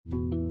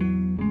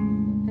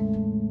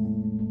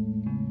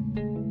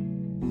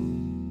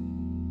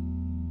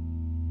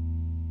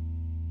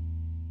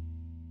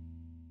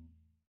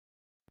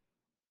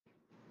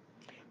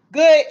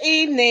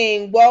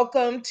evening.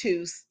 Welcome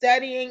to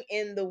Studying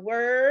in the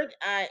Word.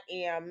 I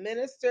am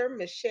Minister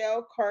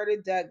Michelle Carter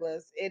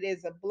Douglas. It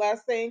is a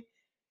blessing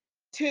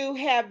to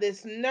have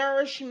this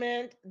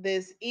nourishment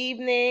this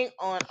evening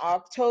on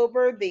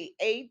October the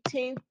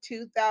 18th,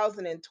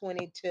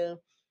 2022.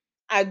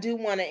 I do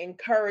want to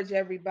encourage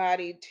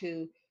everybody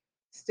to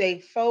stay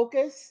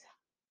focused,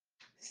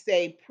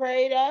 stay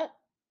prayed up,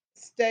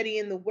 study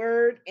in the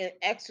Word, and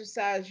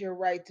exercise your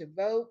right to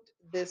vote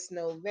this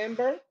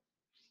November.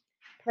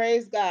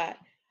 Praise God.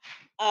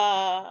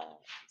 Uh,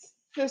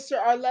 Sister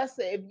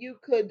Arlessa, if you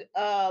could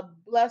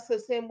bless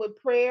us in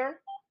with prayer.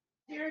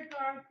 Dear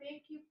God,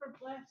 thank you for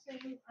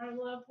blessing our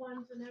loved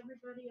ones and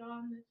everybody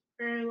on this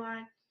prayer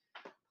line.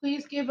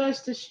 Please give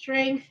us the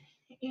strength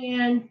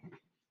and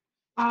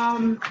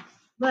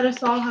let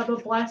us all have a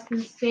blessed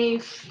and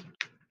safe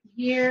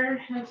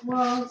year as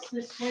well as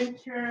this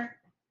winter.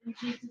 In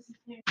Jesus'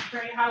 name, we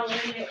pray.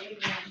 Hallelujah.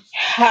 Amen.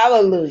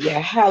 Hallelujah.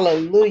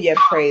 Hallelujah.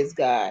 Praise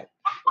God.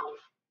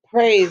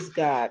 Praise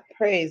God.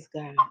 Praise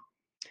God.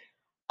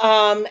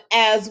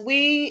 As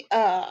we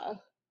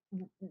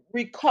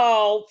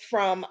recall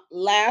from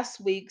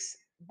last week's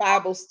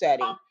Bible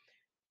study,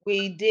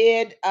 we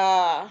did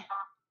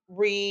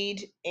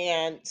read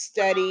and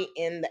study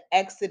in the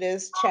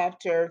Exodus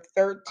chapter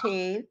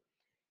 13.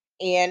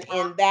 And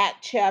in that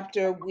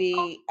chapter,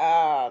 we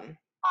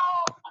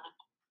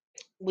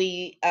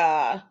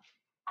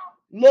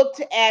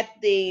looked at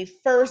the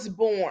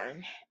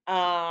firstborn,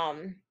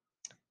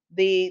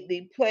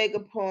 the plague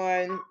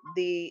upon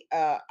the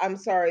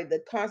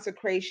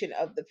consecration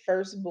of the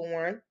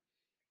firstborn,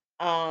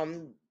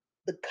 um,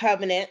 the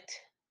covenant.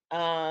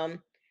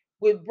 Um,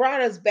 which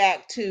brought us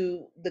back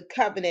to the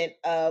covenant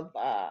of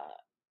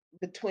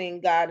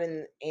between God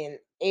and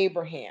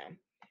Abraham.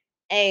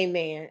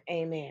 Amen.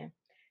 Amen.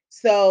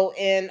 So,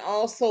 and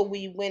also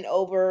we went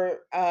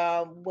over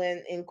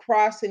when in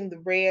crossing the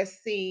Red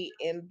Sea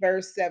in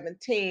verse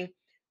 17,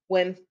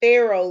 when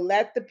Pharaoh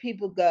let the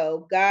people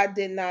go, God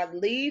did not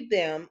leave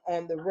them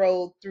on the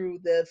road through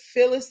the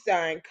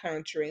Philistine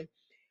country,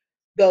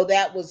 though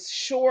that was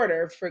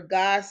shorter, for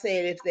God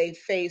said if they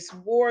face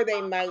war,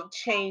 they might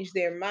change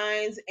their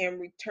minds and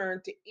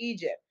return to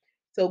Egypt.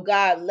 So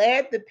God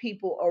led the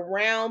people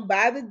around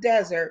by the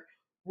desert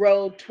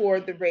road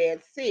toward the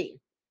Red Sea.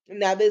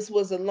 Now, this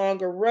was a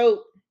longer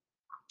route,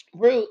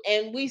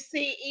 and we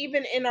see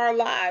even in our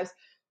lives,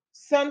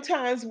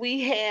 sometimes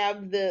we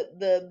have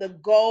the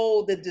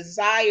goal, the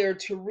desire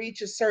to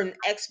reach a certain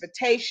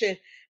expectation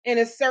in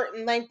a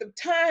certain length of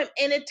time,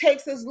 and it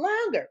takes us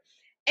longer.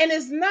 And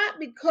it's not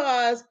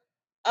because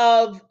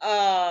of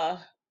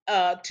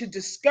to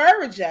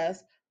discourage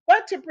us,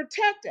 but to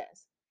protect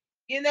us.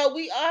 You know,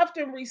 we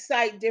often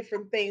recite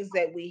different things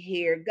that we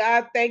hear.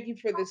 God, thank you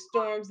for the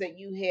storms that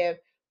you have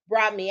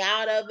brought me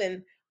out of.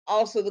 And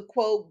also the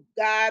quote,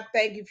 God,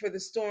 thank you for the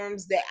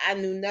storms that I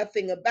knew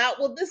nothing about.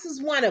 Well, this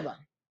is one of them.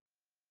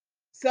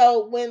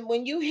 So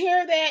when you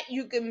hear that,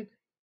 you can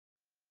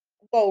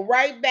go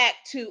right back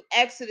to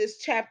Exodus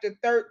chapter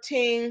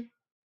 13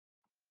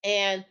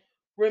 and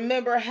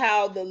remember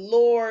how the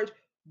Lord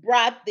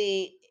brought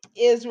the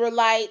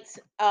Israelites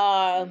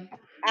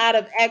out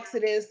of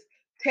Exodus,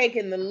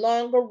 taking the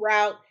longer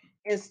route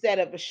instead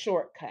of a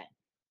shortcut.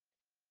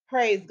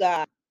 Praise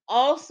God.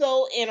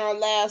 Also, in our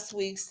last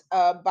week's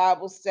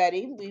Bible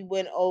study, we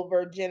went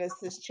over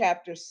Genesis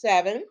chapter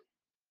 7,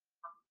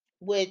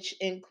 which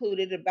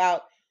included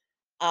about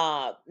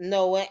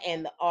Noah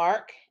and the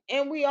ark.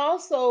 And we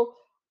also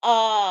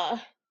uh,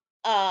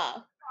 uh,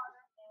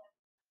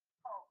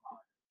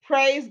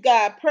 praise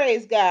God,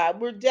 praise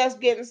God. We're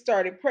just getting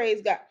started.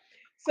 Praise God.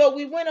 So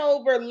we went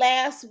over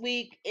last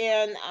week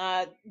in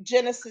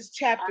Genesis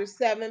chapter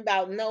 7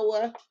 about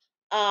Noah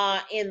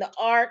in the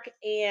ark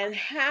and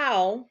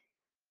how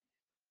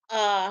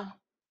uh,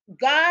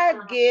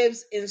 God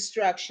gives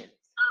instructions.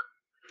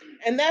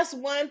 And that's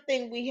one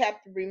thing we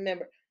have to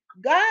remember.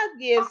 God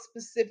gives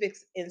specific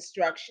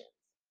instructions,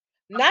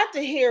 not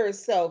to hear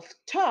himself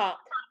talk,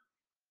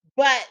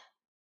 but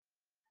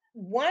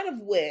one of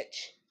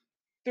which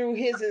through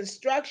his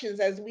instructions,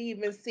 as we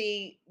even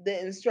see the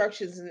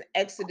instructions in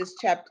Exodus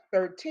chapter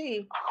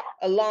 13,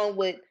 along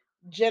with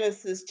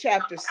Genesis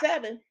chapter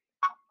 7,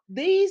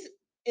 these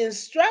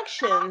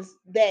instructions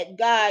that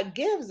God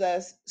gives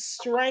us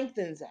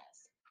strengthens us.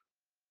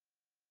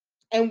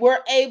 And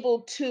we're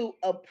able to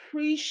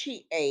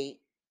appreciate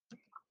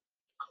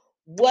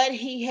what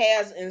he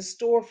has in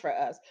store for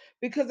us.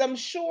 Because I'm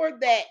sure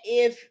that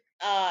if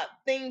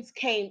things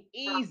came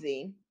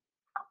easy,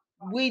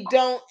 we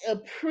don't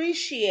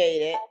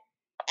appreciate it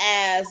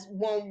as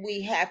when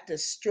we have to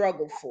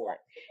struggle for it.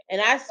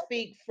 And I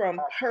speak from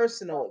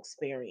personal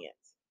experience.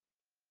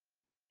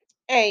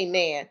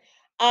 Amen.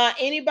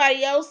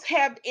 Anybody else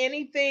have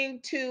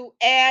anything to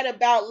add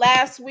about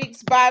last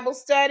week's Bible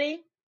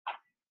study?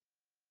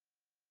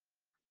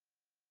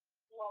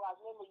 Well, I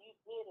remember you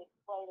did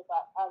explain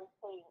about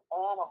unclean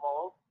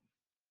animals.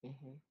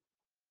 Mhm.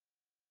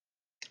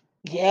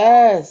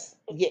 Yes.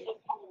 If Yeah. you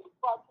just kind of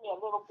instruct me a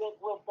little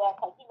bit with that,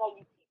 because you know,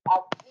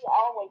 we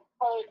always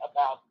heard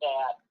about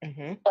that.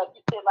 Mm-hmm. But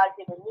you said, like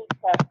in the New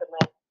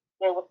Testament,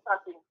 there was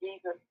something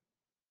Jesus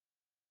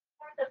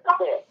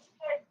did.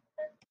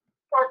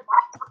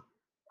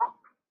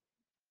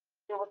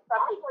 There was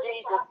something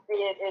Jesus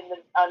did in the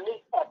New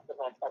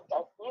Testament.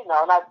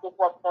 And I just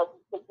want to,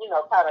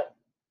 kind of,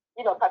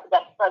 talk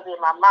about the fuzzy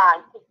in my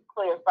mind just to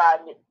clarify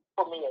it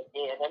for me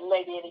again, and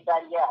maybe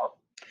anybody else.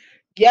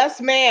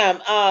 Yes,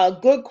 ma'am.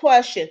 Good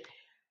question.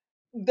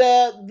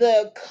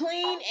 The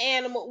clean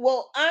animal,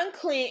 well,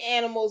 unclean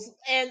animals,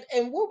 and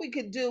what we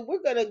could do,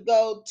 we're gonna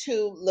go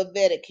to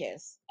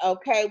Leviticus.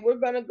 Okay, we're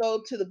gonna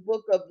go to the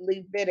book of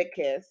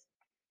Leviticus,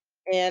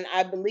 and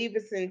I believe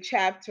it's in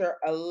chapter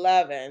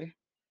 11.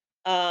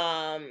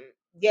 Um,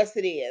 yes,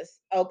 it is.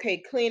 Okay,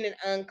 clean and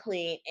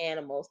unclean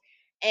animals.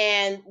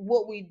 And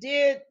what we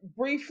did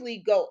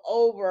briefly go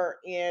over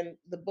in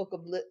the book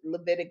of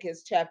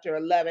Leviticus, chapter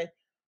 11,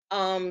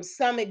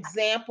 some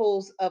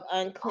examples of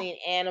unclean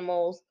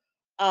animals,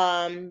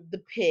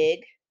 the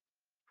pig.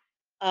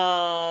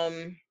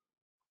 Um,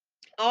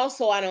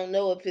 also, I don't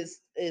know if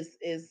it's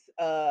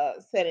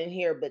said in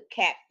here, but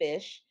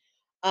catfish.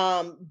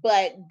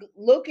 But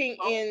looking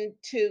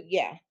into,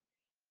 yeah,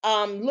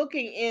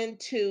 looking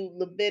into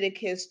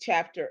Leviticus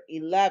chapter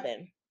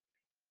 11,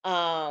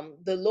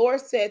 the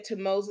Lord said to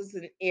Moses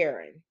and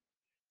Aaron,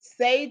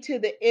 say to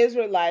the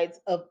Israelites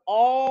of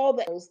all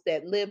the animals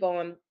that live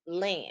on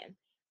land,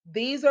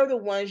 these are the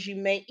ones you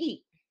may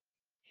eat.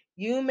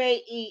 You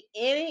may eat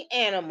any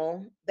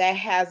animal that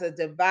has a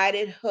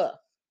divided hoof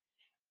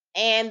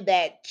and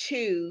that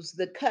chews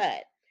the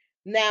cud.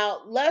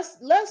 Now let's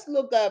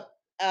look up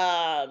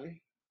a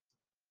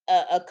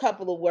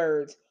couple of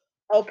words.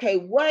 Okay,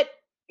 what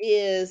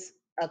is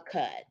a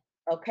cud?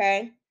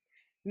 Okay.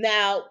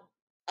 Now,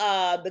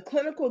 the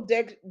clinical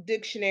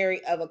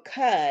dictionary of a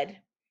cud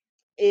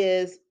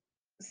is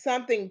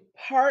something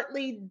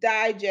partly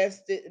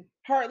digested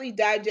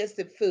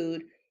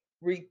food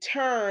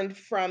returned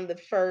from the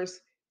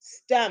first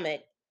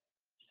stomach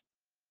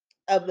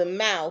of the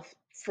mouth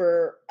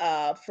for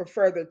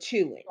further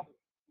chewing.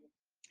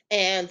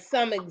 And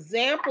some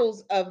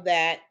examples of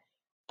that,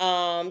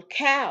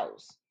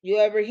 cows. You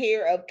ever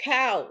hear of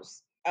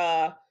cows?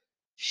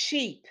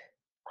 Sheep.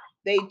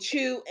 They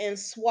chew and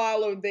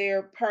swallow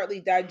their partly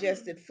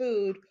digested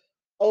food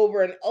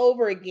over and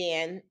over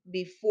again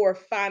before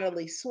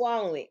finally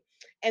swallowing.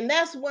 And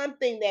that's one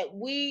thing that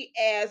we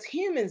as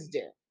humans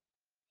do.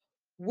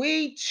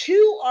 We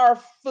chew our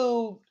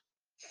food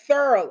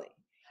thoroughly.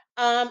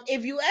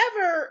 If you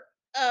ever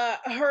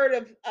heard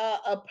of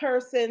a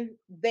person,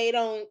 they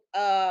don't,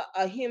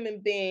 a human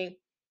being,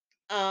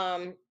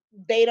 um,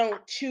 they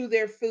don't chew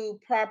their food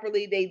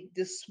properly, they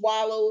just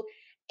swallow,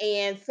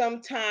 and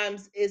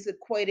sometimes is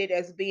equated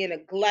as being a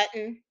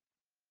glutton.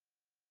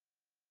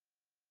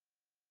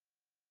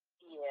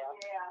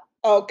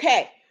 Yeah.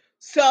 Okay,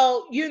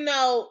 so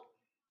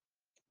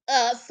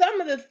some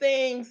of the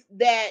things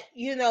that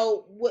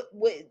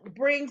what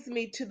brings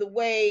me to the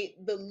way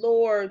the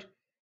Lord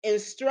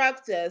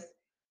instructs us,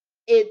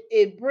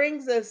 it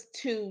brings us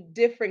to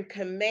different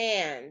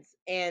commands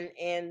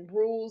and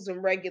rules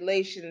and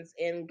regulations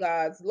in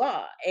God's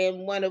law, and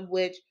one of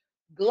which,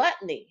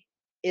 gluttony,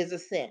 is a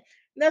sin.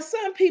 Now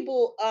some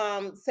people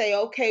say,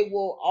 okay,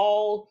 well,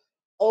 all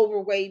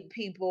overweight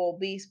people,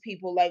 obese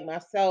people like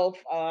myself,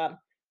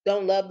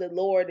 don't love the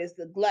Lord, is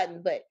the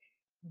glutton. But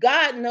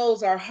God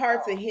knows our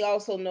hearts, and he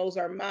also knows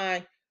our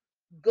mind.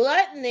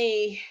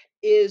 Gluttony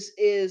is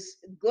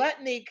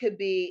gluttony could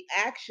be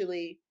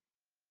actually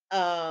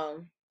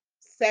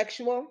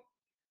sexual,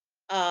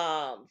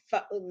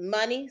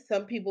 money.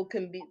 Some people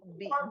can be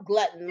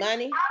glutton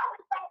money.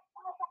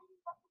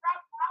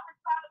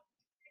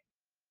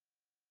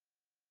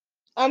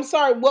 I'm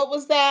sorry, what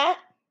was that?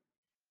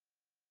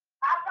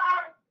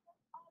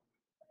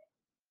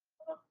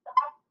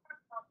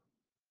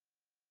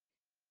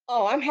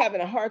 Oh, I'm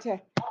having a hard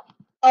time.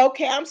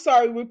 Okay, I'm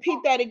sorry, repeat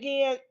that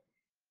again.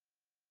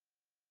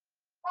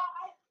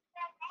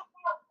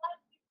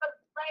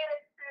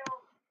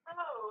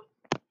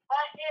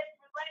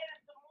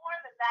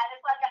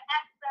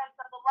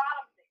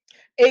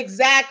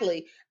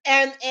 Exactly.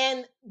 And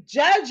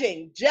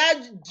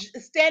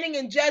standing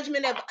in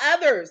judgment of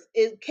others,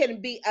 it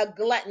can be a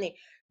gluttony.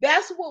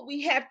 That's what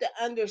we have to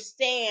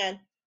understand.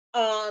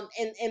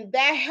 And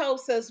that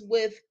helps us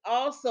with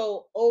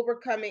also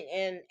overcoming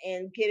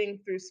and getting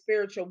through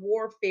spiritual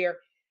warfare.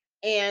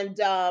 And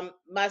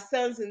my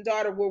sons and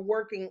daughter, we're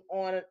working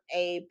on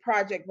a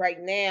project right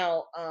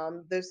now,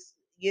 this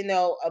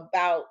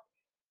about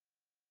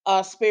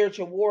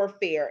spiritual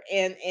warfare,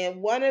 and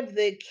one of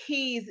the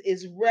keys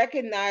is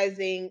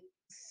recognizing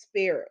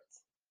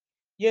spirits.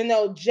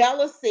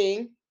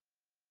 Jealousy,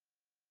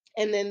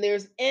 and then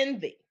there's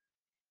envy.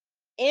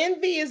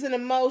 Envy is an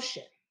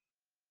emotion.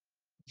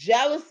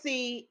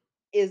 Jealousy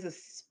is a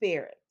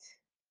spirit.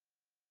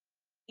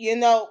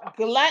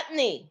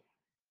 Gluttony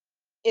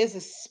is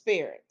a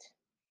spirit.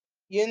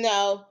 you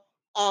know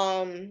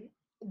um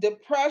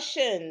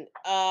Depression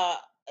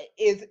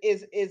is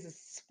a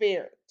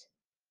spirit.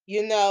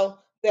 you know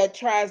that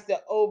tries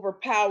to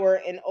overpower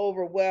and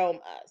overwhelm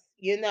us,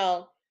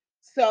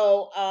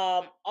 so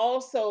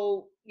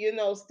also,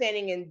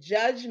 standing in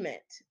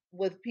judgment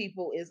with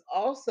people is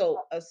also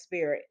a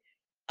spirit.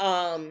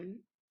 um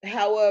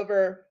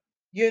However,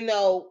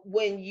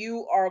 when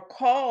you are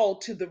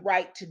called to the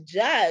right to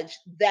judge,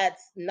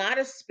 that's not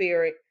a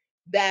spirit,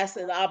 that's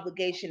an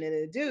obligation and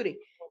a duty.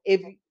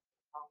 If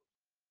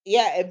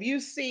Yeah, if you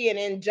see an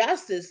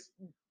injustice,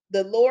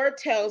 the Lord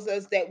tells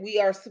us that we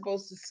are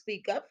supposed to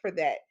speak up for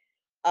that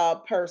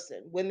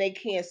person when they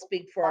can't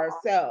speak for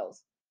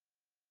ourselves.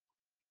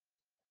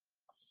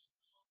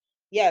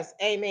 Yes,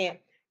 amen.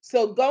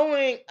 So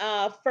going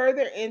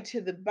further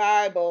into the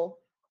Bible,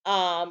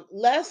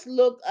 let's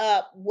look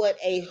up what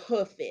a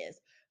hoof is.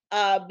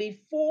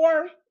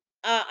 Before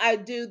I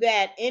do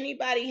that,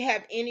 anybody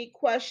have any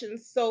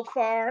questions so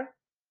far?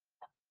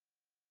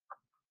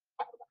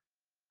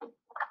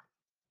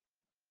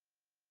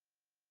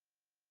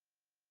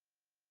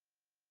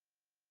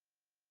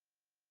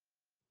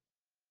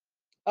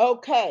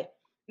 Okay.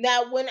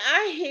 Now, when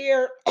I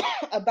hear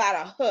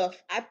about a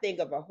hoof, I think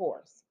of a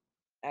horse.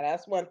 Now,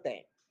 that's one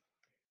thing.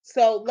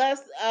 So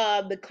let's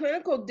the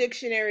clinical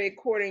dictionary,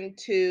 according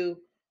to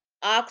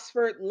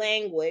Oxford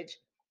Language,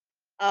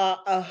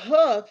 a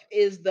hoof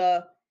is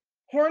the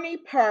horny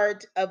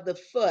part of the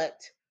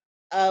foot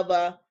of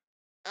a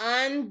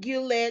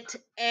ungulate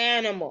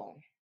animal,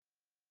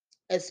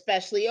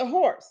 especially a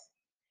horse.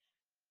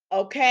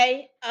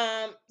 Okay.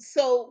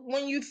 So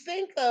when you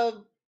think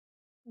of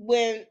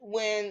when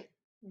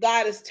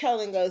God is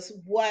telling us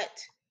what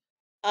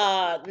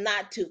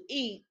not to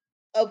eat,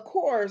 of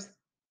course,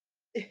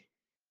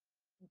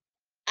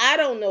 I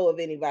don't know of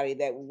anybody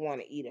that would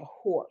want to eat a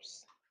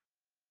horse.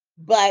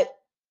 But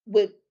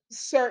with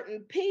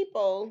certain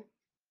people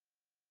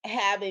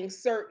having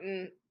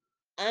certain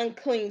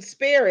unclean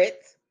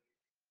spirits,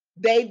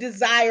 they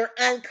desire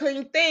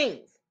unclean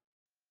things.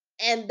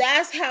 And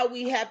that's how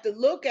we have to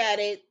look at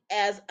it,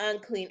 as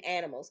unclean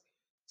animals.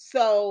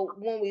 So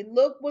when we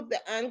look with the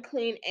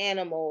unclean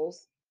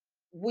animals,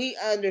 we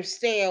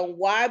understand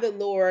why the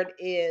Lord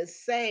is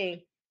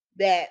saying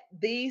that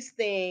these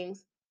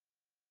things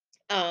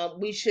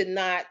we should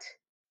not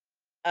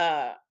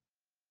uh,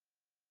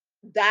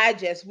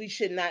 digest, we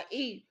should not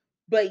eat.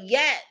 But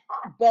yet,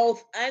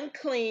 both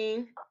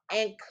unclean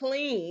and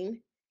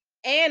clean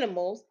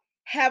animals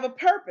have a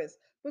purpose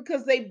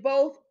because they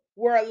both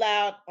were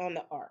allowed on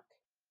the ark.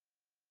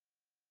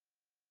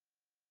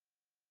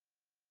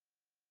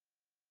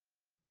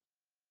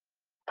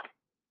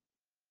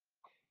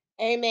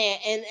 Amen.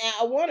 And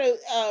I want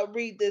to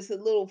read this a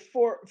little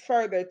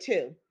further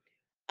too.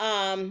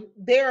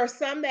 There are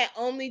some that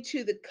only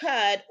chew the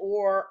cud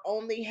or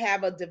only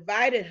have a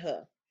divided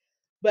hoof,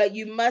 but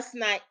you must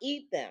not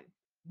eat them.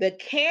 The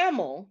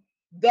camel,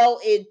 though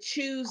it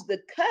chews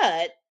the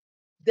cud,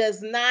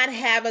 does not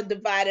have a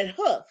divided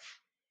hoof.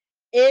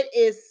 It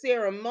is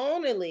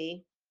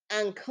ceremonially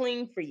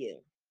unclean for you.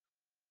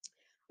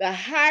 The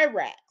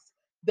hyrax,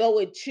 though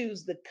it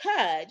chews the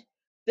cud,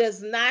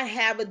 does not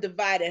have a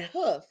divided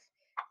hoof,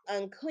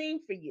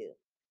 unclean for you.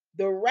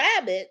 The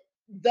rabbit,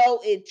 though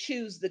it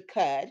chews the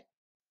cud,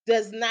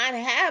 does not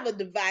have a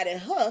divided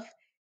hoof,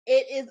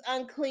 it is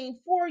unclean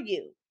for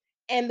you.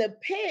 And the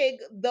pig,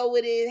 though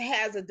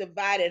has a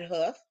divided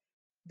hoof,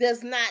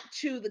 does not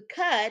chew the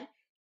cud,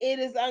 it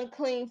is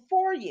unclean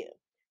for you.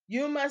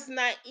 You must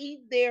not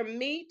eat their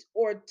meat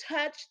or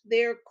touch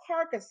their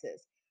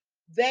carcasses.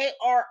 They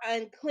are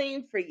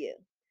unclean for you.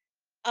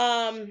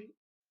 Um,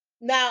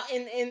 Now,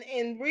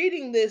 in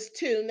reading this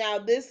too, now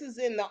this is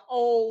in the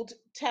Old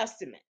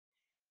Testament,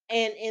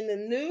 and in the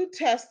New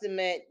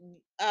Testament,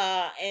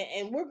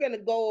 and we're going to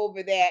go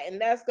over that,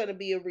 and that's going to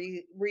be a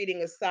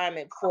reading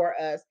assignment for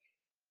us.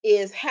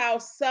 Is how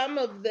some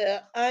of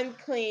the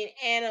unclean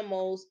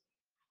animals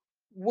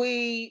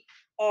we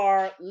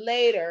are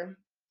later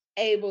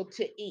able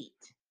to eat.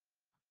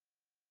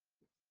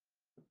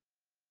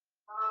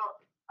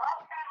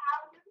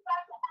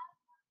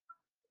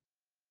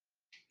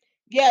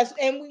 Yes,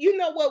 and you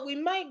know what? We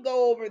might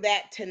go over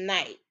that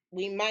tonight.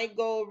 We might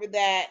go over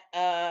that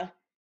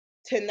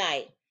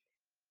tonight.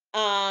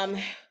 Um,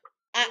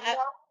 I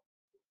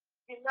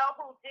You know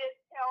who did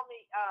tell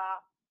me,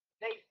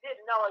 they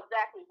didn't know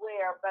exactly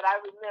where, but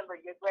I remember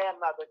your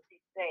grandmother,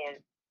 she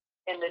saying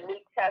in the New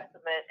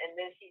Testament, and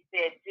then she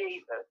said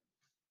Jesus.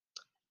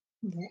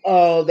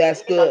 Oh,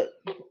 that's good.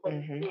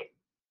 Mm-hmm.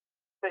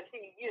 But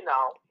she,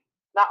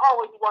 I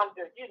always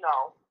wondered,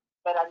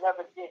 but I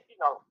never did,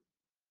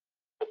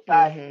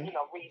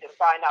 read and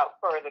find out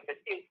further. But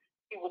she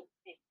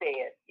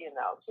said,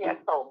 she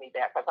had told me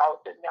that because I was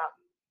sitting down,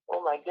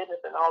 oh my goodness,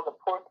 and all the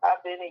pork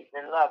I've been eating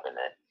and loving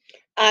it.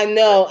 I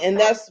know, and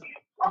that's.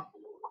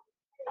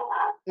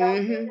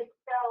 Mm-hmm.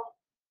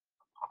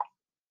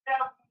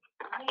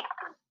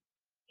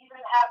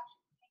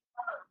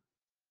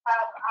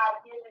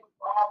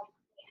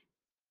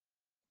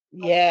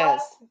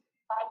 Yes.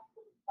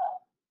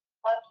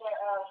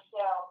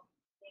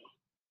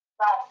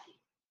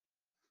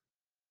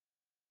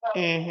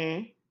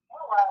 Mm-hmm.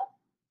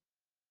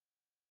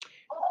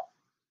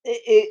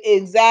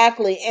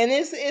 Exactly, and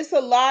it's a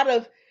lot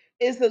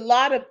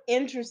of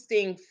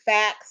interesting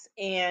facts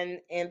and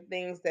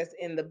things that's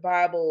in the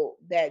Bible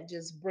that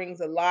just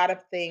brings a lot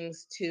of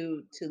things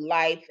to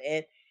life,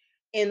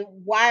 and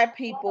why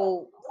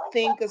people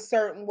think a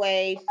certain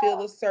way,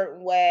 feel a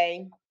certain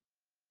way.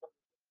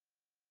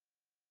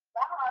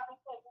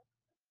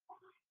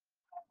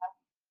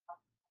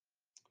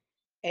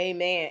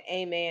 Amen,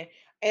 amen.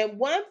 And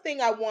one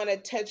thing I want to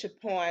touch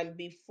upon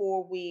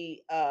before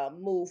we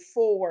move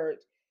forward,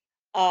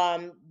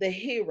 the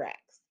Hyrax.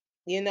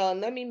 And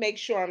let me make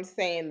sure I'm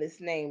saying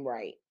this name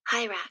right.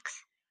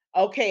 Hyrax.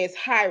 Okay, it's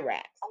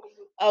Hyrax.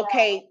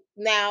 Okay,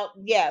 now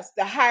yes,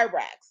 the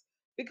Hyrax.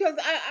 Because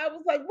I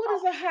was like,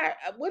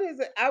 what is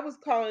it? I was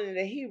calling it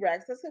a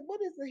Hyrax. I said,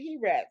 what is a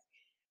Hyrax?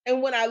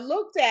 And when I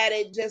looked at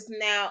it just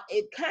now,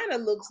 it kind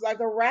of looks like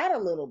a rat a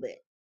little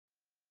bit.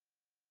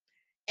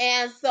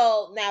 And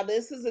so now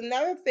this is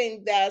another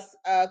thing that's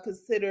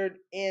considered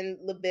in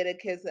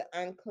Leviticus an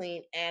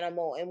unclean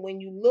animal. And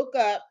when you look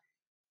up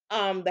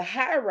the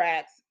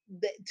Hyrax,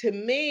 to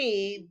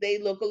me, they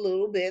look a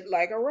little bit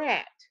like a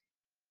rat,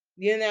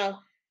 you know.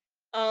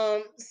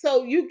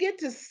 So you get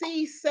to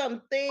see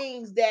some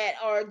things that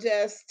are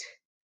just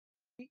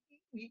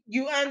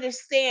you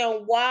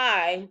understand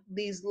why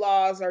these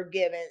laws are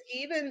given,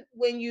 even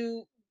when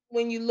you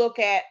look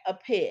at a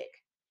pig,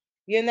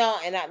 and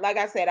like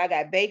I said, I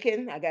got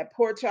bacon, I got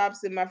pork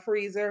chops in my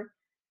freezer.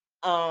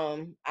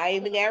 I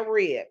even got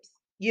ribs,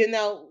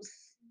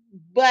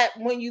 but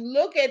when you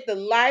look at the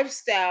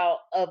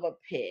lifestyle of a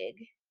pig,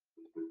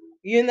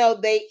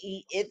 they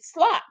eat its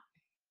slop.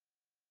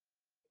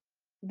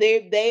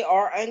 They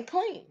are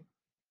unclean,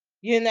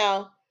 you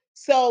know.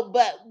 So,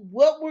 but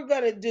what we're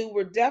gonna do,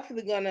 we're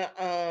definitely gonna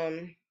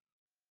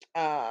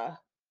uh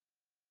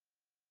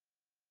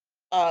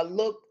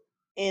look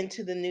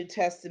into the New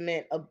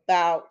Testament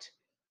about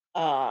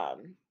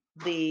um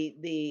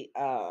the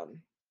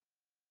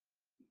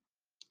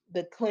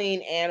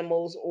clean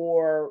animals,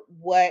 or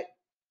what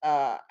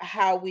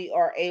how we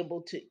are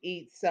able to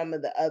eat some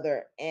of the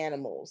other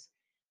animals.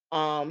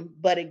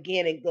 But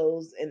again, it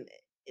goes, and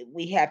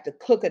we have to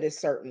cook it a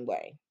certain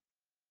way.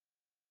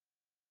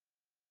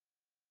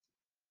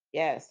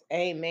 Yes,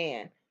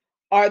 amen.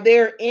 Are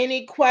there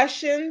any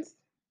questions?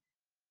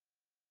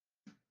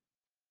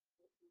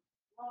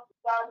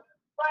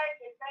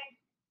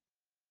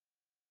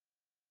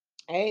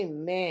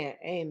 Amen.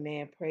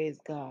 Amen. Praise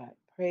God.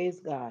 Praise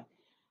God.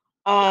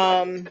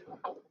 Um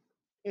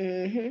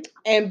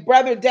And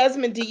Brother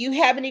Desmond, do you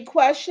have any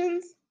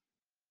questions?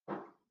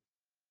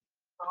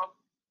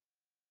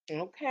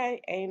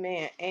 Okay,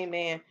 amen,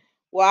 amen.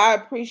 Well, I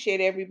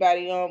appreciate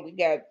everybody on. We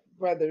got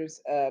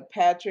brothers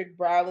Patrick,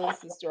 Brylan,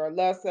 Sister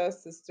Alessa,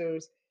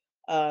 sisters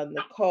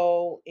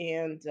Nicole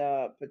and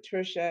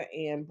Patricia,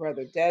 and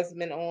Brother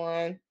Desmond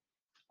on.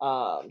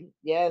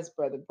 Yes,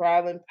 Brother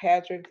Brylan,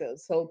 Patrick.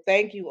 So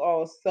thank you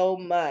all so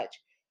much.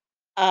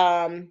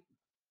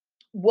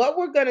 What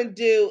we're gonna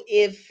do,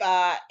 if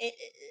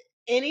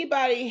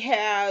anybody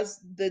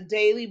has the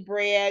Daily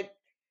Bread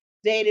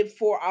dated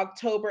for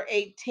October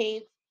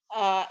 18th.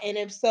 And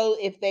if so,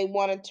 if they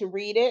wanted to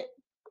read it.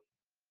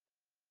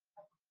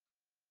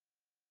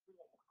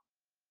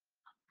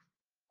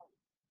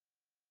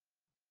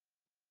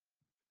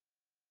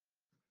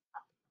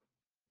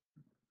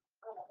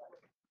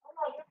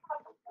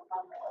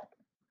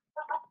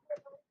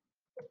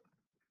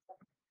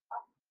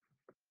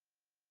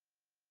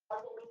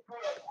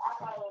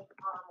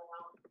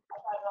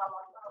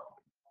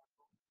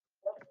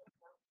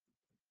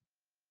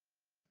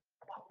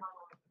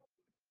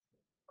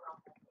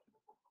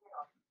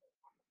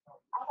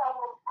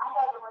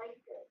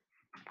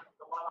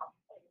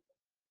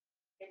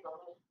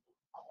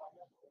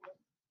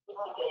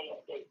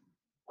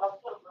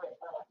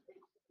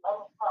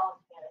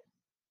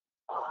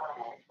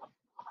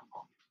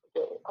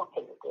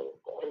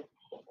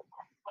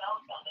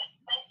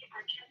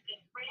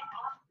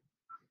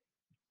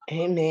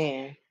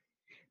 Amen.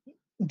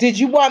 Did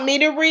you want me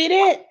to read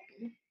it?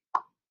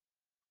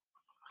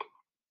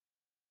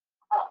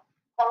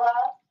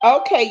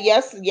 Okay,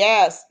 yes,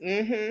 yes. I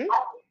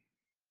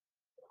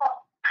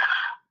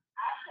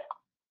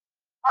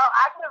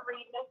can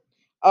read it.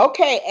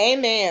 Okay,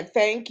 amen.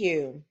 Thank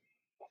you.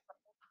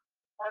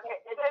 Okay,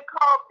 is it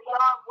called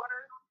Beyond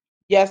Words?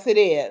 Yes, it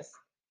is.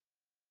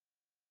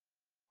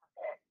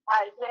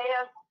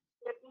 Isaiah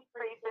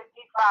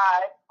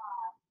 53:55,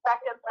 2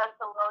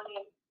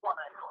 Thessalonians 1.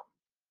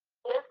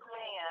 This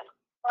man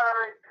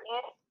heard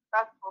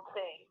inexpressible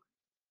things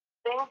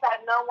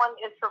that no one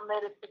is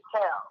permitted to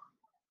tell.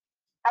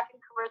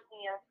 2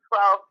 Corinthians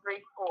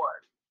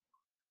 12:3-4.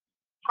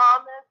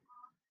 Thomas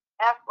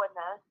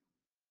Aquinas,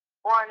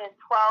 born in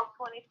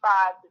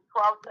 1225 to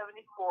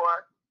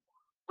 1274,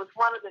 was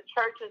one of the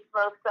church's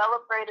most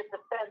celebrated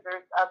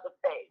defenders of the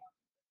faith.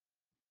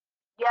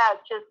 Yet,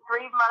 just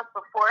 3 months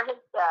before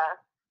his death,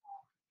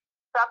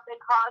 something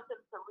caused him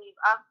to leave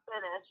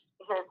unfinished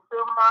his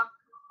Summa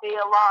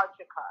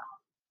Theologica,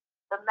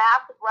 the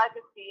massive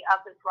legacy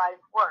of his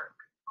life's work.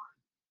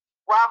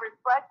 While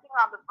reflecting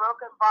on the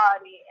broken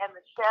body and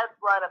the shed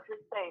blood of his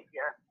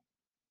Savior,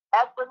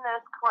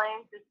 Equinus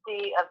claimed to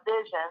see a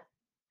vision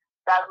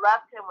that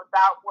left him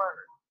without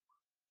words.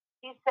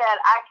 He said,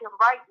 "I can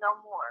write no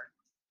more.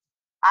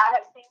 I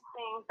have seen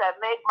things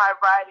that make my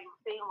writing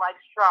seem like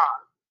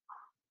straws."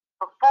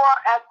 Before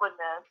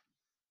Equinus,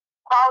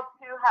 Paul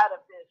too had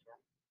a vision.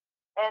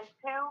 In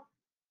 2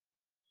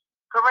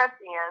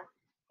 Corinthians,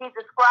 he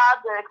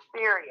described the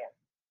experience.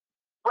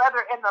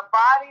 Whether in the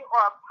body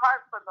or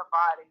apart from the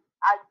body,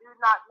 I do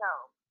not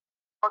know,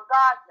 but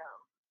God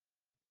knows.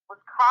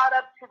 Was caught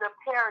up to the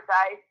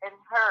paradise and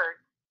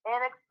heard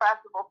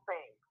inexpressible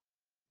things.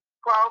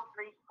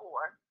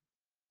 12:3-4.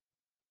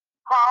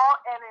 Paul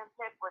and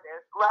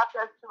Antiquitas left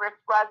us to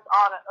reflect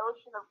on an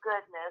ocean of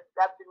goodness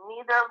that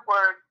neither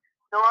words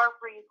nor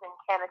reason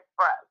can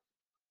express.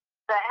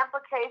 The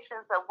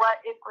implications of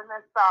what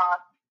Equinus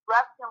saw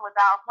left him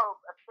without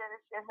hope of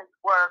finishing his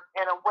work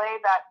in a way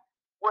that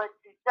would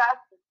do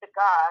justice to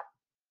God,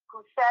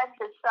 who sent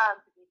his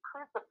Son to be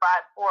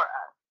crucified for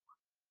us.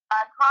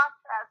 By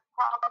contrast,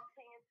 Paul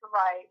continued to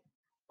write,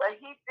 but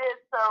he did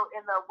so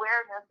in the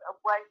awareness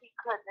of what he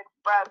couldn't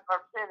express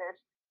or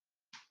finish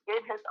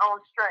in his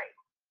own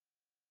strength.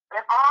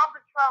 And all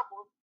the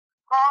troubles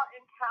Paul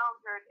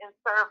encountered in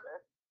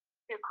service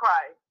to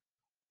Christ.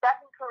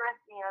 2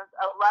 Corinthians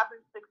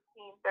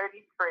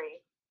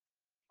 11:16-33,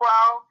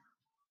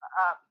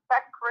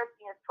 2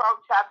 Corinthians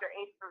 12, chapter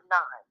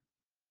 8-9.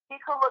 He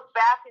could look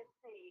back and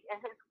see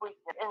in his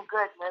weakness and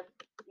goodness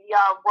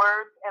beyond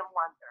words and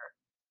wonder.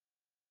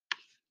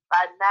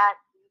 By Matt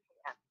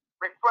Egan.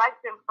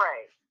 Reflect and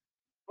pray.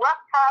 What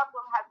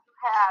problem have you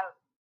had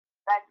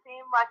that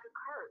seemed like a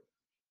curse?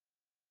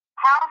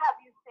 How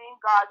have you seen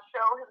God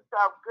show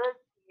himself good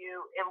to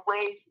you in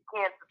ways you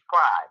can't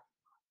describe?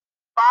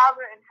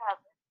 Father in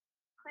heaven,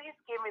 please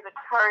give me the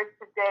courage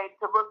today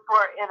to look for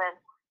an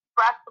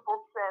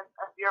inexpressible sense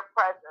of your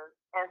presence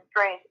and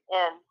strength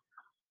in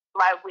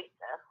my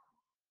weakness.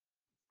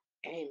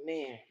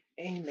 Amen.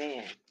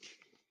 Amen.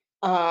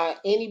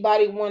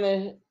 Anybody want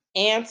to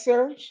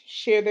answer,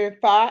 share their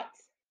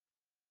thoughts?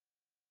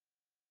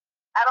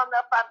 I don't know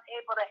if I'm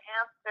able to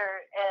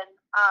answer, and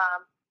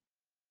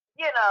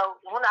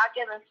we're not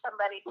giving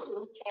somebody a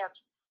chance.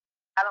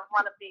 I don't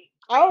want to be.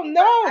 Oh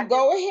no,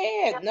 go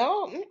ahead.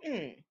 No. I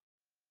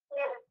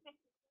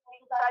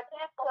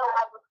did feel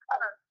I was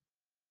cursed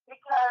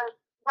because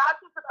not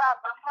just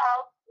about my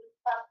health and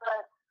stuff,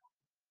 but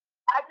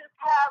I just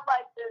had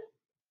like this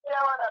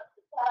feeling of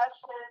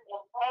depression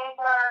and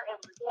anger and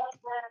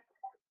resentment,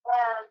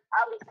 and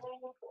I was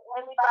meaning to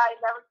anybody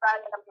and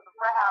everybody that was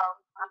around,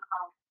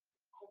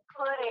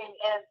 including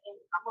and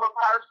more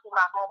personally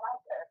my own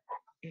mother.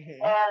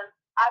 And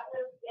I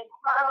just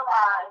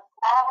internalized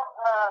all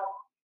of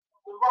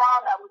the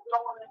wrong that was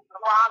going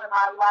wrong in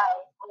my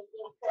life, and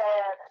just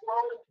said,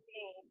 "Woe is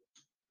me,"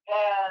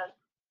 and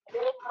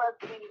this must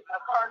be a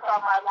curse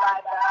on my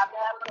life that I'm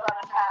never going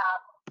to have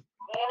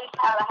any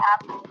kind of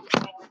happiness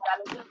again. That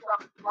is just from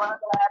one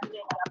bad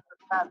thing after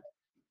another.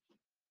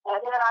 And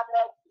then I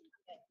met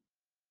Susan.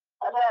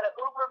 I had an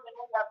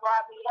Uberman that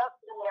brought me up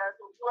there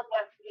to look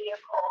at the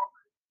vehicle.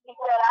 He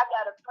said, "I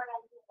got a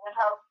friend who can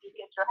help you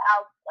get your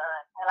house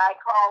done." And I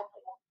called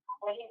him.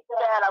 And he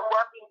said, "I'm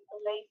working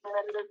late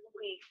this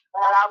week,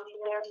 but I'll be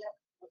there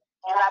next week."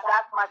 And I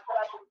got my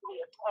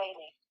specialty of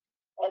painting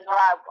and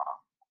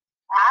drywall.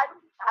 I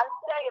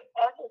say it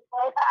as his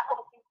way I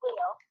hope you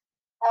feel.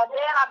 And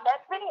then I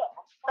met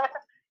Bill.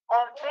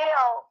 And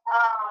Bill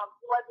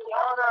was the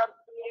owner of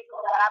the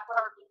vehicle that I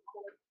purchased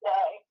this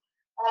day.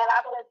 And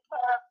I said,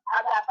 "Sir,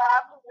 I got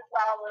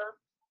 $500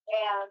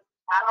 and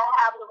I don't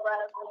have the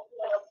rest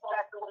until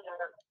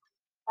February.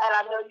 And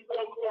I know you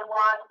said you didn't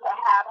want to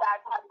have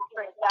that type of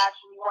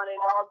transaction. You wanted it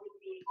all to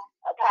be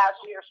a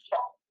cashier's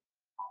check."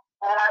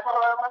 And I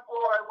told him my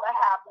story, what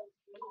happened.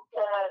 He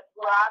said,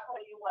 "Well, I'll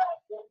tell you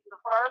what, this is the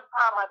first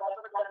time I've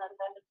ever done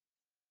this."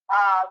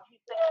 He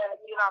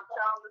said, "I'm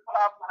selling this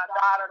off my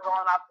daughter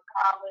going off to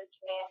college,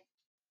 and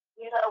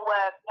you know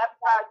what, that's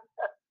how you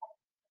took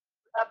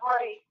a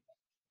break."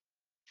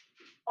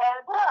 And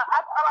I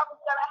thought I was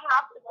going to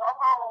have to go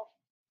home.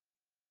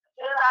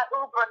 Then I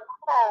Ubered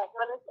home,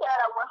 but instead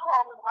I went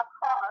home in my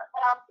car,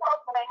 and I'm so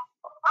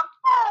thankful. I'm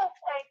so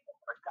thankful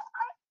for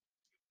God.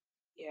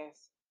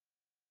 Yes.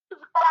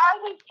 God,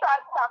 He's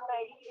trying to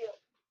make you.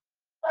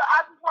 So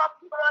I just want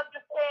people to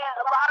understand,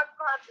 a lot of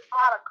times it's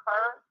not a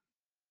curse.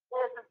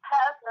 There's a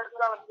test, there's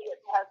going to be a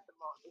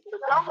testimony. So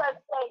don't let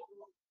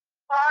Satan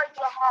charge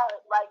your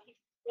heart like he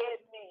did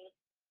me.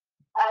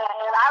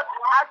 And I'm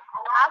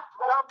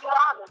going to be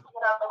honest,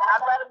 I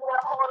let him get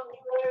a hold of me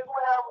very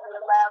well in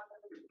the last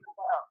week as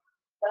well.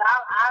 But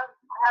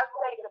I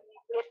say to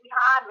get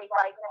behind me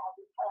right now,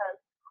 because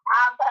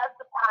I'm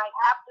testifying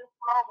after this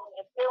moment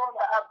and feeling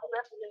the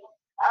uplifting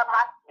of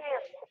my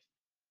spirit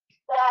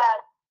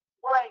that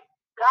what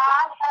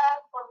God has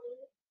for me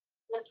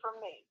is for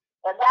me.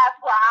 And that's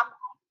why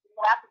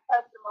that's a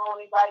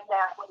testimony right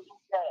now, what He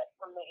said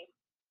for me.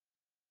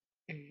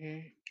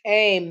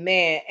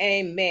 Amen.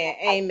 Amen.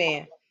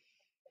 Amen.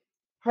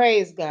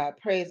 Praise God,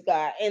 praise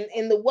God.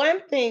 And the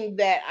one thing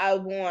that I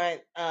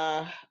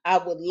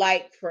would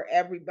like for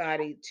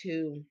everybody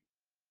to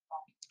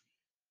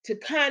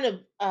kind of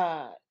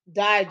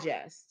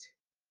digest,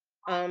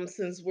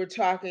 since we're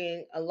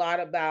talking a lot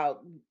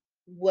about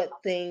what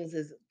things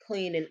is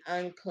clean and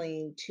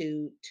unclean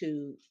to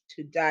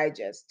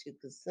digest, to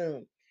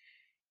consume.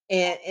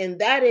 And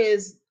that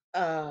is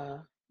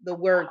the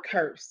word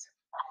curse.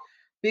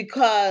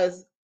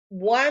 Because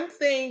one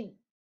thing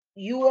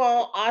you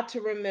all ought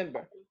to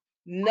remember,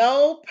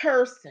 no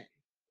person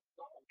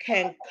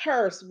can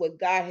curse what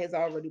God has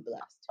already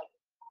blessed.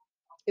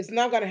 It's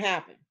not going to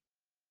happen.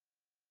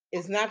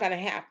 It's not going to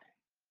happen.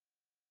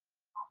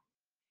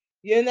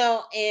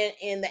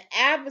 And the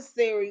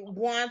adversary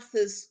wants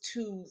us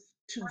to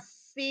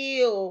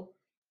feel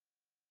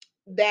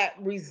that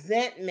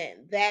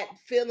resentment. That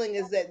feeling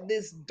is that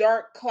this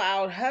dark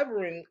cloud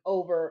hovering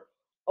over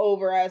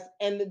us,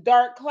 and the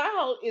dark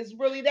cloud is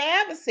really the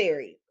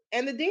adversary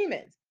and the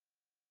demons.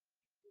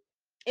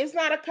 It's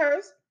not a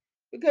curse,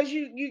 because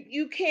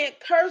you can't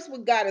curse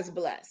what God has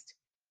blessed.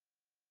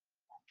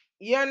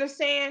 You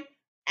understand?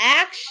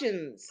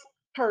 Actions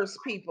curse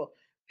people.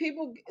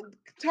 People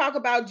talk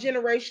about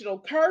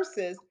generational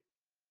curses,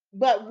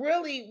 but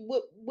really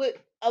what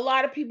a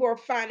lot of people are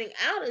finding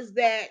out is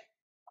that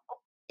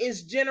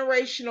it's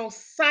generational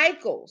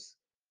cycles,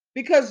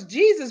 because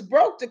Jesus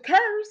broke the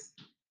curse.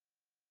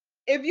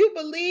 If you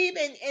believe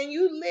and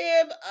you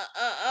live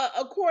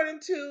according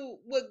to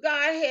what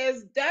God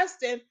has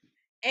destined,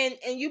 and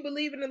you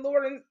believe in the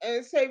Lord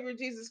and Savior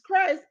Jesus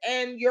Christ,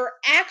 and your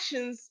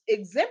actions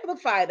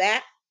exemplify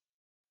that,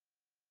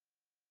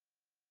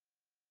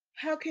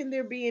 how can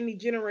there be any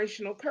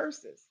generational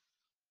curses?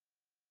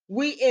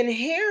 We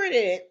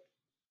inherited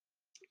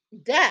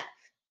death.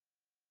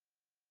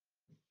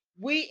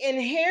 We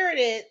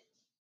inherited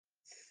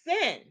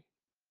sin.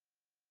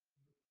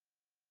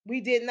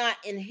 We did not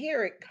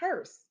inherit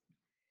curse.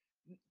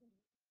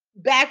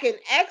 Back in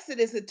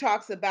Exodus, it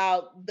talks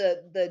about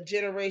the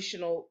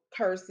generational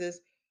curses,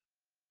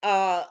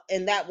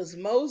 and that was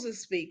Moses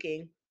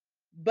speaking.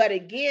 But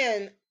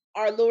again,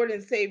 our Lord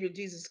and Savior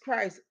Jesus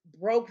Christ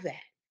broke that.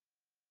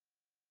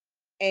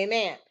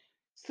 Amen.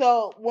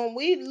 So when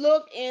we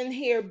look in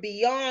here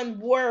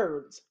beyond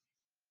words,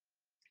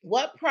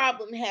 what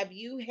problem have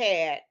you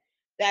had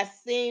that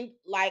seemed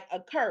like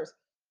a curse?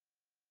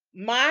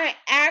 My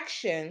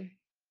action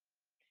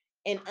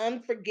in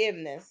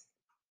unforgiveness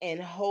and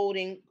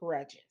holding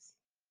grudges.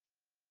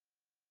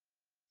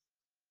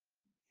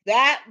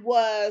 That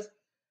was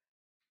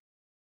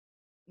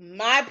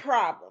my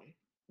problem.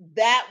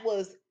 That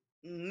was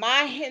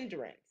my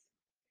hindrance.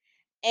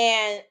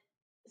 And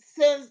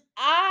since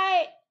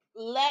I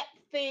let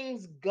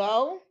things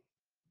go,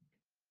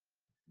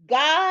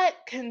 God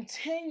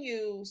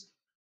continues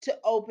to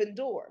open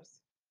doors.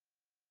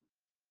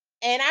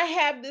 And I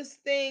have this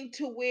thing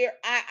to where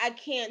I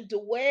can't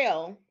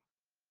dwell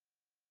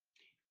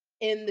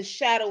in the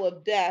shadow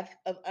of death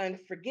of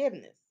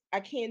unforgiveness.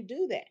 I can't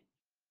do that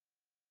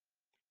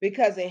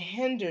because it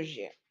hinders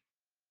you.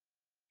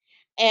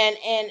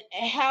 And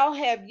how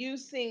have you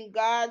seen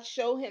God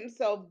show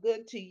himself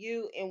good to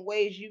you in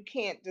ways you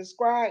can't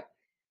describe?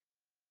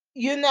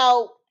 You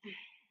know,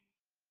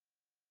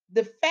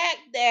 the fact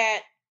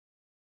that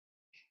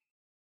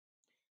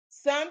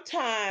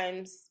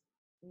sometimes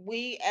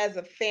we as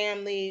a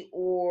family,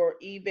 or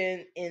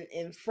even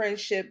in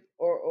friendship,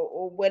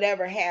 or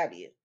whatever have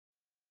you,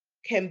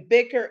 can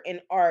bicker and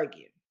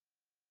argue.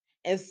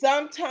 And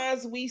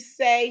sometimes we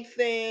say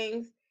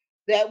things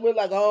that we're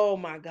like, oh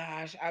my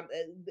gosh,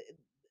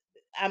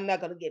 I'm not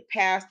going to get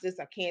past this.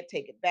 I can't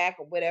take it back,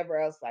 or whatever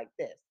else like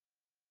this,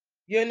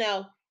 you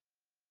know.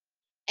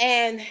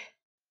 And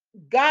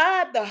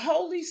God, the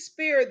Holy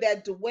Spirit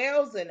that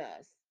dwells in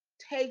us,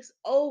 takes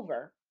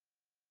over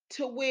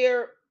to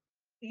where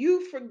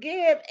you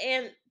forgive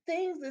and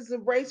things is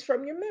erased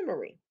from your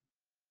memory.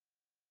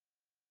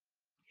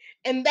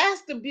 And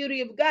that's the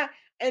beauty of God.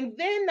 And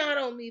then not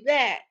only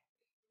that,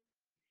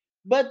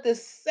 but the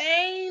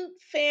same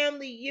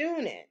family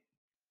unit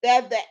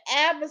that the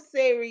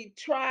adversary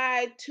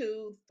tried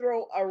to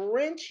throw a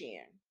wrench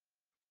in,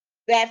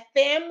 that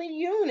family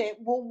unit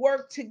will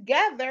work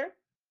together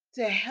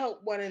to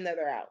help one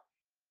another out.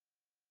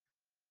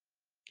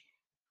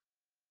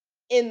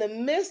 In the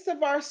midst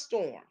of our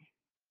storm,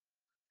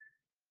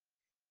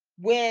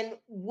 when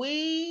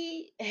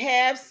we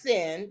have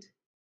sinned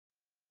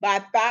by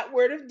thought,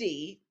 word, or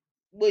deed,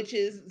 which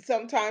is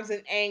sometimes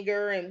in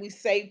anger, and we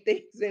say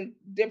things and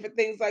different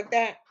things like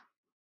that,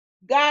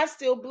 God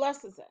still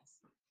blesses us.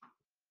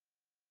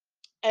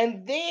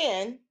 And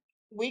then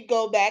we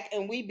go back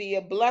and we be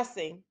a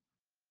blessing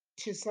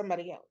to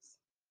somebody else.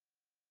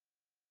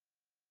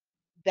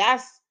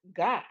 That's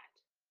God.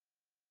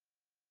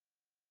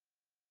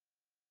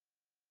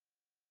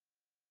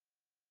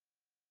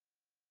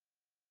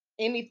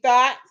 Any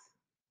thoughts?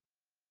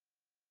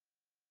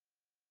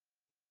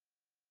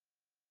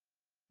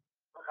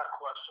 I got a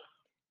question.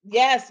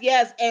 Yes,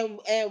 yes.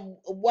 And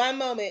one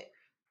moment.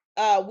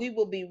 we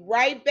will be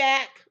right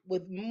back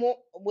with more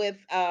with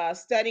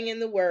studying in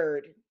the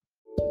Word.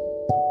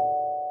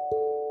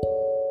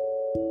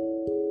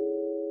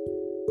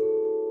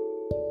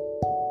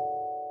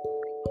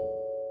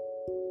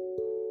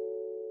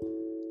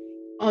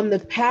 On the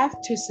path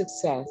to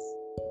success,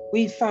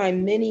 we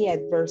find many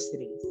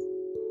adversities.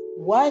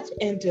 What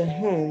and to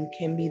whom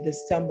can be the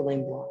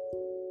stumbling block?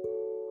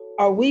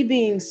 Are we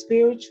being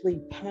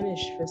spiritually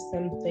punished for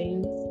some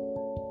things?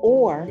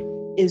 Or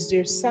is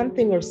there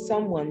something or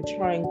someone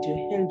trying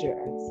to hinder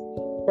us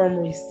from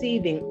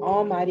receiving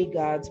Almighty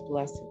God's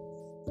blessings?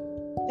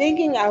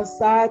 Thinking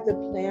outside the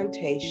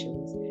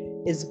plantations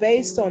is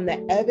based on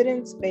the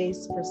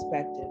evidence-based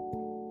perspective.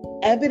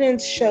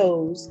 Evidence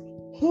shows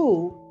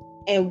who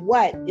and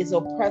what is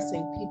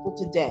oppressing people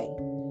today.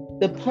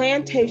 The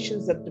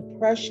plantations of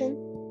depression,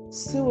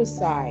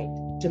 suicide,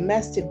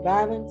 domestic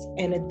violence,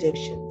 and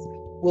addictions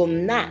will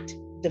not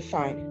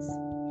define us.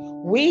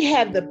 We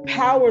have the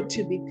power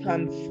to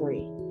become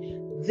free.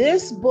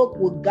 This book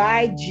will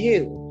guide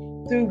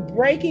you through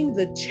breaking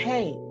the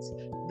chains,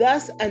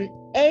 thus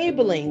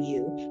enabling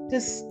you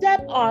to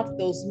step off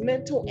those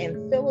mental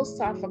and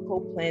philosophical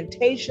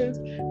plantations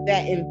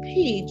that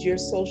impede your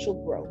social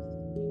growth.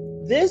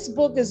 This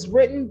book is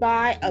written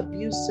by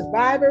abuse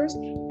survivors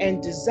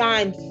and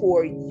designed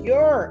for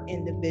your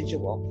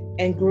individual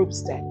and group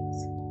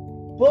studies.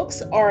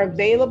 Books are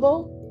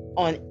available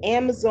on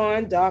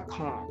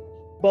Amazon.com,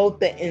 both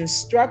the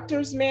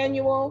instructor's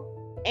manual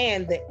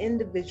and the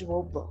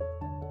individual book.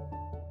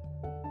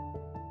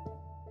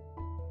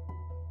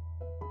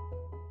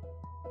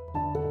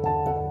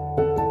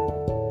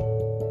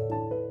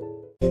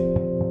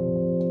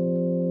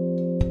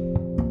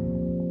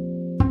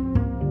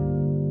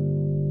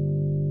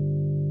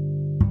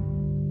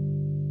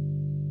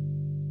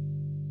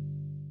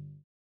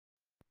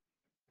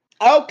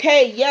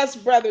 Okay, yes,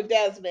 Brother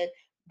Desmond.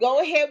 Go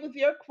ahead with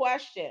your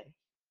question.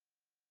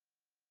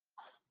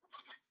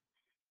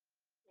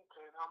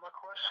 Okay, now my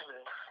question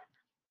is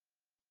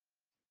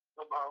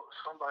about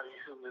somebody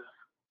who is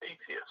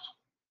atheist.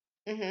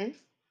 Mm-hmm.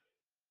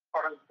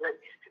 Are they,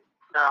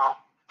 now,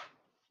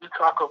 you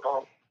talk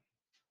about,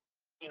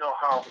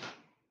 how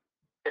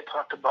they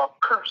talked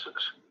about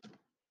curses.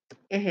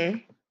 Mm-hmm.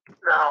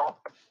 Now,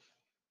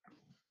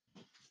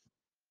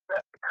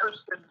 that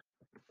person,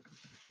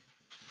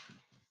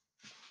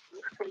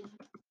 if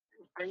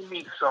they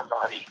meet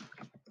somebody,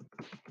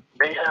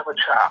 they have a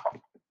child.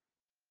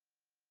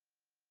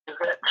 Is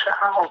that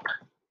child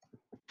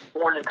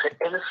born into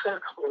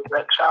innocence, or is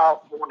that child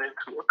born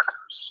into a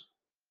curse?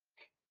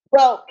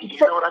 Well, You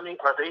know what I mean?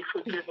 Are they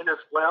forgiven as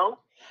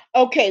well?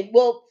 Okay,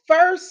 well,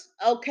 first,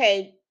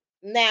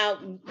 now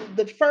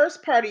the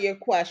first part of your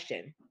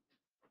question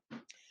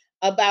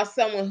about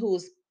someone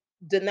who's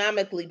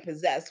dynamically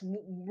possessed.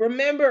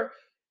 Remember,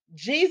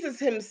 Jesus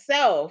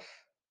himself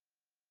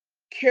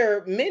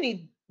cured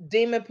many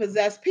demon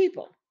possessed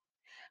people.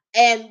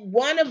 And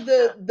one of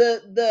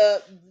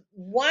the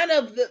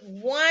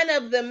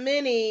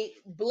many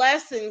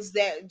blessings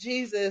that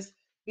Jesus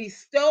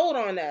bestowed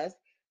on us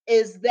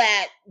is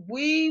that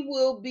we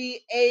will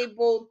be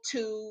able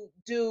to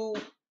do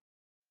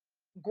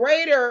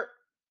greater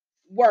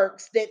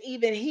works than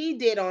even he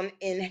did on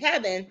in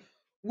heaven,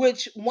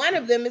 which one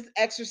of them is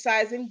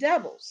exorcising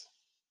devils.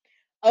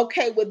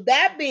 Okay, with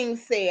that being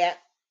said,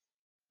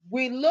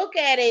 we look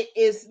at it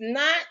is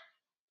not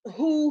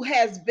who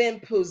has been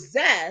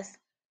possessed,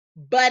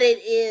 but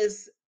it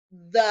is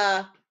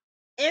the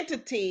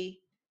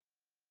entity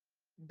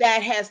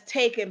that has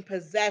taken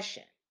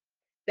possession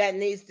that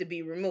needs to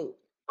be removed.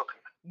 Okay.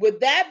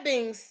 With that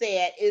being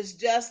said, it's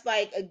just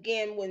like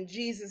again when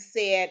Jesus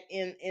said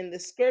in the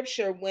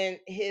scripture when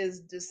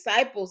his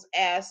disciples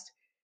asked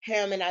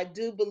him, and I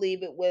do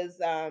believe it was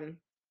a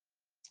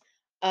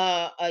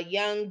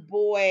young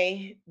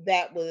boy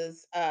that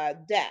was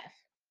deaf.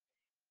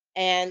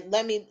 And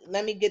let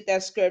me get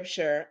that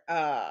scripture.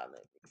 Let me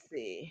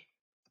see.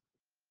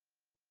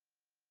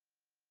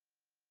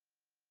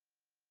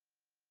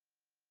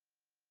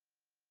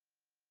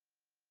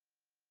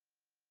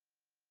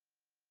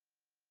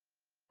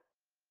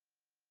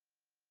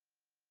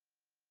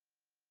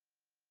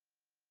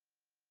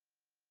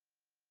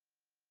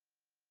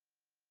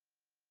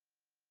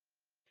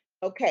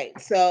 Okay,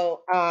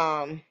 so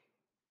let's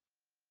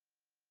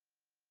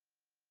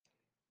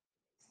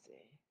see.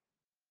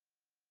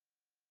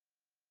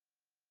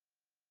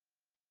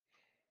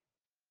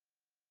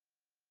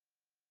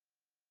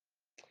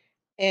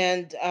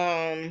 And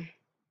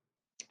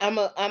I'm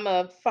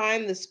a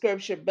find the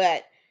scripture,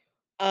 but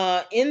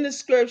in the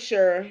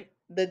scripture,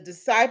 the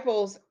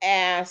disciples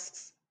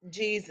asks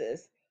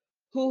Jesus,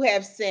 "Who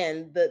have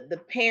sinned, the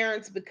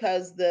parents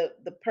because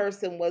the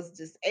person was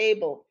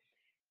disabled?"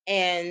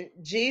 And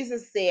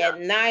Jesus said,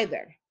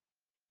 "Neither,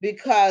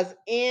 because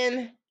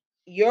in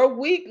your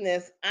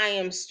weakness I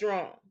am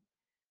strong."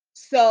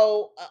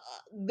 So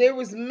there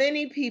was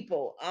many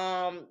people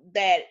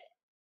that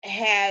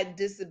had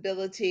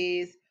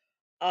disabilities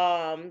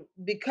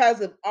because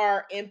of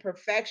our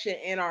imperfection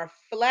in our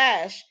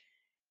flesh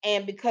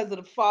and because of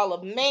the fall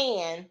of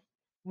man,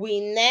 we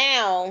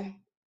now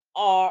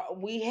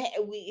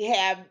we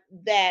have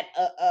that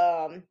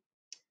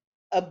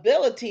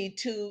ability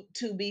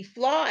to be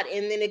flawed,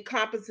 and then it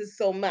encompasses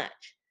so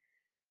much.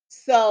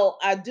 So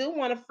I do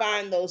want to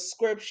find those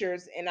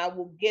scriptures, and I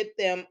will get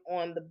them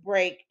on the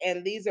break.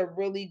 And these are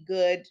really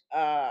good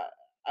uh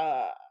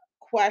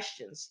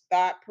questions,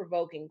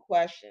 thought-provoking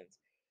questions.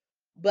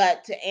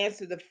 But to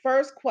answer the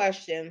first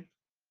question,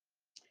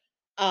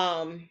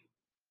 um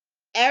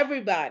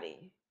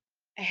everybody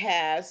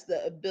has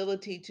the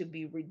ability to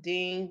be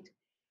redeemed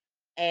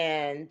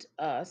and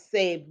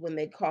saved when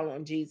they call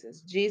on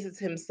Jesus. Jesus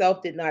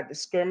himself did not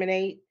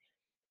discriminate.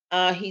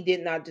 He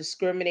did not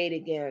discriminate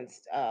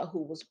against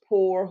who was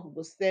poor, who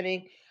was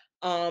sinning.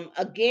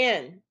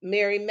 Again,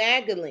 Mary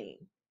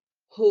Magdalene,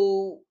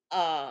 who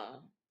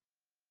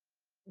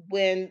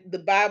when the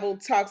Bible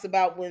talks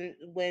about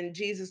when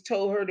Jesus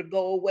told her to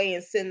go away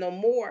and sin no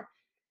more,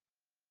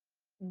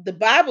 the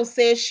Bible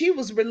says she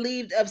was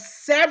relieved of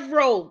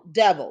several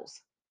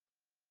devils.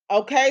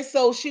 Okay,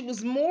 so she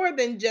was more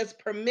than just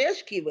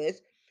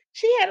promiscuous.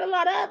 She had a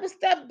lot of other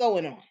stuff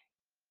going on.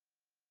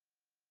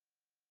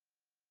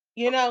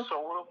 You know? So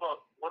what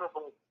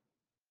about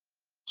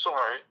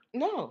sorry,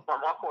 No.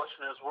 my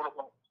question is, what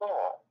about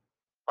Paul?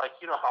 Like,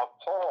 you know how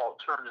Paul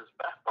turned his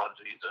back on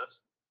Jesus.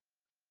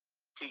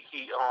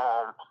 He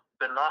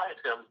denied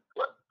him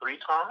what, 3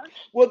 times?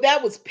 Well,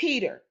 that was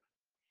Peter.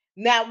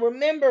 Now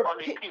remember, I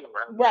mean, Peter,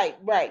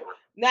 right.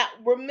 Now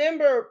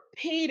remember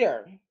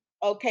Peter.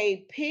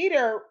 Okay,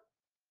 Peter.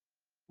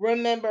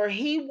 Remember,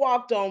 he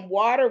walked on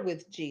water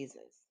with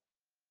Jesus.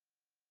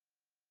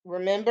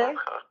 Remember? Okay.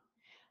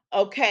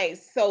 Okay,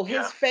 so his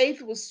Yeah.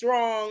 faith was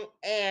strong,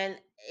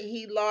 and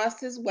he lost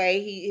his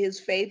way. His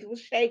faith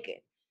was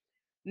shaken.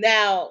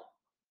 Now,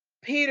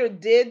 Peter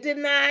did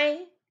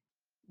deny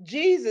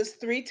Jesus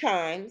 3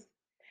 times,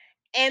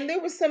 and there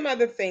were some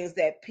other things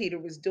that Peter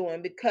was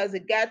doing, because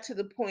it got to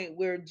the point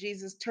where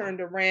Jesus turned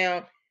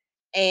around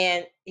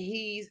and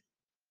he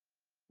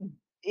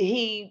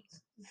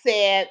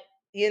said,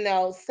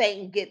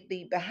 Satan, get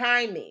thee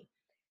behind me.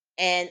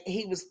 And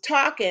he was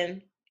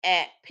talking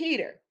at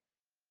Peter.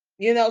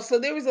 So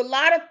there was a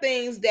lot of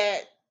things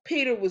that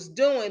Peter was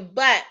doing,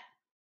 but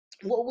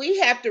what we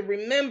have to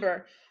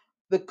remember,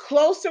 the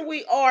closer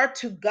we are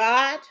to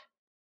God,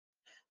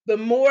 the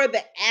more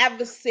the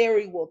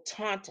adversary will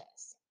taunt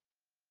us.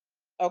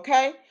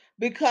 Okay?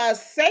 Because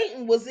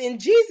Satan was in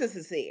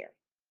Jesus's ear,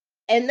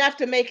 enough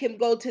to make him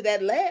go to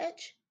that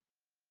ledge.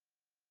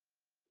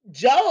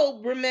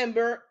 Job,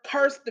 remember,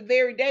 cursed the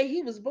very day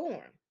he was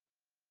born.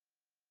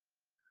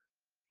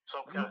 So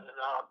now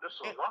this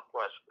is my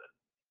question.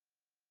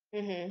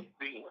 Mm-hmm.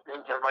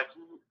 And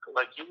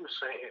like you were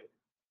saying,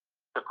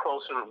 the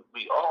closer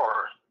we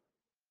are,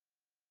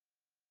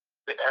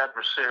 the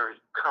adversary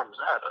comes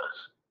at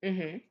us.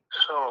 Mm-hmm.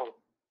 So,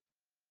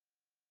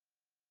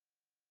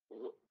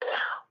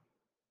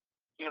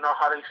 you know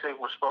how they say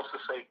we're supposed to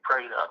say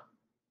prayed up,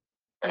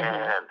 Mm-hmm.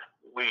 and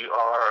we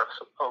are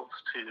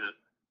supposed to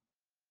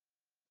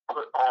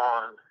put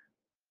on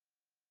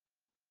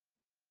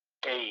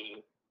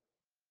a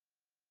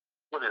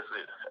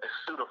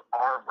suit of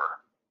armor.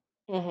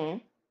 Mm-hmm.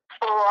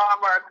 Full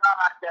armor of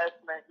God,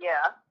 Desmond.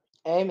 Yeah.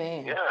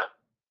 Amen. Yeah.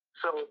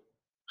 So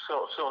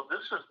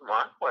this is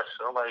my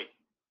question. Like,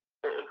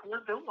 if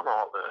we're doing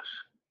all this,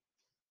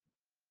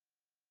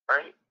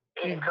 right?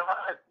 And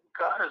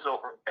God is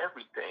over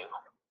everything.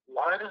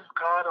 Why does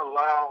God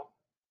allow?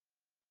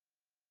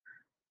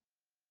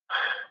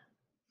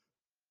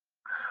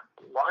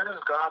 Why does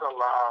God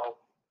allow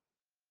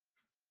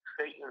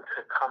Satan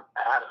to come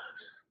at us?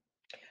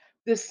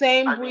 The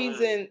same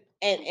reason,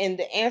 and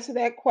to answer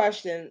that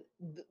question,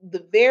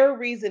 the very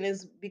reason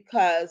is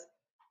because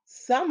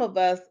some of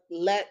us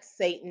let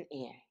Satan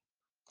in.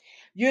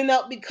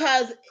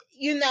 Because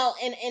and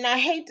I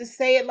hate to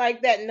say it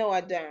like that. No,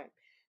 I don't.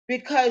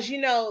 Because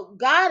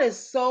God is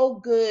so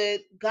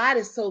good. God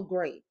is so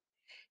great.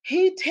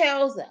 He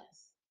tells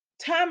us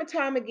time and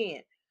time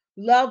again,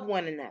 love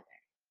one another,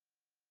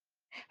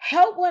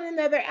 help one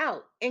another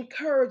out,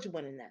 encourage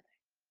one another.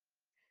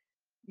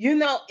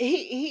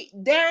 He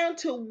down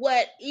to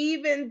what,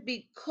 even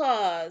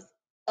because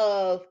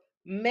of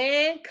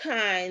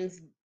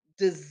mankind's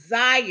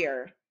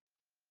desire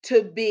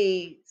to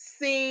be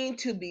seen,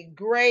 to be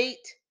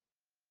great,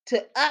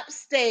 to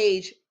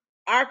upstage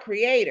our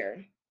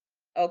creator,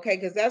 okay,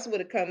 because that's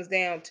what it comes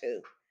down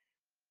to.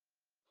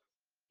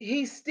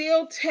 He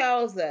still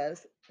tells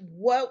us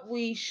what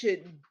we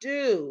should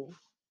do,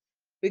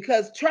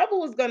 because trouble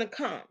was going to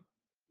come.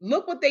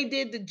 Look what they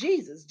did to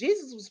Jesus.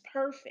 Jesus was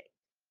perfect.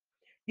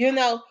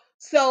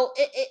 So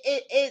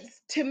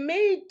it's, to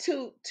me,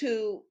 to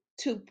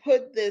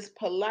put this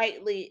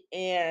politely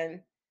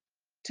and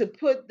to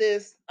put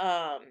this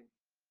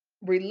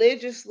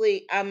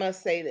religiously, I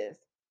must say this.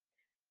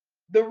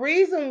 The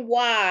reason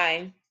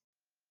why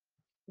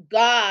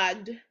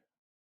God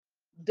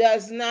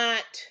does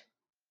not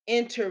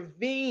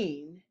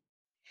intervene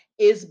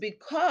is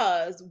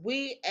because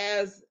we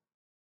as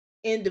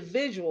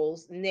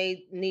individuals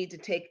need to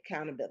take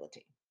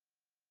accountability.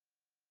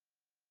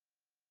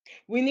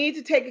 We need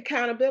to take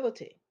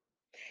accountability.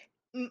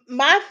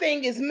 My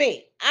thing is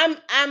me.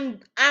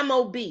 I'm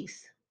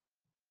obese.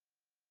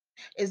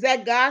 Is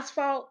that God's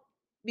fault?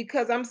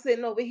 Because I'm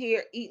sitting over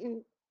here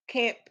eating,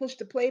 can't push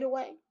the plate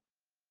away?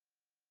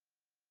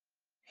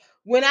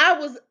 When I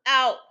was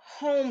out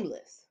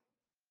homeless,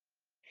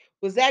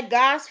 was that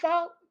God's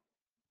fault?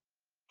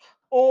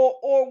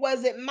 Or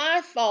was it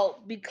my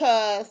fault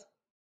because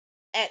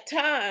at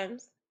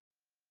times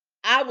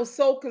I was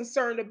so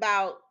concerned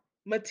about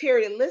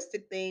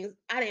materialistic things,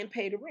 I didn't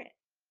pay the rent.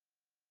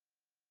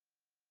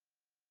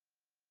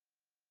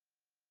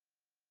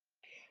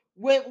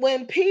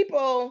 When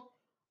people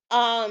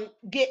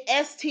get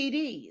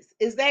STDs,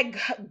 is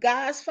that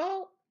God's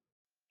fault?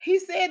 He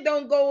said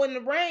don't go in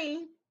the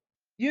rain,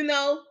 you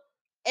know,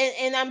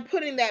 and I'm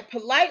putting that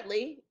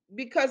politely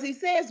because he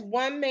says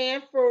one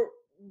man for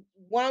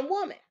one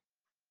woman.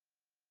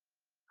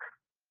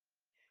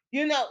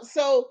 You know,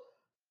 so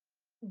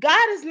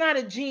God is not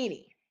a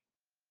genie.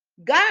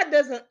 God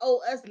doesn't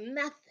owe us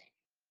nothing.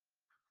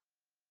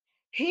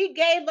 He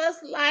gave us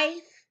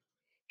life.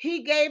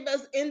 He gave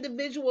us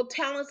individual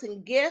talents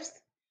and gifts.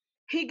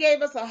 He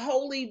gave us a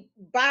holy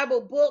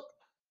Bible book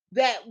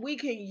that we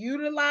can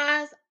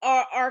utilize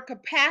our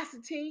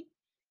capacity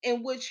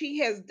in which He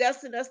has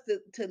destined us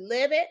to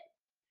live it.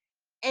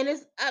 And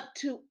it's up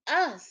to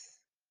us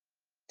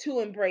to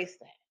embrace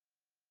that.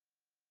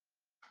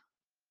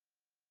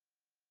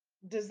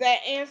 Does that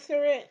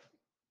answer it?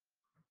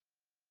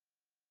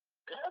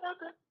 Yeah,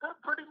 that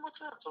pretty much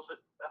answers it.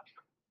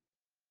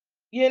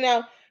 You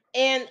know,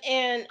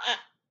 and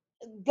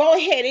go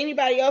ahead.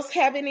 Anybody else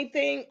have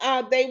anything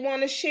they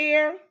want to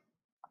share?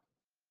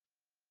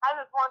 I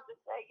just wanted to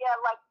say, yeah,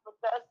 like with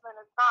Desmond,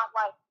 it's not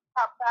like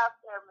how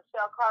Pastor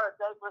Michelle Carter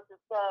Douglas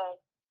is saying,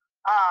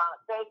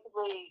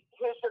 basically,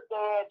 here's your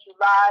bed, you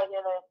lied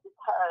in it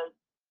because,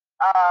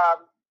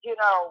 you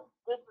know,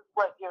 this is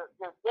what you're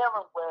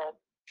dealing with.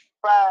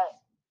 But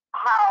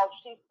how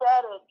she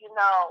said it, you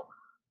know,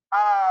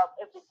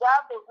 if the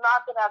devil's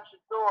knocking at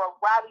your door,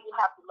 why do you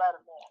have to let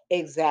him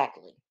in?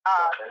 Exactly.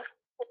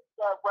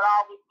 Would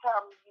always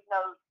tell me, you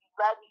know, you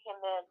let him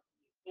in,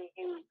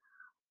 you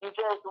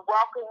just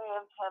welcome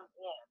him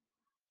in.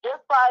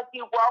 Just like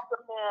you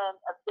welcome in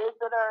a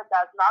visitor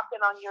that's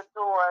knocking on your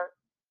door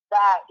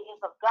that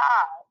is of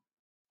God,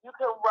 you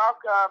can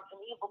welcome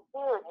an evil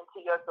spirit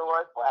into your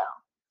door as well.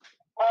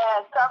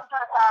 And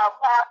sometimes how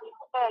Kathy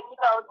said, you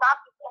know, not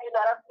to say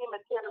that everything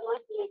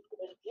materialistic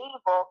is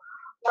evil,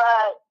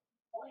 but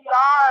we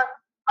are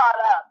caught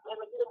up in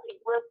the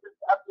riches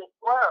of this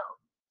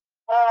world.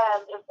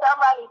 And if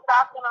somebody's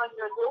knocking on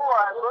your door,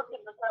 looking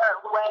a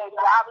certain way,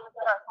 driving a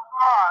certain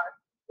car,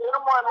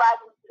 you're more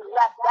likely to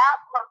let that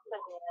person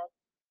in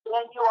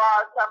than you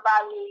are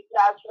somebody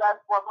that's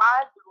dressed more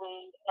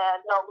mindfully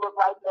and don't look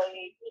like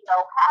they, you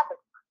know, have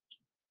it.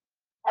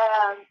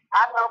 And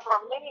I know for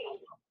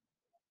me,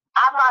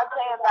 I'm not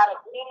saying that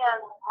again,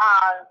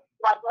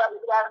 like Brother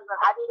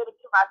Desmond, I did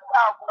it to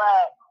myself,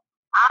 but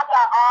I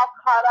got all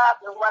caught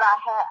up in what I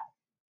had.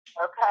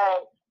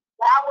 Okay?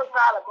 That was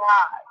not a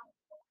God.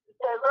 He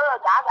said,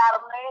 look, I got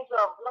a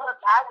manger. Look,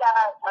 I got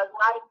a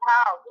nice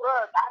house.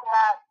 Look, I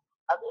got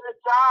a good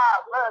job.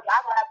 Look, I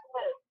got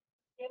this.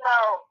 You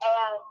know,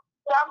 and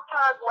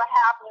sometimes what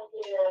happens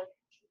is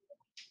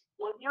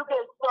when you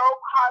get so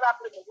caught up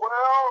in the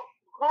world,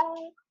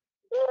 who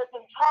is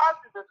in charge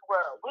of this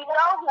world? We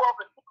know who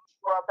oversees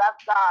this world. That's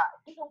God.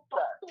 He's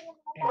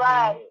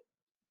right.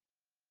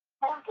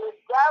 The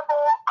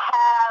devil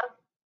has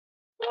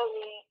the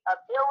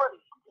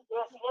ability to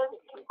get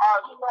into our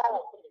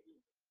soul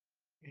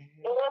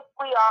if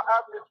we are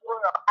of this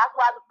world. That's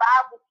why the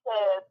Bible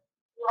says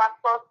you are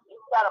supposed to be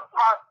set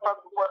apart from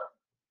the world.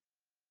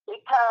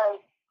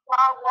 Because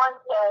Psalm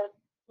 1 says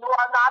you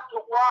are not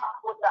to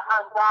walk with the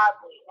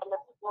ungodly and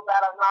the people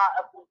that are not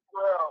of this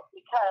world.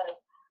 Because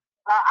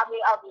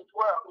of this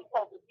world.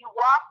 Because if you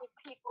walk with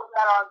people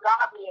that are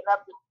ungodly and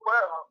of this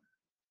world,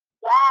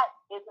 that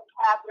is the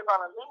path you're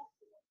going to lead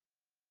to.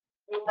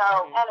 You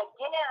know, and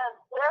again,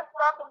 there's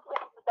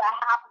circumstances that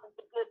happen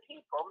to good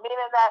people,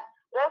 meaning that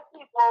there's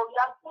people,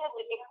 young kids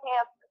that get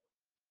cancer.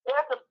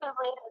 They're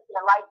completely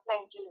innocent, like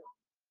St. Jude.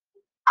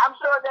 I'm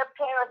sure their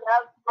parents and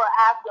other people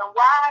ask them,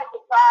 why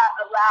did God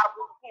allow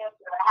this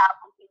cancer to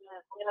happen to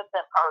this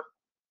innocent person?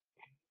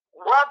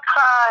 What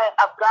kind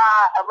of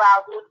God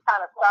allows this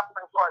kind of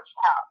suffering for a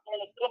child? And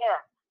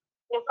again,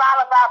 it's not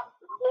about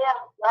them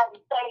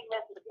letting Satan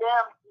into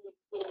them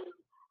to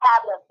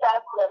have an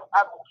assessment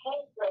of the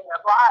cancer in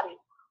their body.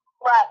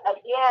 But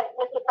again,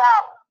 it's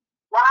about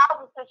why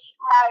was this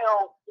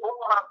child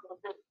born with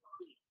this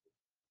disease?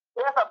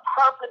 There's a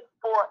purpose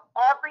for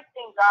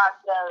everything God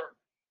does.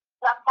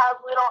 Sometimes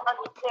we don't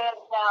understand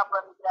it now,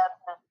 Brother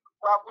Desmond,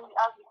 but we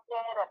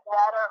understand it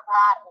better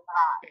by and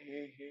by.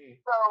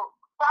 So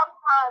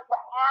sometimes to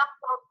ask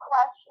those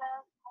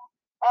questions,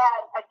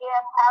 and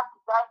again, Pastor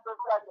Douglas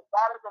says it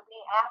better than me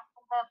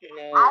asking them.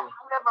 I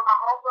remember my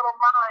own little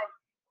mind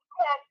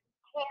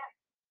can't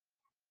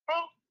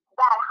think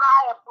that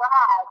high of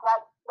God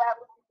that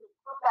we can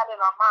put that in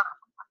our mind.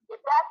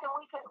 If that's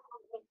what we can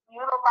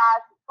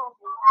utilize the tools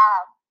you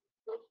have,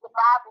 which the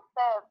Bible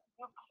says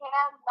you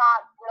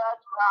cannot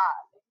judge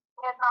God. You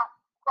cannot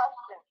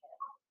question him.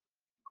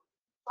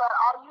 But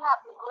all you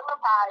have to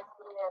realize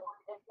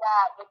is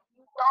that if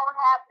you don't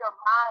have your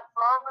mind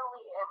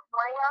firmly in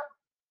prayer,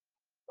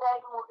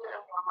 Satan will get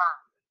in your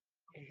mind.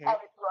 And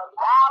if you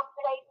allow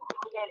Satan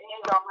to get in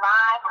your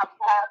mind, as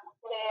Pastor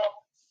said,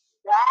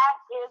 that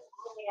is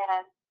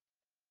when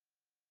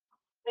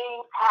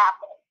things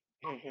happen.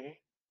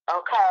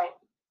 Okay?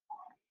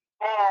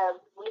 And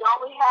we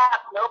only have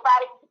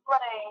nobody to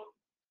blame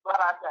but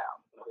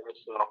ourselves.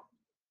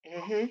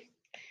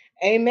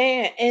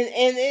 Amen.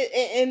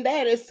 And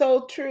that is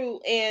so true.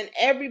 And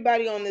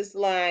everybody on this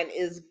line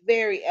is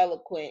very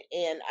eloquent.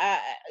 And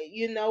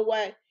you know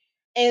what?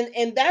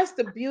 And that's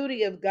the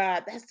beauty of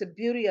God. That's the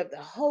beauty of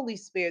the Holy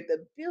Spirit,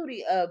 the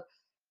beauty of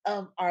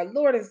our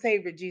Lord and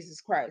Savior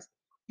Jesus Christ.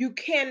 You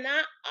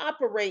cannot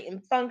operate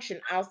and function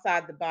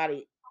outside the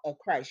body of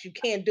Christ. You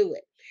can't do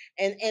it.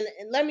 And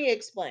let me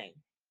explain.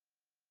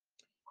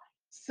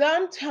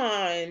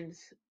 Sometimes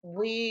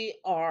we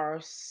are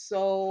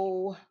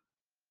so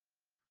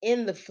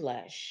in the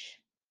flesh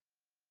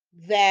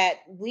that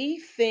we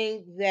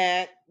think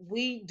that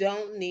we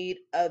don't need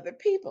other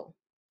people.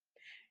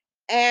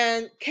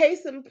 And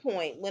case in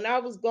point, when I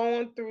was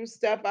going through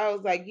stuff, I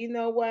was like, you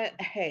know what?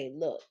 Hey,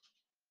 look,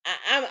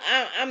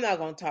 I'm not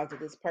going to talk to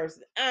this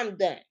person. I'm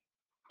done.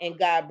 And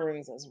God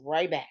brings us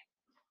right back.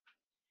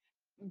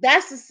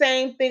 That's the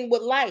same thing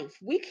with life.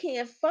 We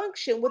can't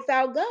function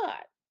without God.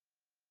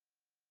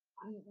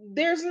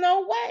 There's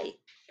no way.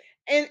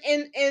 And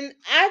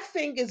I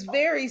think it's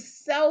very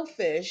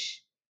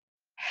selfish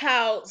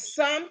how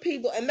some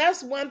people, and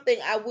that's one thing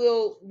I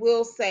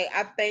will say,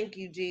 I thank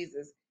you,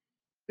 Jesus,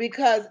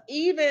 because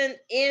even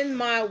in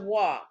my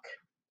walk,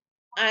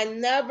 I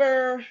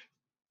never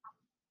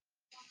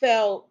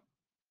felt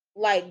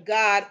like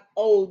God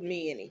owed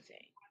me anything.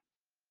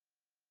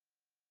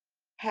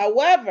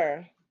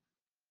 However,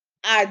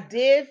 I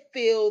did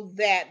feel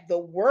that the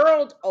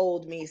world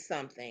owed me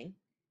something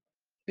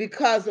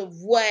because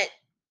of what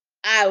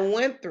I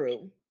went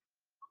through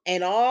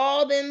and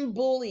all them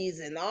bullies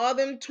and all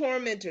them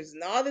tormentors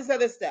and all this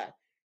other stuff.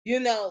 You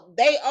know,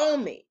 they owe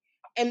me.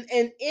 And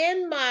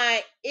in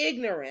my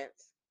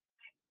ignorance,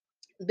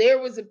 there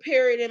was a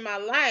period in my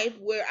life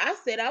where I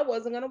said I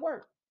wasn't going to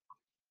work.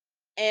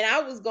 And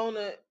I was going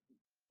to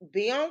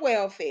be on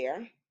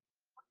welfare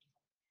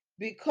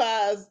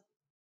because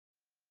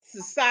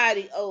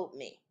society owed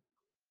me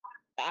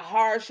the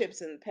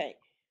hardships and the pain.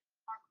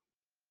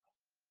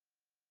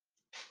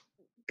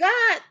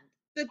 God,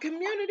 the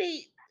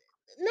community,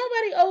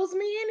 nobody owes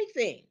me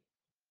anything.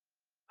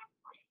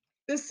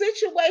 The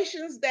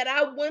situations that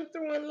I went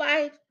through in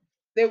life,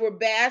 they were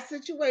bad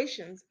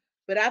situations,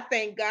 but I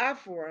thank God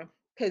for them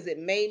because it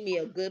made me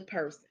a good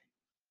person.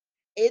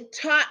 It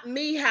taught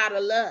me how to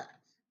love.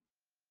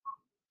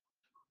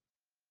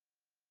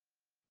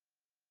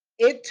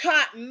 It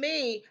taught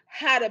me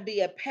how to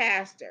be a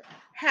pastor,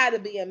 how to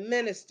be a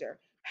minister,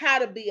 how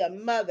to be a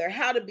mother,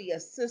 how to be a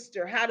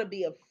sister, how to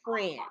be a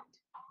friend.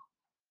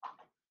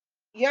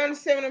 You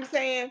understand what I'm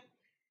saying?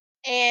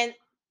 And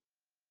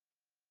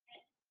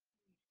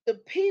the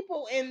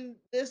people in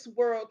this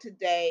world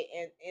today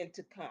and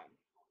to come,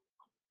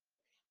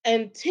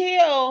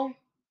 until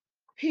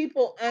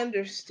people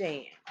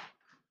understand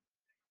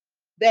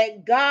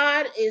that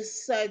God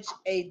is such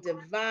a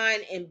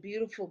divine and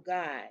beautiful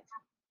God,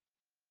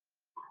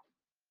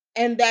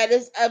 and that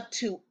it's up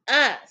to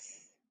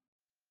us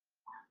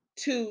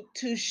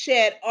to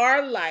shed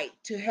our light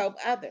to help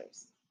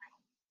others,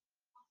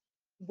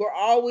 we're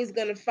always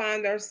going to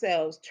find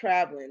ourselves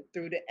traveling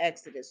through the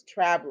Exodus,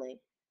 traveling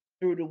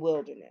through the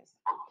wilderness.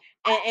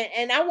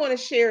 And I want to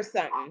share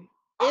something.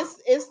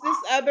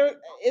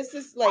 It's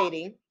this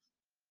lady.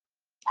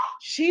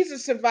 She's a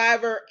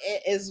survivor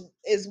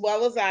as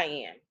well as I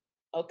am.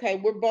 Okay,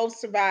 we're both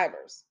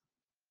survivors.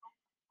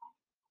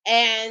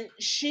 And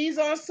she's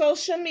on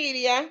social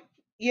media,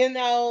 you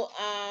know,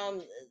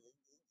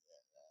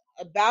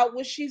 about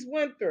what she's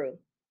went through.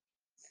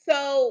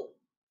 So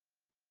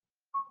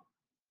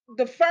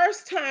the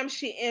first time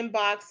she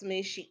inboxed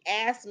me, she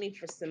asked me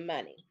for some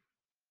money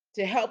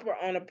to help her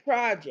on a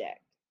project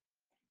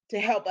to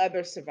help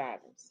other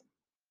survivors.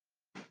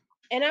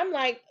 And I'm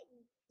like,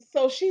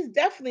 so she's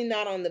definitely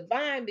not on the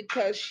vine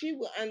because she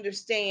will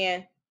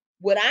understand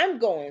what I'm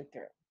going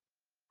through.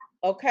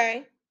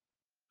 Okay.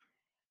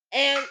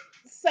 And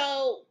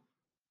so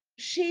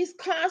she's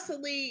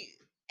constantly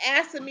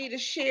asking me to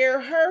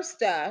share her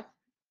stuff,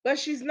 but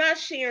she's not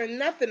sharing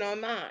nothing on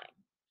mine.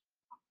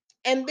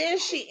 And then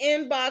she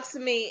inboxed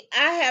me.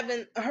 I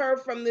haven't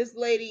heard from this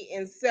lady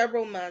in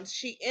several months.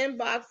 She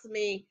inboxed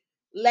me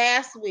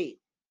last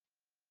week,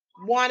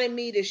 wanted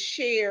me to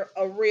share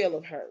a reel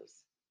of hers.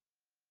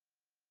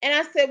 And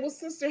I said, well,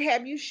 sister,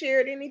 have you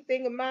shared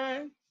anything of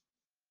mine?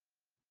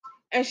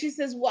 And she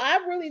says, well,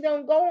 I really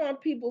don't go on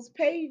people's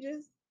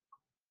pages.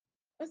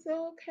 I said,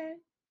 okay.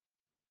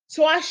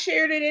 So I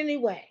shared it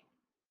anyway.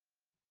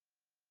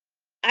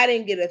 I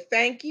didn't get a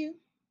thank you.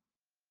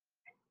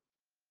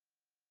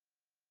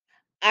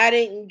 I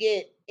didn't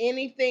get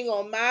anything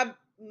on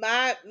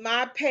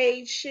my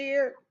page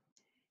shared.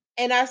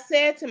 And I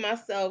said to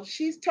myself,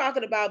 she's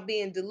talking about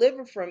being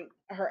delivered from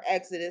her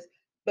exodus,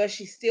 but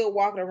she's still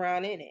walking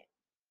around in it.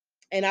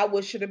 And I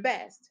wish her the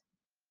best.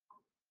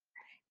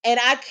 And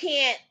I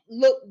can't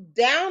look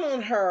down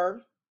on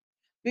her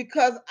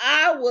because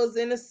I was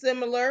in a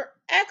similar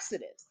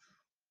exodus.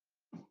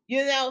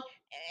 You know,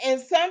 and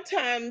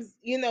sometimes,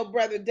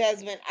 Brother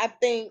Desmond, I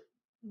think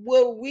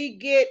what we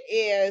get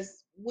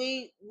is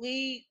we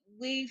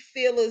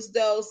feel as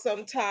though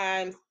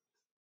sometimes,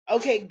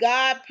 okay,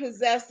 God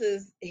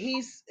possesses,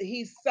 he's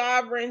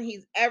sovereign,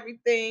 he's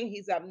everything,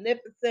 he's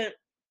omnipotent,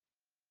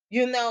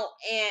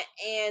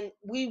 and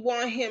we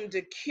want him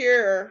to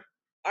cure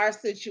our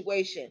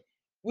situation.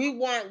 We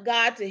want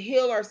God to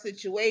heal our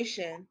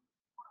situation,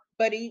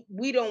 but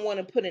we don't want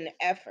to put in the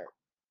effort.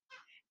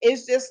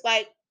 It's just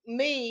like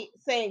me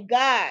saying,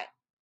 God,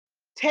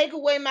 take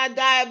away my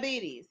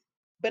diabetes,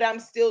 but I'm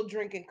still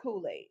drinking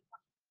Kool-Aid.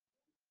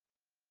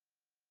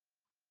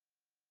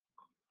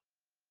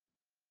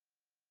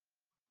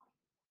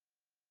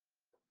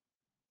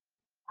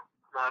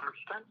 I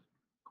understand.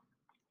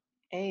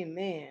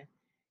 Amen.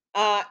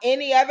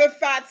 Any other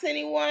thoughts,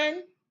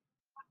 anyone?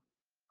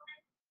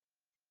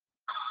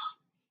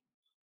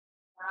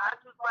 I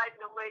just like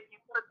the way you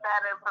put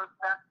that in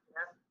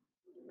perspective.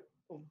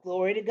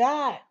 Glory to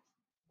God.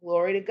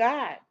 Glory to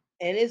God.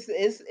 And it's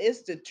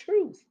the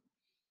truth.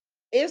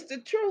 It's the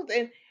truth.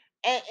 And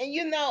and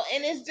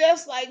it's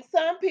just like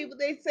some people,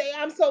 they say,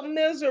 I'm so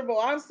miserable,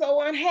 I'm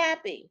so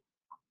unhappy.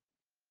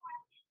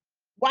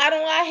 Why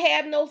don't I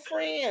have no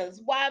friends?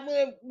 Why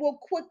we'll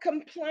quit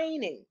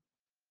complaining?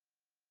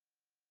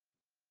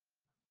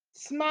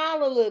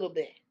 Smile a little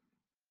bit.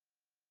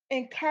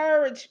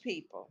 Encourage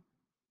people.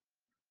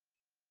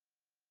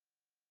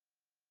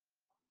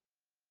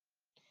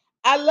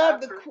 I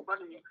love Pastor, it's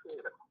funny you say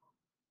that.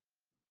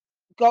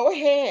 Go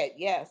ahead.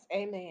 Yes.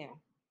 Amen.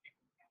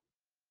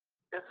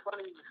 It's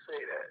funny you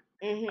say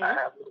that. Mm-hmm. I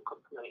have no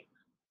complaints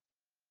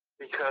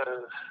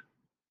because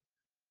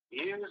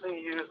years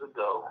and years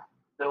ago,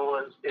 there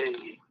was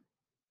a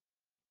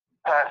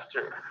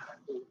pastor,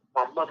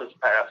 my mother's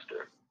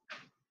pastor,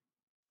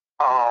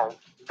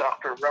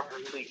 Dr.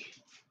 Reverend Lee,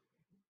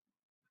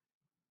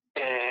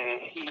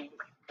 and he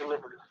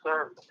delivered a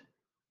sermon.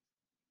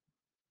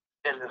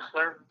 And the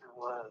sermon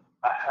was,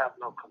 I have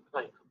no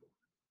complaints.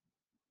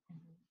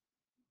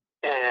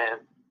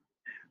 And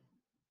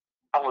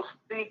I was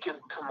thinking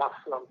to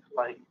myself,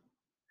 like,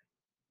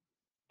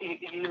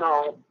 you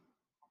know,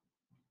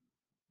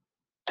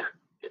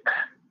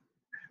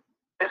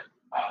 it's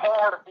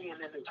hard being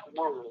in this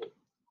world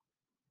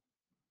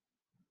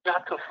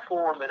not to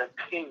form an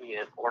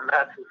opinion or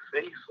not to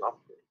say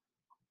something.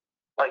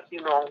 Like,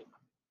 and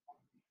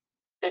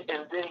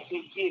then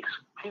he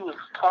was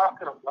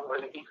talking about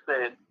it, and he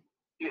said,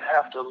 you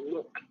have to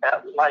look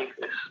at life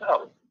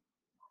itself.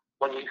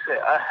 When you say,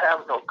 I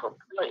have no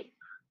complaints.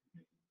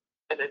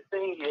 And the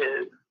thing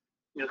is,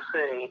 you're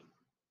saying,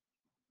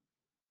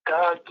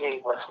 God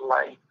gave us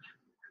life.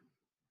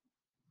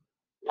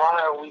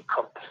 Why are we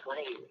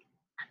complaining?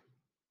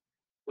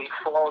 We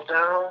fall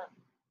down,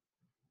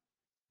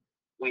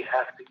 we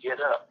have to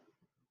get up.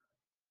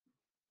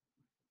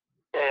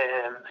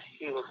 And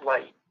he was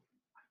like,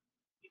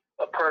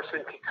 a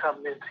person can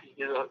come into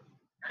your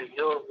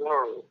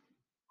world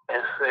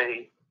and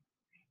say,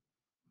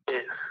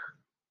 it's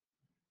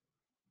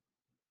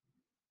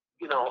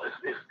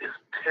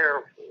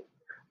terrible.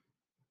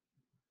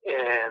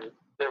 And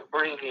they're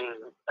bringing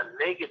a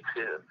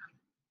negative,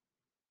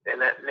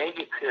 and that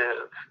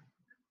negative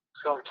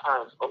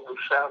sometimes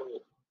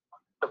overshadows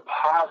the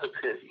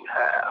positive you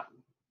have.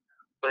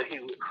 But he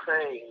was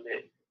saying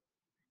that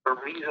the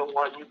reason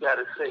why you got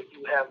to say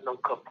you have no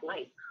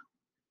complaints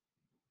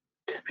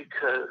is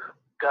because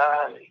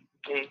God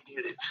gave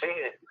you the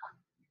chance,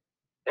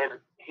 and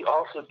he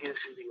also gives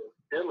you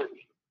the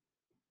ability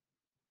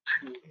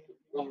to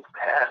move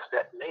past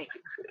that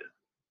negative.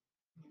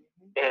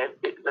 And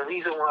the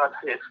reason why I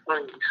say it's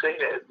funny you say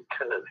that is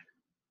because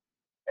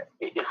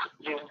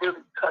you're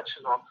really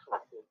touching on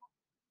something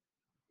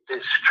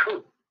that's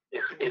true.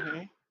 It's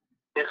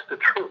the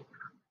truth.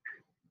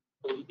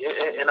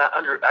 And I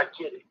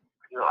get it.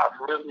 I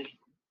really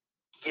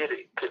get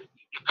it, because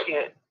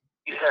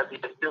you have the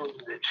ability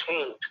to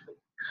change things.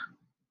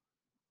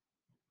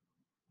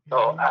 So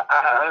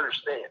I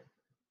understand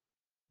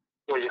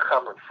where you're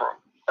coming from.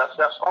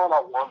 That's all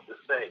I wanted to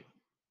say.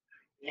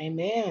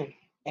 Amen.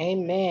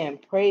 Amen.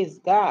 Praise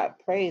God.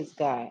 Praise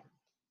God.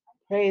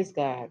 Praise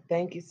God.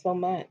 Thank you so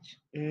much.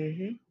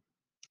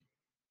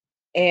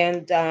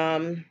 And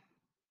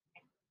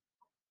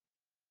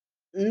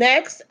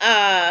next,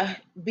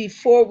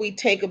 before we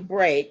take a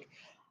break,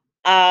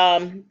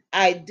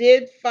 I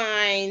did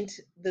find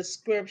the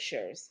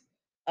scriptures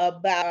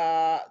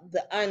about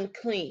the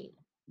unclean,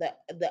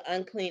 the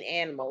unclean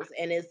animals,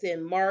 and it's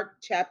in Mark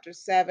chapter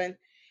 7,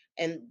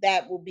 and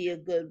that will be a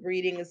good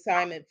reading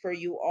assignment for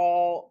you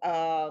all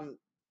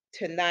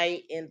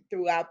tonight and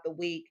throughout the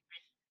week.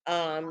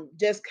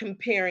 just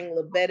comparing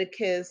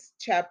Leviticus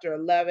chapter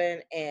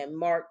 11 and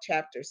Mark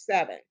chapter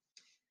 7.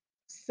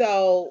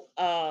 So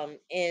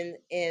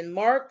in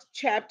Mark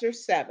chapter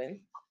 7,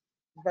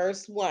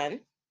 verse 1,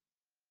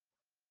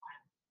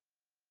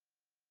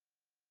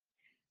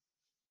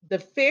 the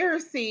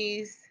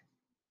Pharisees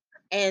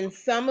and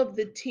some of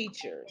the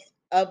teachers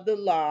of the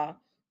law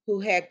who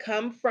had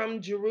come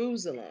from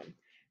Jerusalem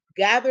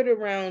gathered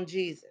around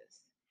Jesus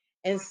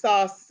and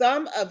saw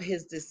some of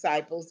his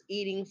disciples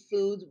eating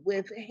food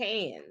with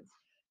hands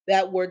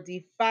that were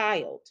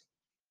defiled,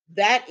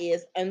 that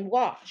is,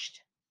 unwashed.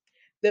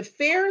 The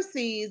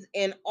Pharisees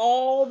and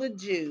all the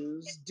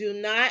Jews do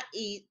not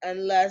eat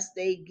unless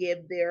they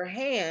give their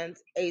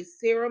hands a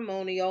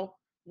ceremonial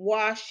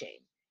washing,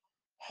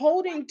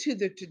 holding to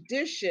the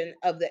tradition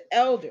of the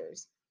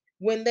elders.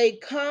 When they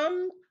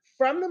come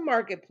from the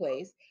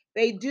marketplace,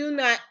 they do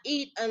not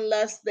eat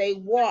unless they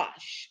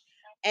wash,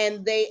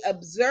 and they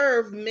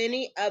observe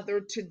many other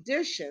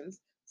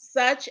traditions,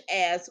 such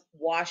as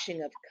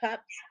washing of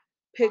cups,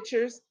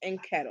 pitchers,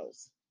 and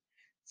kettles.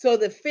 So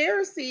the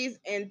Pharisees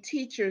and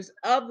teachers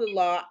of the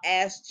law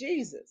asked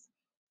Jesus,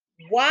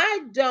 why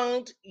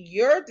don't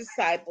your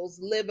disciples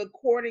live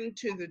according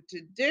to the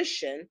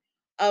tradition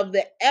of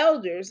the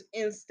elders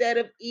instead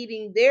of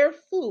eating their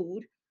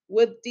food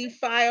with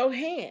defiled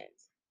hands?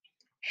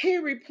 He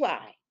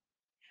replied,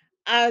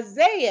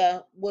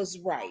 Isaiah was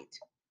right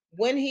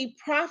when he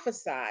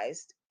prophesied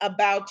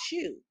about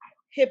you,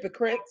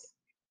 hypocrites,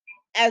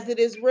 as it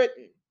is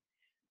written,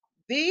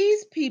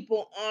 these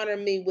people honor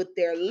me with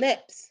their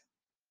lips,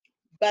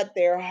 but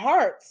their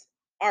hearts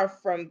are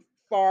from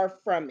far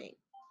from me.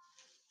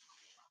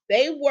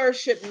 They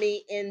worship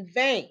me in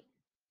vain.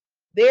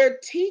 Their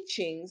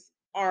teachings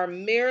are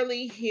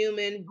merely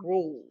human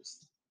rules.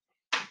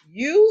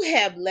 You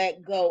have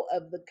let go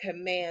of the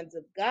commands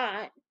of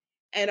God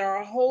and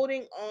are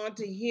holding on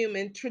to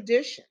human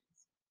traditions.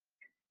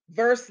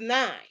 Verse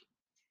 9,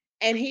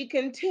 and he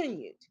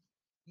continued,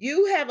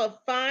 you have a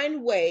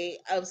fine way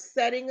of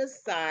setting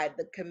aside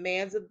the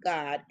commands of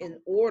God in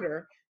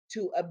order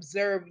to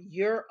observe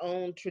your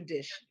own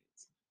traditions.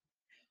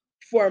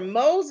 For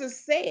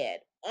Moses said,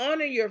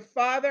 honor your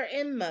father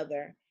and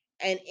mother,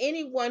 and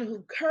anyone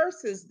who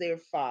curses their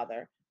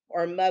father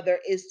or mother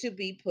is to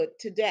be put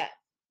to death.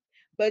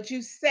 But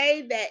you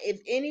say that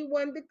if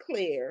anyone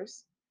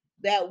declares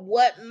that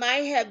what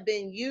might have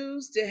been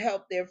used to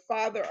help their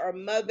father or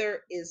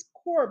mother is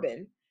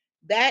Corban,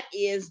 that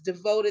is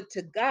devoted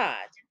to God,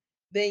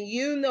 then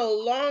you no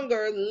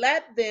longer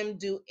let them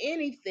do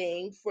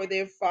anything for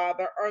their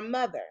father or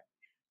mother.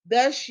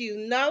 Thus, you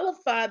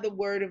nullify the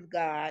word of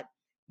God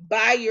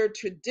by your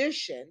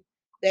tradition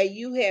that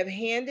you have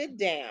handed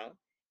down,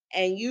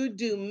 and you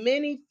do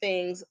many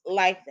things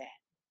like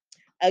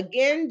that.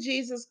 Again,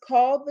 Jesus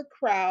called the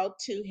crowd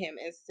to him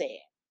and said,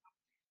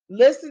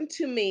 listen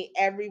to me,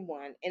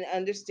 everyone, and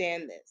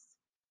understand this.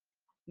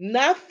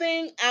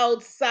 Nothing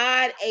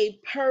outside a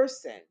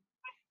person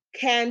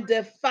can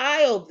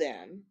defile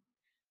them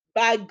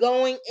by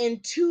going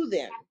into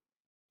them.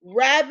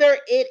 Rather,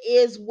 it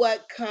is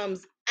what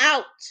comes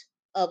out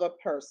of a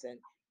person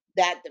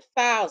that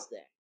defiles them.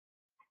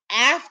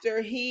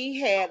 After he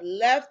had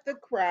left the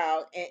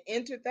crowd and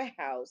entered the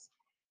house,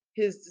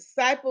 his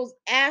disciples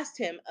asked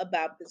him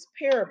about this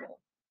parable.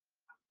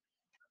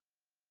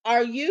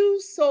 Are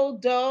you so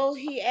dull?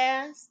 He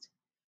asked.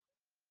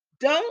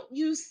 Don't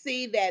you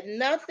see that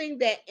nothing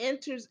that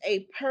enters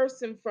a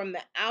person from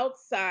the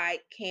outside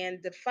can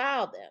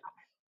defile them?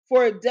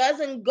 For it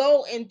doesn't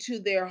go into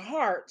their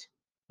heart,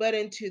 but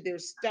into their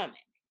stomach,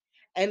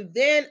 and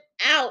then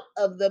out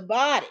of the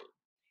body.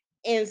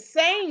 In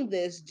saying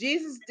this,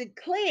 Jesus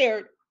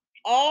declared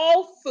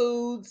all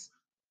foods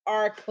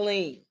are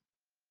clean.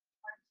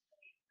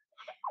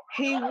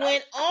 He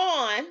went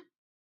on,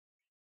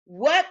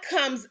 what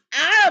comes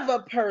out of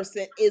a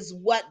person is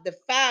what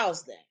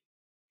defiles them.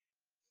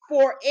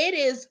 For it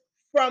is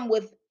from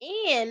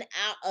within,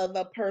 out of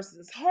a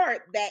person's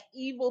heart, that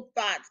evil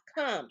thoughts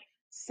come: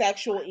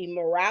 sexual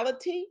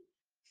immorality,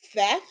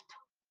 theft,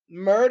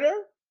 murder,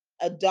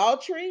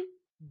 adultery,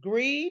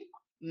 greed,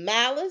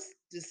 malice,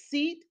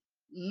 deceit,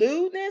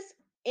 lewdness,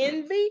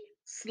 envy,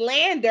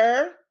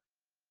 slander,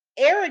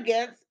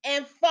 arrogance,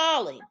 and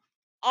folly.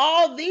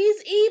 All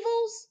these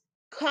evils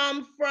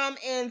come from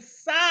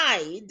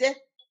inside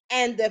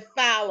and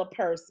defile a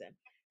person.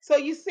 So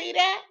you see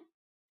that?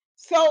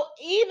 So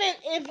even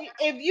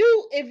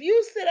if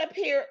you sit up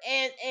here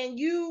and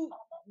you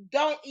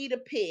don't eat a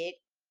pig,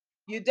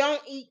 you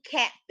don't eat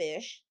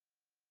catfish,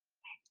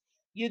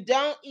 you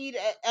don't eat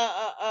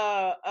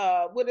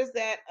what is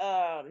that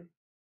oh,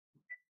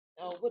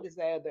 what is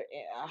that other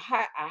a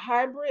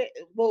hybrid,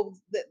 well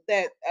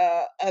that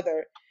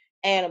other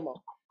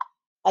animal,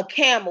 a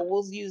camel,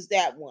 we'll use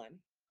that one.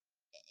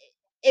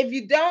 If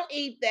you don't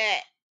eat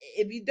that,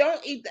 if you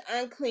don't eat the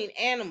unclean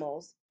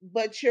animals,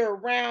 but you're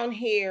around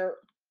here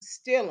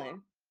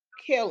stealing,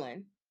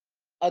 killing,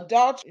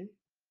 adultery,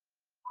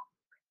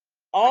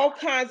 all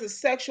kinds of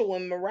sexual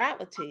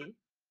immorality,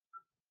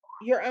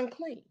 you're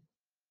unclean.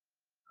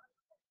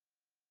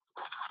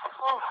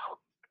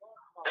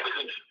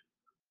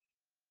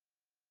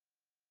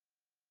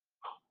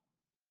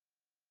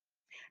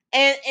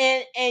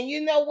 And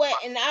you know what?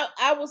 And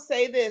I will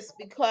say this,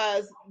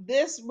 because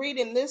this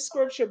reading this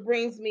scripture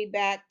brings me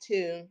back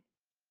to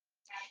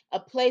a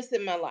place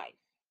in my life.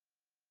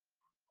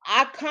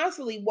 I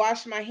constantly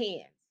wash my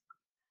hands.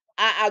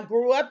 I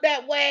grew up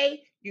that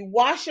way. You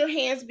wash your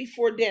hands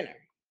before dinner.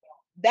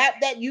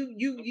 That you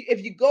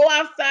if you go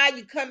outside,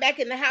 you come back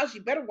in the house,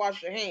 you better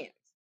wash your hands.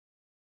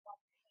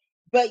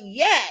 But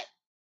yet,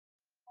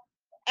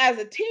 as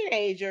a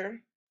teenager,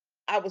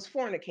 I was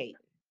fornicating.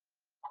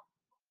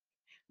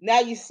 Now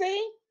you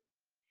see,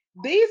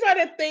 these are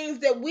the things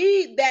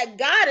that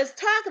God is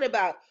talking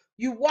about.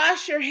 You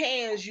wash your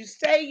hands, you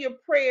say your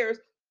prayers,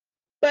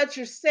 but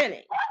you're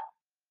sinning.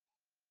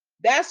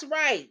 That's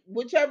right.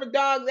 Whichever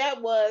dog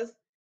that was,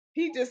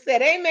 he just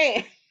said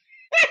amen.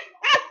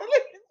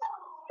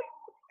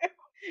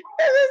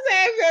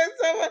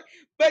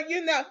 But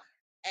you know,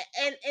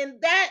 and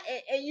that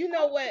and you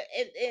know what,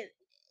 and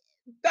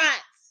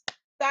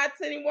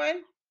thoughts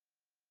anyone?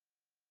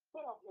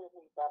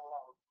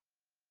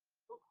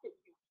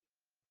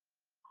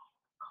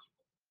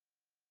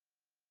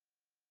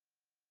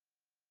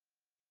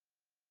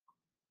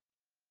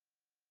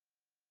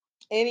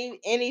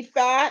 Any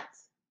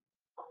thoughts?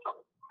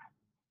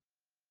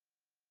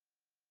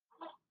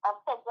 I'm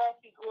so glad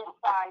you did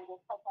find it,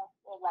 because I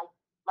said, like,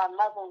 my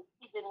mother,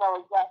 she didn't know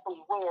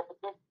exactly where,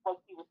 but this is what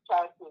she was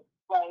trying to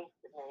explain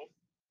to me.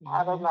 Mm-hmm.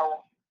 I don't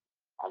know.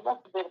 I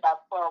must have been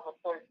about 12 or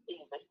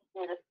 13, but she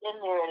said it's in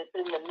there and it's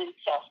in the New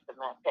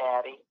Testament,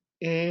 Patty.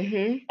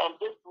 Mm-hmm. And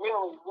this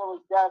really,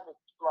 really does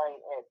explain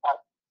it.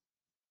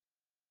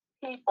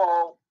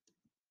 People,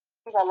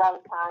 you know, a lot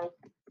of times,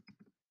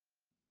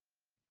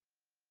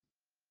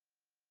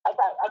 I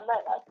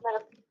met,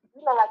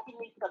 you know, like you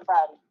meet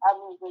somebody. I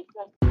mean, they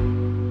just.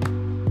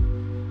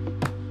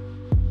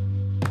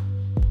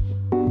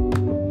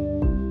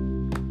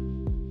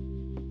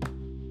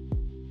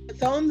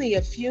 With only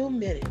a few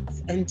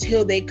minutes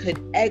until they could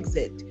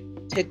exit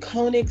to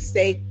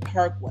Koenigsegg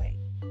Parkway,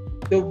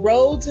 the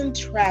roads and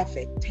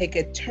traffic take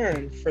a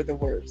turn for the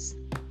worse.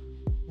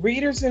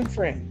 Readers and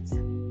friends,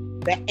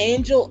 the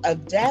angel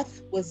of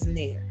death was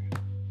near.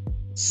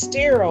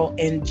 Sterl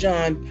and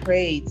John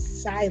prayed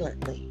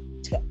silently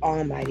to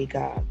Almighty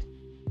God.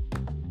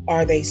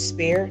 Are they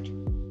spared?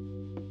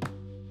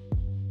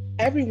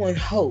 Everyone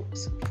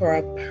hopes for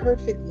a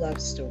perfect love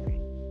story.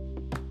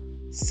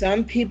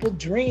 Some people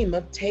dream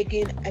of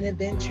taking an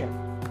adventure.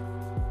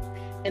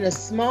 In a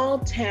small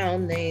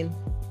town named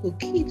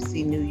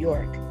Poughkeepsie, New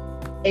York,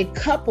 a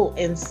couple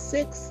and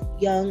 6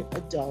 young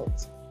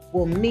adults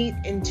will meet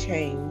and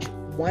change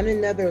one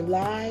another's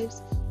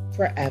lives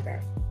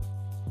forever.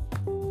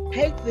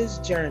 Take this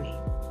journey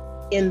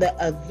in the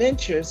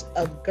adventures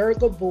of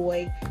Gurgle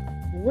Boy,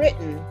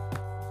 written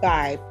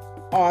by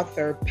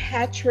author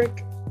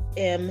Patrick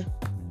M.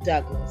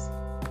 Douglas.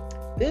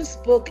 This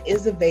book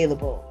is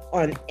available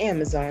on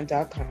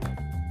Amazon.com.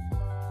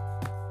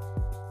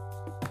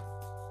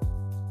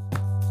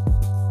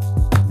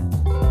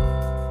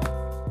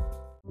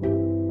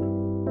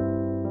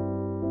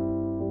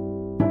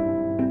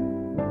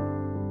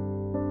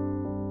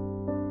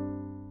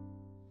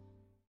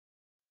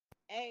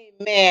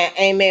 Amen.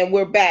 Amen.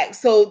 We're back.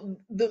 So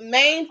the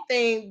main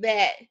thing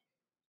that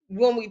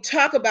when we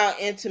talk about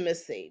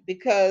intimacy,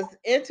 because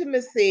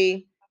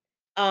intimacy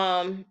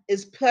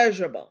is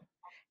pleasurable,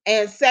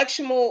 and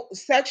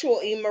sexual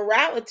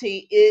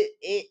immorality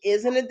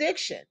is an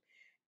addiction.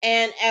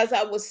 And as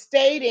I was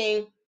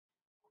stating,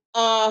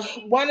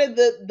 one of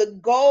the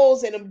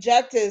goals and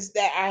objectives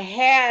that I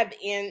have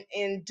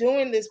in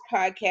doing this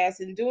podcast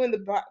and doing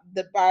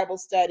the Bible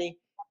study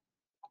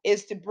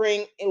is to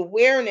bring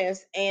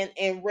awareness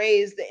and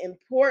raise the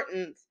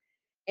importance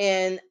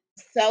in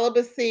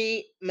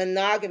celibacy,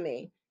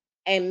 monogamy,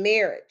 and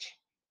marriage.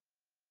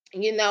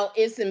 You know,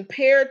 it's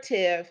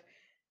imperative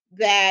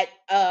that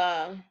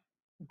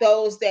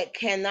those that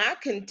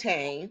cannot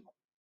contain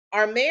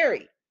are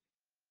married.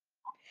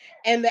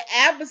 And the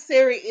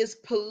adversary is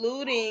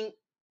polluting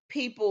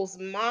people's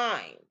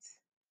minds,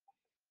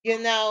 you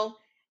know,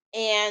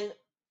 and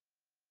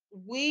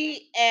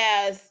we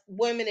as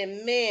women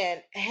and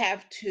men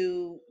have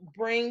to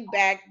bring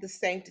back the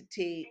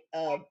sanctity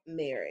of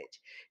marriage.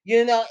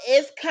 You know,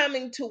 it's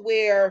coming to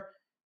where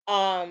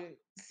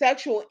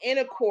sexual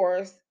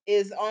intercourse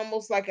is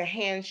almost like a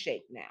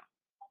handshake now.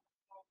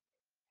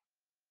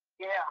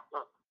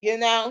 Yeah. You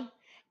know,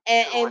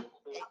 and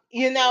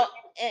you know,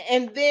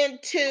 and then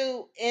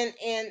too,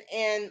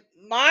 in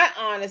my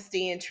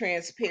honesty and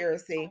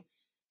transparency,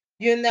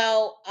 you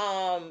know,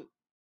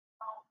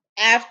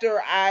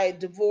 after I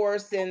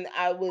divorced and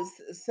I was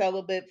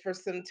celibate for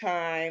some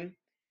time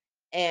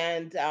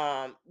and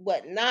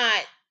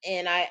whatnot,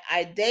 and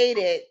I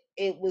dated,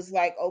 it was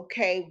like,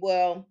 okay,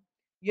 well,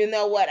 you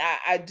know what,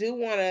 I do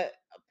want to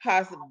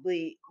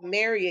possibly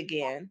marry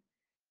again,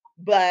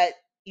 but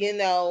you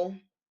know,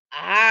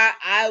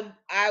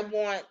 I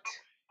want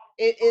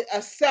it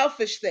a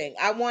selfish thing.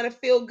 I want to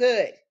feel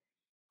good.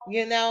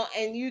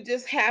 and you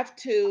just have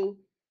to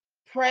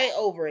pray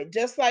over it.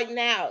 Just like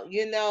now,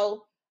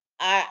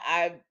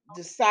 I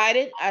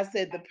decided, I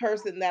said the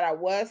person that I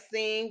was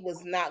seeing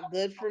was not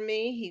good for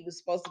me. He was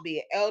supposed to be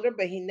an elder,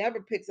 but he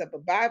never picks up a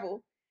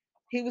Bible.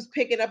 He was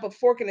picking up a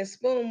fork and a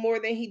spoon more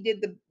than he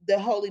did the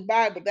Holy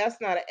Bible. That's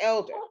not an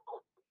elder,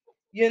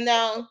 you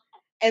know,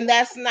 and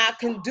that's not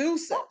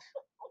conducive.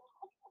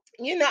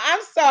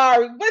 I'm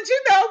sorry, but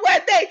you know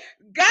what?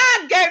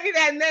 God gave me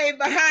that name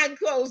behind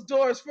closed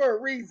doors for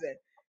a reason.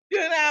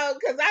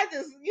 Because I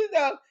just,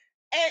 and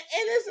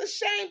it's a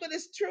shame, but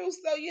it's true.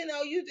 So,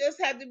 you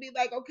just have to be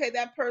like, okay,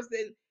 that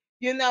person,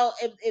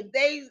 if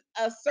they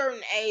a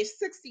certain age,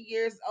 60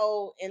 years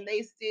old, and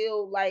they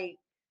still like,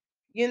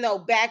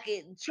 back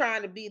in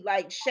trying to be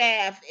like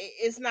Shaft,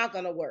 it's not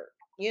gonna work.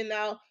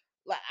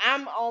 Like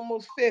I'm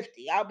almost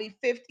 50. I'll be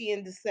 50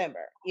 in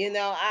December.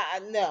 I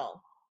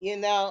know.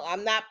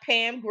 I'm not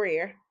Pam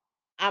Grier.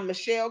 I'm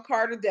Michelle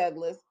Carter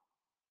Douglas,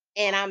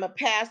 and I'm a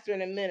pastor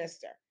and a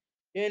minister.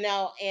 And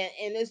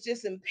it's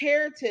just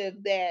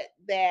imperative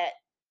that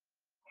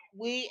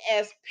we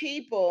as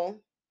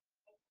people,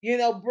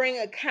 bring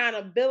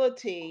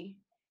accountability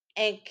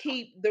and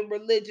keep the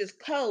religious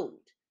code.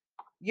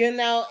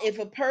 If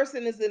a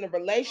person is in a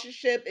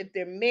relationship, if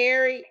they're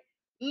married,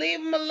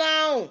 leave them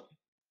alone.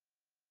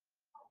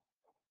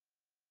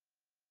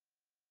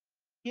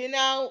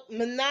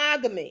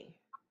 Monogamy,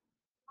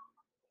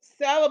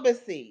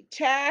 celibacy,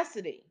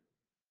 chastity.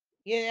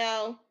 You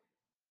know,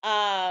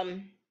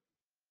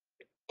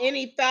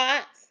 any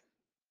thoughts?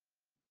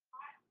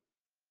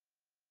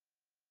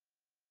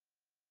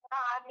 No,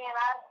 I mean,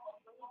 I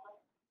agree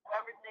with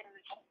everything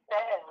that you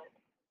said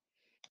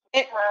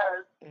It,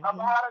 because a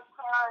lot of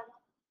times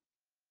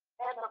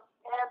in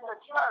the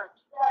church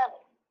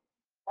setting,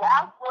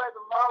 that's where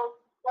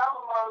some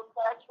of the most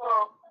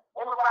sexual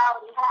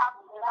immorality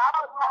happens. And I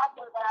was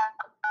talking about,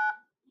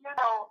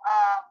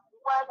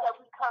 ones that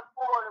we come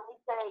forward and we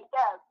say,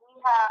 yes, we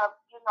have,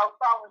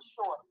 fallen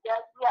short. Yes,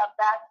 we have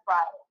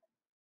backslided.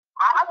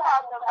 I'm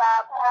talking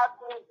about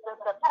pastors,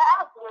 the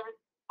pastors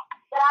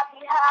that be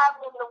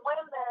having the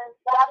women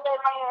that they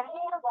laying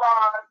hands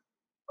on.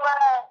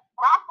 But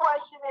my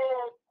question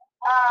is,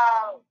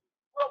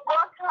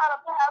 what kind of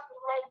pastor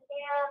lays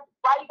hands?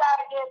 Why you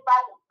gotta get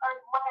like a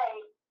certain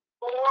way?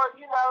 Or,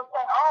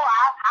 say, oh,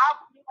 I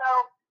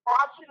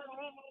want you to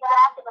meet me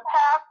back in the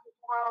pastor's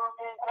room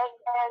and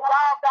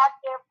y'all back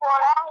there for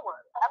an hour.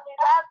 I mean,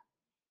 that's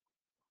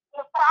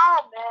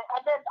defilement.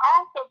 And then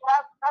also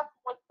that's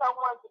with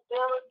someone's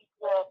ability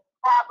to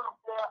have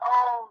their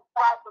own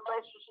type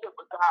relationship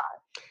with God.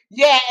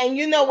 Yeah, and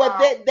you know what?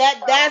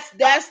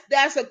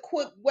 That's a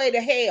quick way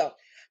to hell,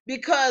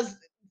 because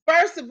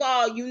first of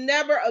all, you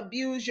never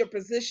abuse your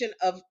position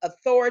of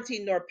authority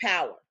nor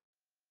power.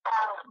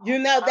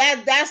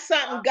 That's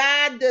something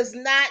God does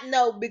not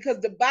know, because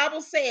the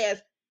Bible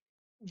says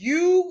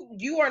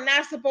you are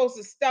not supposed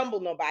to stumble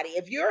nobody.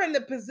 If you're in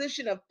the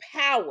position of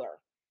power,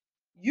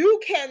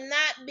 you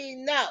cannot be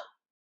no.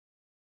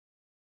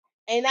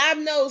 And I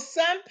know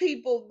some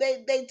people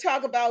they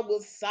talk about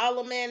with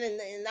Solomon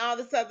and all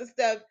this other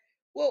stuff.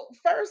 Well,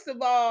 first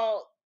of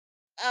all,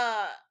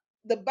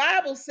 the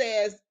Bible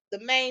says the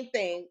main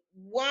thing: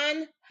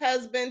 one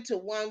husband to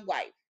one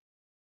wife.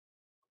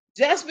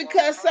 Just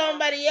because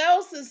somebody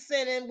else is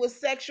sinning with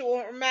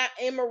sexual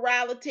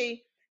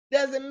immorality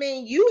doesn't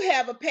mean you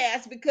have a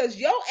past, because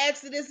your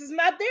exodus is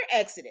not their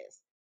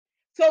exodus.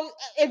 So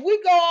if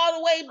we go all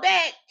the way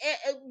back,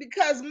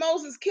 because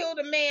Moses killed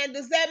a man,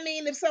 does that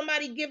mean if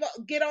somebody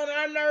get on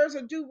our nerves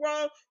or do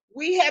wrong,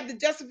 we have the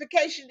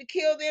justification to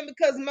kill them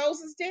because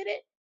Moses did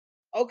it?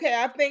 Okay,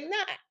 I think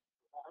not.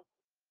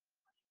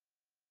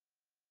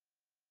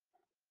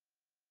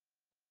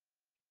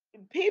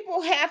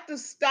 People have to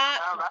stop.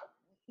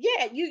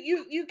 Yeah,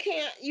 you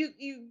can't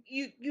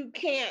you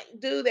can't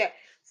do that.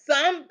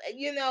 Some,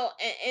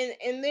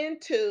 and then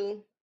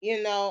too,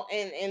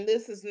 and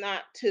this is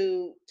not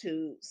to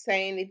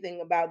say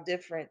anything about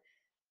different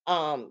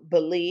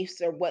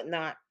beliefs or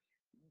whatnot,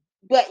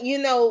 but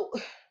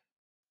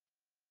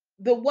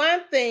the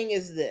one thing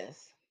is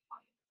this: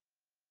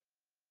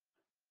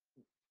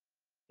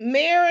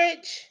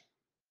 marriage,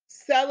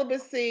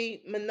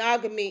 celibacy,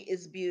 monogamy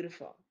is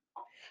beautiful.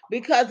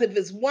 Because if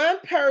it's one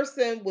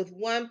person with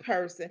one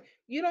person,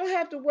 you don't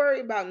have to worry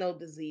about no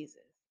diseases.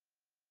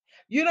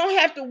 You don't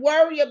have to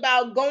worry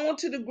about going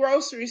to the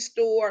grocery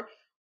store,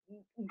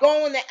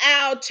 going the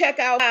aisle, check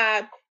out,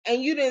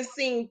 and you didn't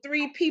see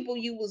three people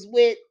you was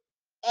with,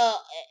 uh,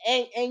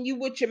 and you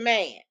with your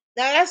man.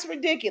 Now that's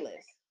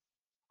ridiculous.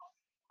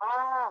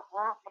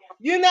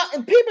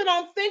 And people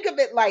don't think of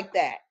it like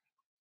that.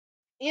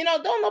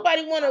 Don't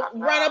nobody want to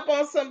run up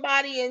on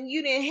somebody and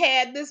you didn't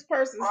have this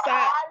person's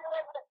side.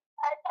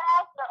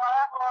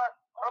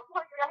 Or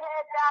put your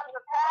head down in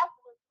the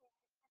pastor,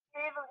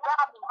 even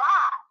drop the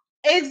by.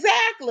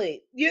 Exactly.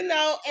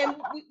 And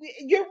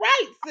you're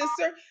right,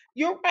 sister.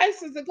 You're right,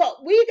 sister.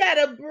 We got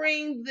to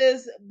bring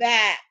this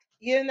back.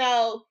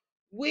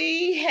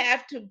 We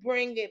have to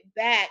bring it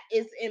back.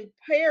 It's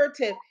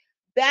imperative.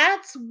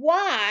 That's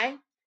why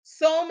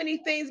so many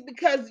things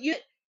because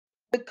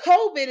the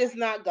COVID is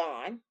not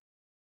gone,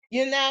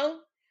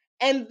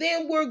 and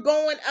then we're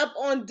going up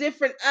on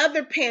different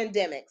other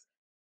pandemics.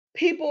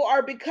 People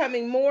are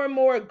becoming more and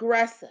more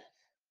aggressive.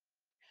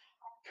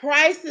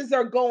 Prices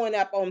are going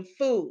up on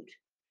food.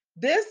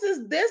 This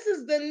is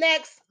the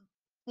next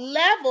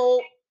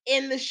level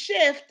in the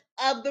shift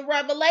of the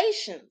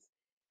revelations.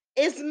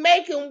 It's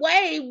making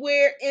way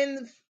where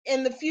in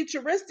the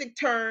futuristic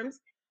terms,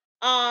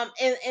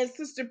 and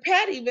Sister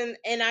Pat even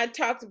and I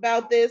talked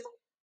about this,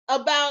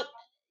 about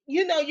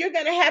you're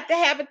gonna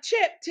have a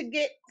chip to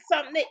get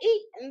something to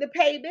eat and to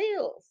pay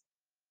bills.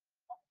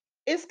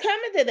 It's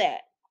coming to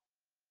that.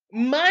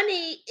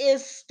 Money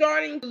is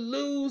starting to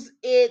lose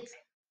its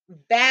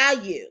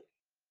value.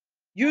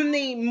 You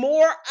need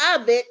more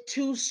of it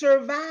to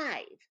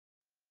survive.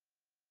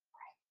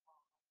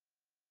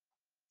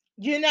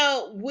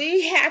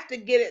 We have to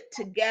get it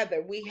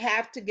together. We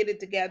have to get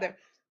it together.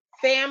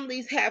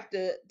 Families have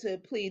to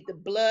plead the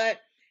blood.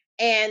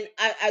 And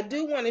I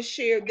do want to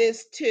share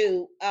this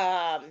too.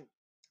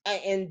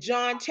 In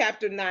John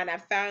chapter 9, I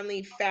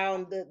finally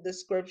found the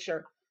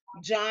scripture.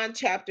 John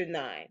chapter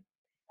 9.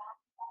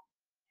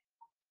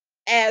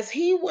 As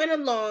he went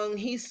along,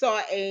 he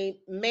saw a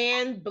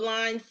man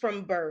blind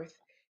from birth.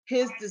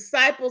 His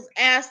disciples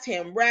asked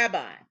him,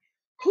 Rabbi,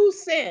 who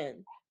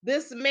sinned,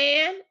 this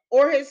man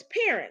or his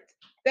parents,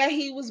 that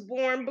he was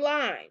born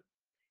blind?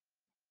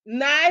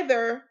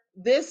 Neither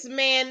this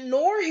man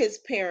nor his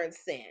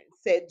parents sinned,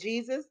 said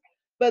Jesus,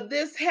 but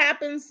this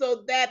happened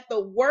so that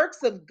the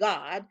works of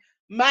God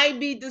might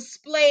be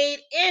displayed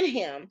in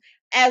him.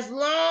 As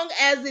long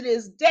as it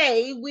is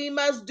day, we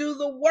must do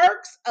the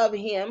works of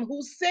him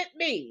who sent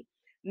me.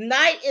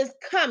 Night is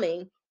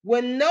coming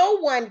when no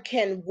one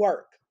can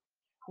work.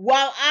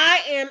 While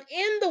I am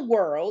in the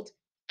world,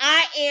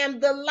 I am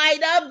the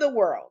light of the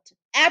world.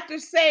 After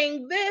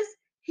saying this,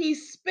 he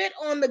spit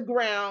on the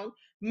ground,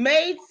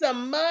 made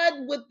some mud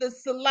with the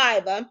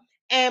saliva,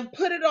 and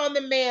put it on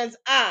the man's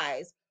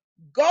eyes.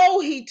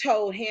 Go, he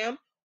told him,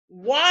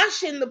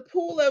 wash in the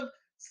pool of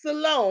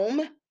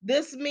Siloam.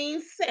 This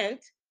means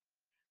sent.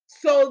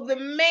 So the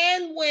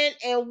man went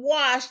and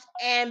washed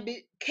and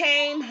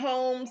came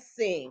home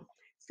seeing.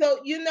 So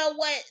you know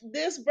what?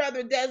 This,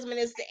 Brother Desmond,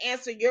 is to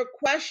answer your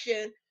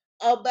question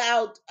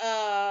about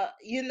the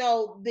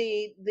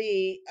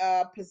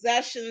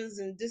possessions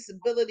and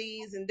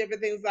disabilities and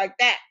different things like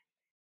that.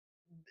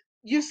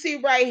 You see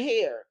right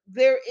here,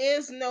 there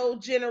is no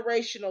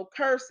generational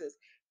curses.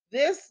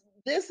 This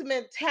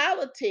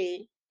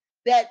mentality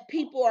that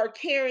people are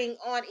carrying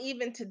on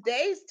even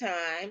today's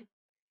time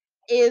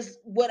is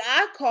what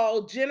I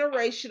call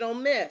generational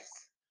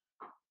myths.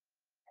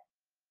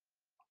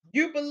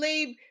 You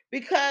believe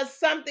because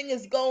something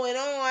is going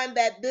on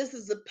that this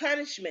is a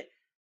punishment.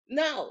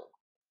 No.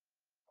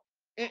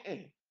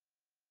 Mm-mm.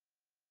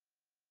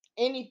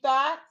 Any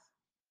thoughts?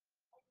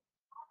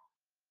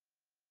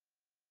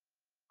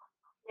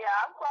 Yeah,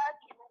 I'm glad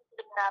you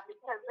mentioned that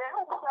because there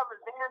was some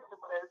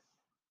evangelists.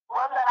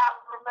 One that I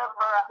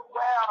remember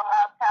well,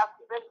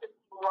 Pastor Bishop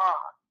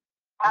Long.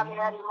 I mean,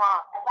 Eddie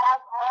Long. And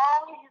that's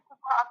all he used to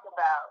talk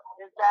about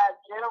is that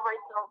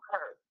generational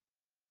curse.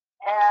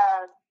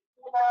 And,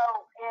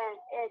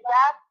 it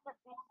got to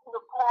be to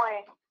the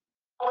point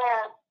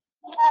where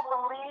people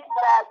believe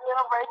that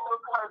generational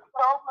curse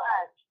so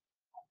much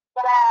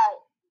that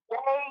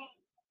they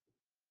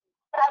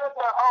set up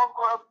their own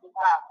grocery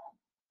shop.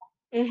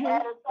 Mm-hmm.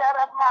 And instead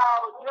of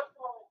how you're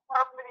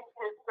interpreting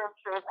his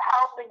scriptures,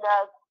 helping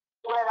us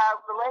with our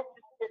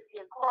relationship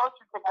being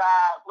closer to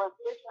God, what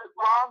Bishop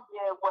Long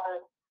did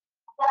was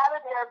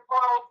gather their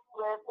growth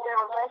with their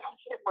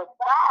relationship with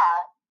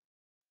God,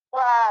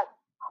 but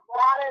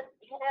wanted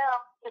him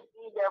to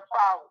be their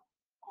follower.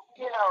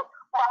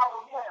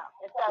 Follow him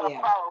instead of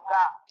follow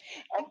God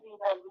and be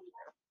their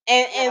leader.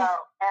 And it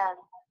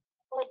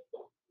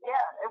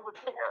was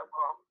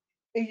terrible.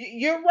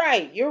 You're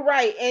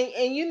right.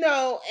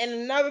 And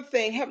another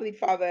thing, Heavenly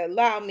Father,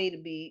 allow me to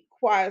be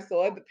quiet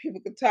so other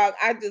people can talk.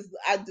 I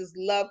just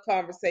love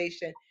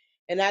conversation,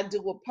 and I do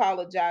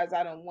apologize.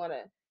 I don't want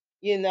to,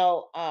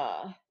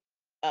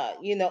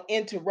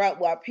 interrupt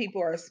while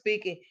people are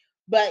speaking.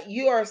 But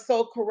you are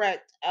so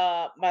correct,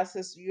 my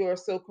sister. You are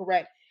so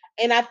correct.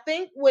 And I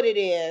think what it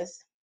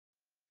is,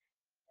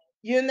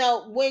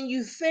 when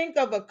you think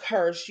of a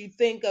curse, you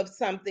think of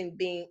something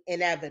being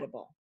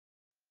inevitable.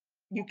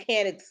 You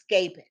can't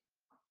escape it.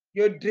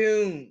 You're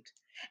doomed.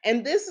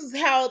 And this is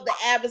how the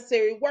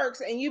adversary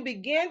works. And you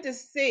begin to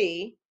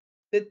see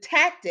the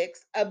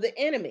tactics of the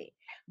enemy.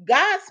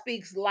 God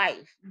speaks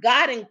life,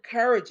 God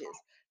encourages,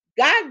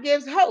 God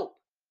gives hope.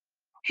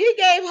 He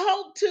gave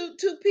hope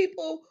to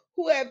people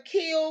who have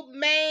killed,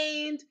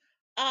 maimed,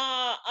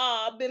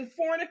 been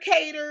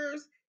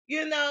fornicators. He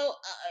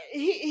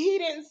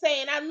didn't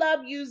say, and I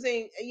love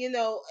using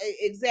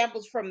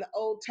examples from the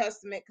Old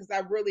Testament because I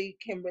really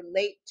can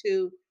relate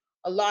to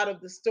a lot of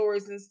the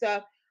stories and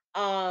stuff.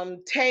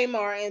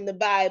 Tamar in the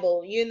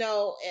Bible,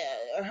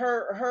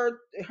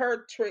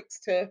 her tricks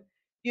to,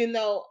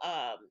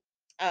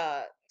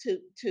 have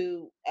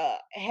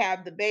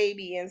the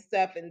baby and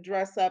stuff and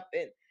dress up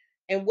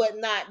and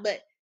whatnot.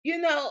 But you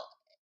know,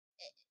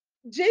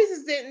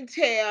 Jesus didn't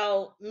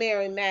tell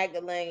Mary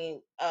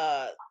Magdalene,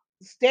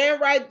 stand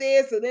right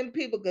there so then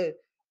people could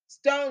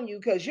stone you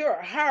because you're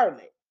a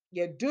harlot.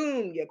 You're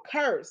doomed, you're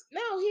cursed.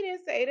 No, he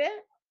didn't say that.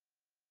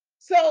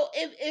 So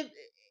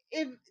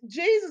if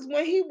Jesus,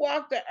 when he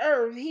walked the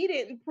earth, he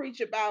didn't preach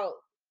about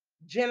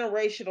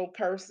generational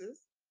curses.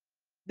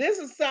 This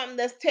is something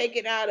that's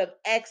taken out of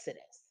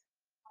Exodus,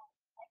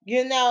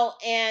 you know,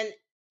 and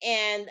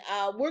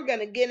we're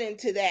gonna get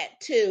into that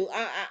too,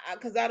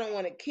 because I don't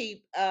want to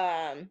keep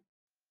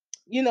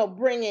you know,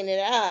 bringing it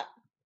up.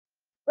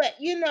 But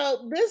you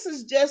know, this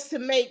is just to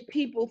make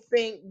people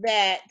think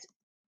that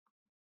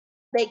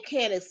they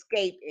can't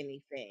escape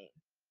anything.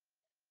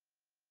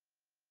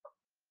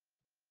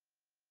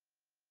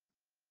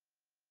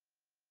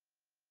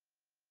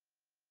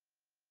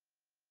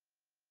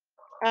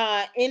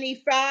 Any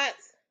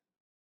thoughts?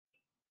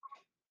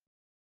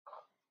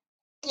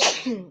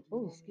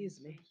 Oh, excuse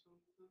me.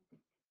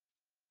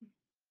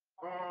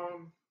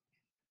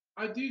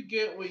 I do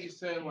get what you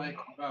said, like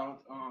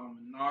about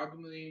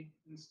monogamy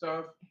and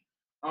stuff.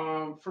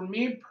 For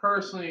me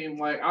personally,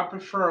 like I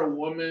prefer a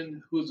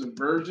woman who's a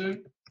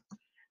virgin.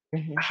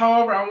 Mhm.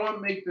 However, I want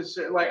to make this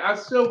like I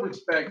still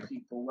respect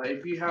people. Like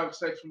if you have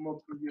sex with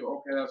multiple people,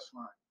 okay, that's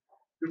fine.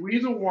 The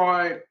reason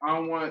why I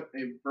want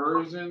a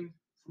virgin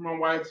for my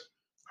wife,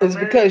 It's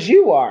because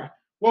you are.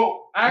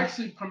 well,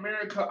 actually,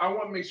 primarily 'cause I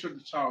want to make sure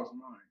the child's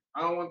mine.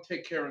 I don't want to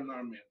take care of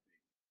another man.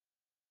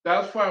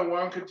 That's why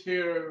one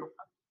criteria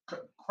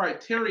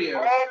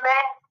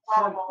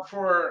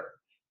for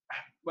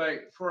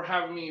like for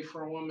having me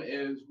for a woman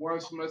is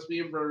once must be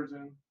a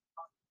virgin,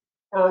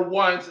 or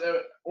once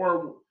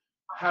or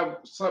have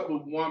slept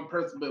with one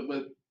person, but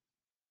with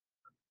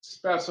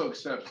special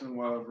exception,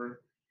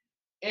 whatever.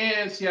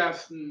 And she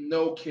has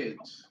no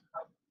kids.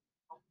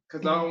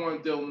 Because I don't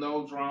want to deal with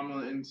no drama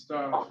and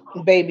stuff.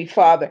 Baby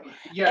father.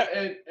 Yeah,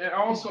 and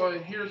also,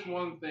 and here's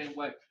one thing,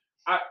 like,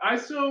 I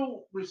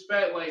still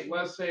respect, like,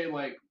 let's say,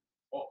 like,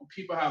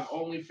 people have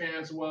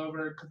OnlyFans or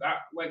whatever, because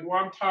like,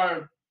 what I'm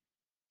tired of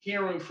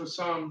hearing for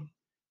some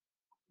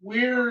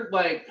weird,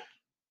 like,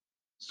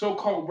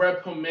 so-called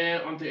red pill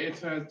man on the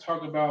internet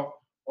talk about,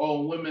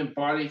 oh, women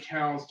body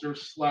counts, they're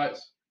sluts,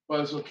 but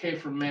it's okay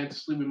for men to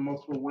sleep with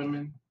multiple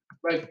women.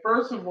 Like,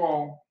 first of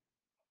all,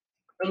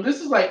 and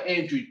this is like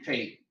Andrew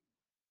Tate.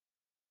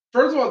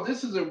 First of all,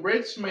 this is a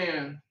rich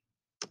man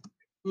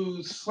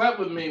who slept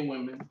with many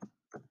women,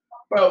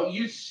 but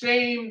you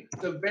shame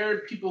the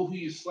very people who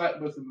you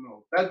slept with the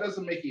most. That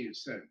doesn't make any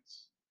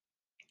sense.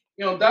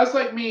 You know, that's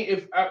like me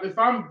if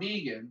I'm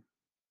vegan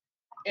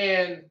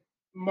and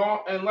mom,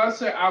 and let's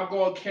say I'll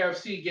go to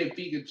KFC get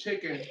vegan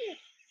chicken,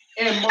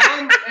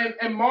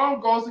 and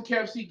mom goes to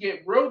KFC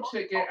get real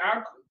chicken.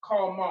 I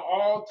call mom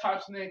all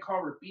types of names,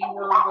 call her B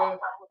word.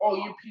 Oh,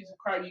 you piece of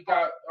crap! You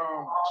got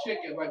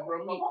chicken like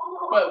real meat,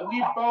 but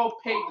we both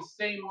paid the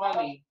same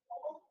money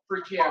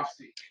for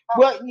KFC.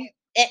 Well,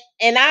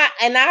 and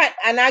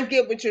I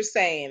get what you're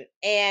saying,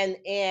 and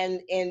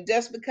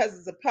just because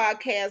it's a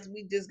podcast,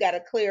 we just got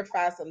to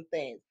clarify some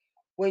things.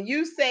 When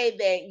you say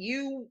that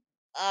you,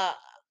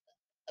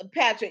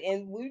 Patrick,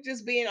 and we're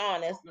just being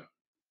honest, No.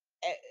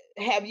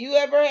 have you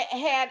ever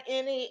had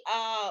any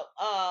Yeah,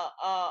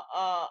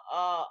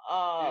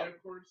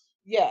 of course.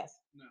 yes.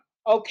 No.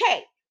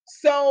 Okay.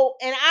 So,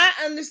 and I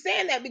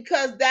understand that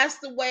because that's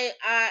the way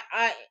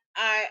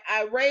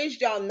I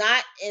raised y'all.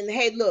 Not, and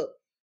hey, look,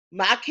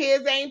 my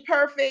kids ain't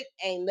perfect,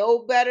 ain't no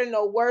better,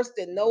 no worse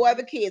than no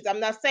other kids.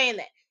 I'm not saying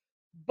that.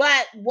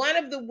 But one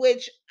of the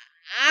which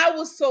I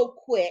was so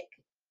quick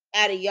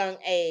at a young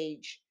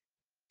age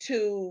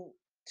to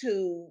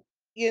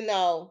you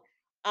know,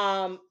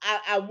 I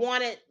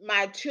wanted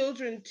my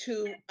children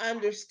to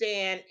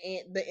understand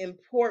the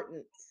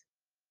importance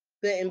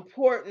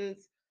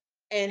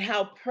and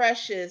how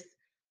precious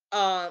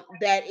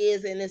that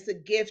is, and it's a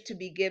gift to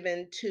be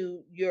given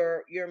to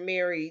your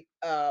married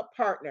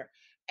partner,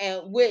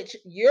 and which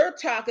you're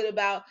talking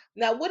about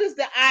now. What is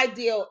the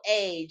ideal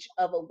age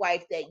of a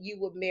wife that you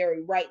would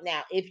marry right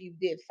now if you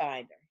did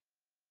find her?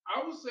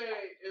 I would say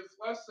if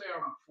let's say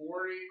I'm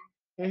 40,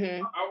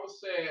 Mm-hmm. I would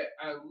say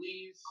at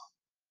least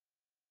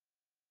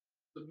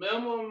the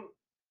minimum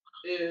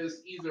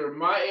is either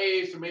my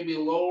age or maybe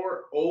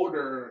lower,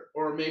 older,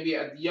 or maybe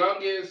at the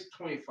youngest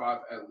 25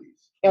 at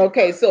least.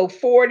 Okay, so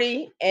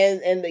 40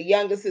 and the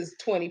youngest is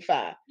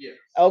 25. Yes.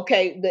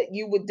 Okay, that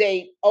you would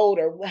date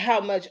older.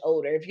 How much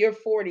older? If you're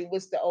 40,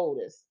 what's the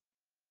oldest?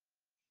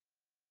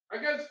 I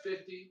guess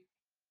 50.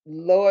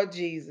 Lord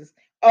Jesus.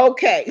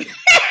 Okay.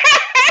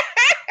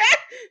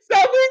 So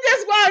we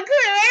just want to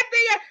clear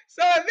everything up.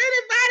 So if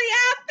anybody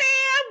out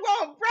there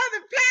want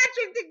Brother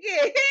Patrick to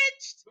get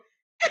hitched,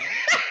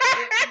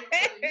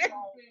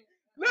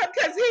 look,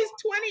 because he's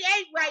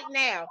 28 right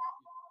now.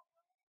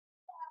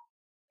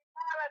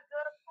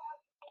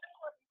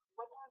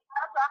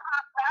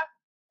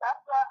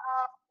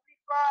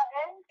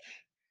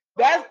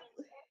 That's and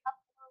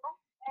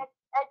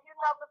you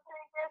know the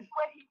thing is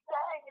what he's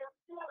saying is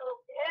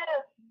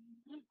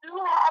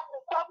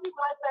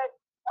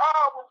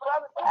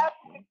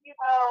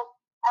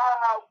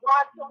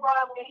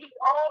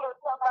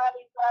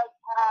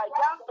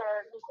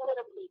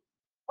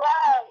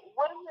But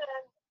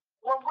women,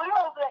 when we're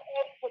over the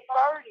age of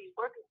 30,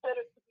 we're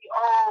considered to be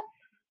old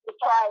to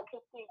try and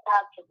conceive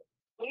naturally.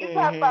 When you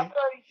talk about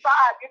 35,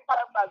 you're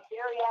talking about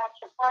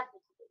geriatric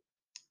pregnancy.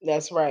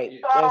 That's right.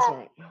 So That's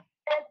right.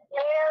 it's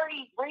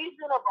very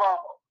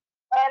reasonable.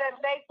 And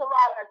it makes a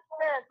lot of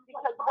sense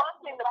because one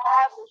thing the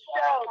Bible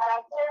shows,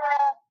 now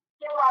Sarah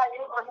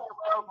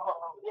Abraham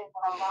didn't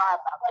lie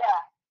about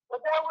that.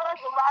 But there was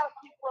a lot of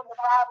people in the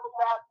Bible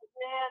that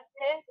then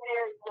in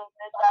married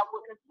women that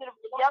were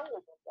considerably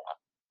younger than them.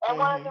 And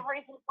one of the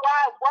reasons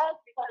why was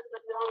because of the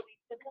ability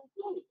to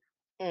conceive.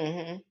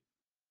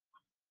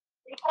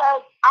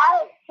 Because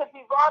I could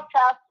be wrong,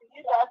 Pastor,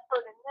 you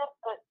expert in this,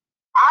 but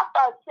I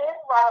thought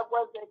Sarah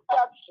was an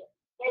exception.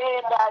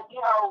 And that,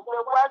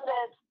 there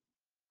wasn't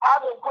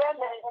other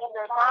women in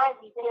their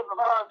 90s giving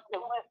birth to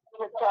babies.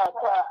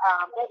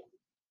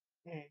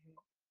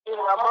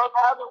 Most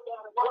other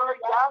women were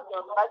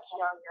younger, much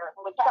younger,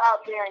 with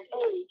childbearing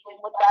age.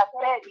 And with that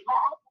said, you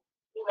have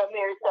to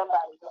marry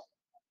somebody.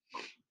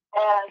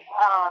 And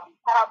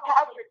how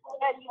Patrick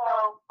said,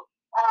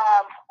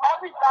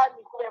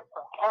 everybody's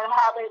different and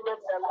how they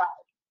live their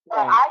life.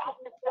 But I can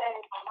just say,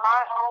 from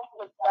my own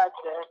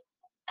perspective,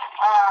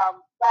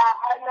 that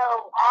I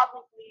know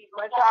obviously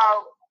my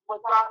child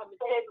was not a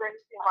mistake or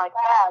anything like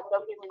that,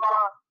 don't get me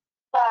wrong.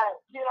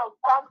 But,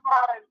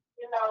 sometimes,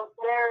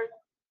 there's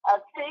a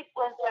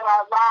sequence in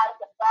our lives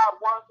that God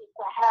wants us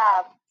to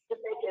have to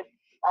make it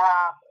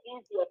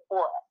easier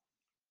for us.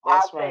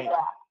 That's right.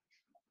 That.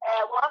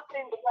 And one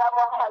thing the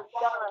devil has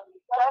done,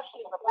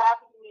 especially in the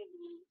Black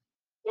community,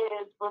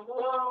 is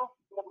remove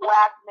the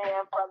Black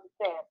man from the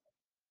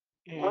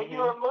family. When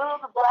you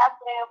remove the Black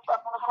man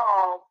from the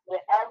home,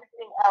 then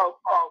everything else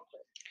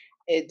falters.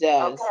 It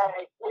does.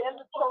 Okay. Then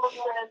the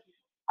children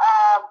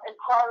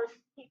encourage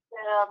to keep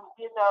them,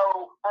 in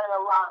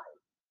a line.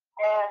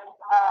 And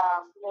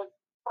the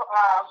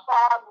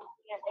father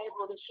being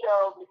able to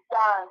show the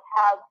son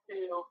how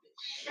to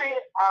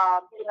treat,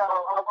 a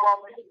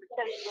woman who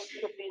pretends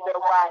to be their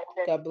wife.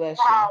 And God bless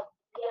you. how to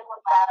give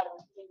about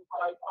and things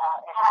like that.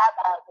 And have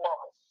that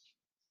woman.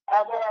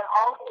 And then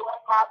also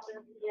what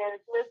happens is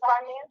just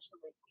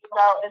financially,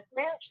 and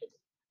spiritually.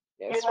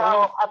 That's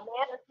right. A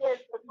man is his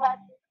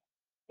protector.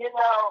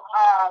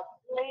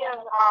 Me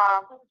and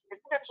the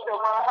scripture,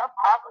 one of her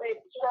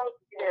favorite shows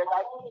is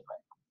I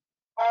neighbor.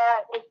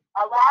 And it's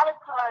a lot of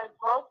times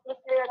most of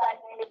the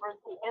Saradite neighbors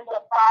who end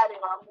up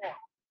fighting on them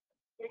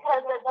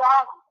because they're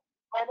dogs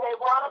and they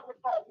want to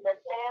protect their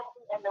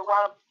family and they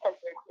want to protect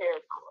their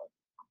territory.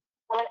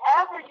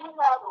 Whenever you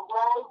have a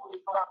role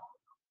reversal,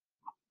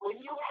 when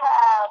you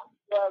have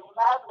the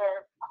mother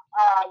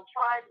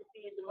trying to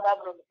be the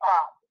mother of the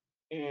father,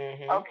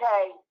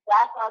 okay,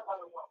 that's not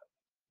going to work.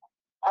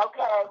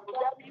 Okay,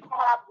 whenever you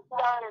have the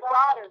son or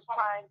daughters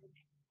trying to,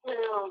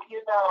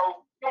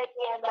 take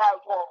in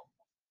that role,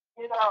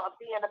 of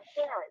being a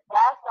parent,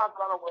 that's not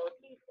going to work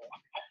either.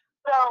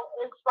 So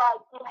it's like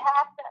you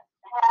have to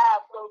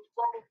have those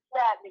roles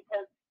set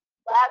because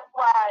that's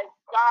why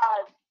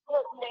God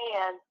put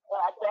man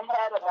at the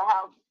head of the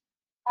house.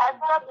 Has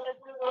nothing to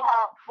do with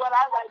what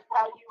I like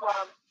how you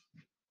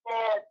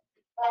said,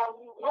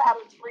 you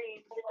have to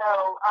read,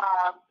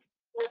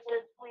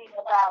 this week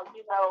about,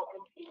 in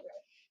Peter,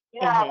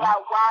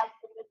 about wives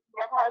submitting to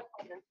their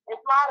husbands.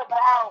 It's not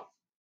about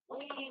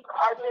we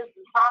are just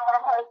behind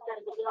our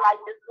husbands to be like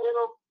this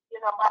little,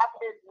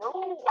 method.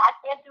 Ooh, I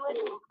can't do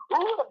it.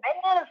 Ooh, the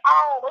man is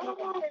home.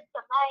 Ooh, it's the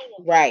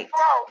man. Right.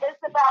 No,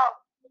 it's about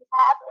you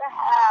have to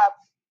have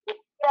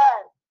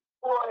respect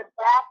for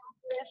that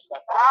position.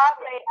 God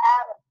made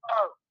Adam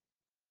first.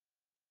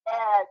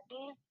 And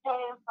these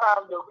came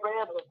from the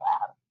rib of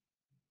Adam.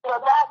 So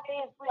that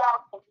means we are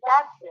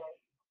connected.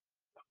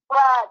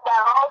 But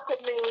that also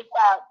means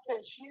that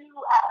since you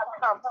have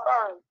come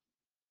first,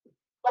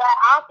 that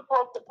I'm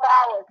supposed to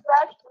follow,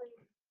 especially,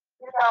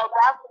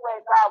 that's the way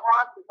God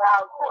wants it.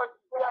 Now, of course,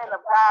 feeling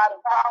of God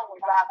and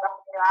following God, don't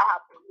mean I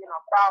have to,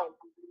 follow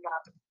you,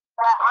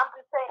 But I'm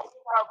just saying,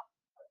 the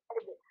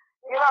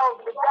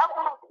devil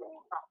has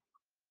seen us,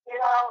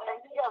 and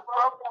he has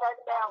broken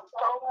that down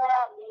so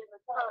badly in the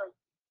church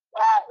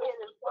that it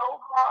is so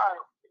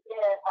hard to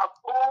get a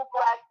full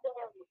Black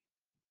family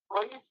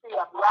where you see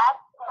a Black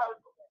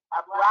person,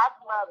 a Black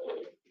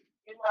mother,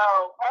 and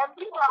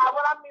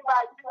what I mean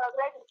by,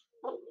 they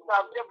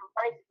different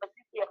races, but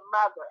you see a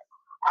mother,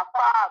 a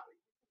father,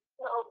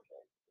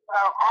 children,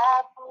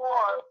 all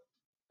four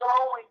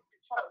going to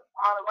church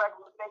on a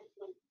regular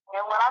basis.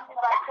 And what I mean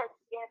by church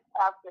again,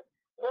 Pastor,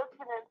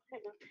 listening to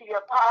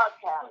your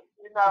podcast,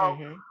 going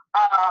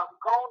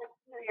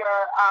to your,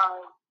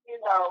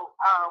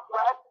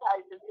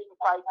 websites and things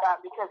like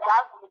that, because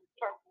that's what the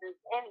church is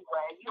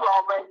anyway. You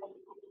already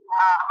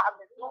have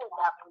been doing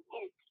that for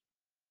years.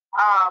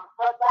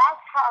 But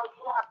that's how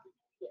you have to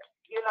see it.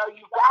 You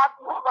got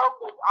to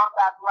focus on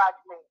that Black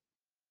man.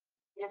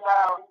 You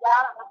got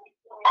to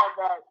understand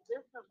that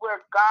this is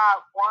where God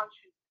wants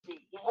you to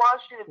be. He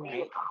wants you to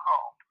be at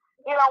home.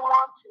 He don't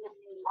want you to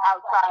be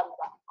outside of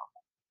that home.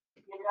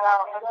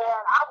 And then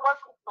I'm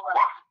looking for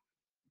that.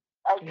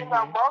 You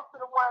know, most of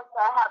the ones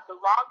that have the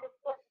longest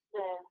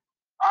sentences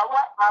are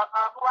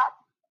black.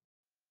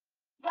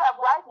 You have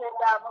white men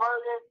that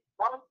murdered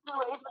 1,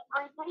 2, even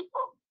 3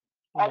 people,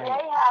 and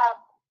they have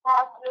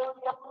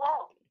possibility of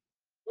parole.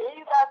 Then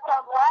you got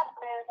some black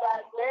men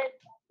that they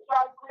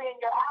start cleaning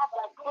your house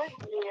like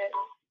Clinton did.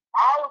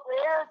 All of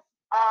their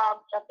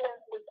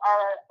offenses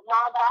are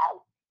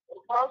non-violent.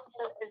 It's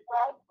mostly it's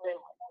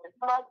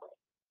smuggling.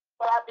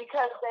 But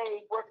because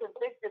they were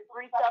convicted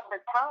 3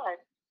 separate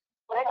times,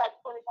 they got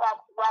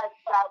 25 lives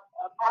without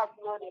a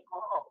possibility of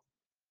parole.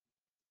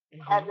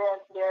 And then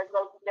there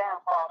goes the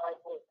downfall right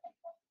there.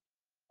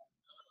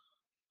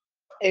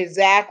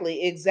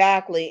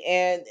 Exactly.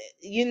 And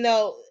you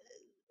know,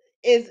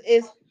 is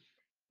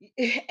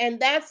and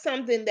that's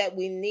something that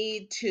we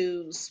need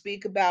to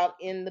speak about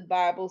in the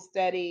Bible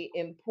study,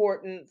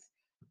 importance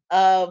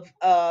of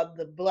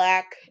the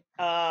black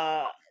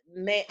man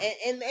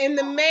and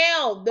the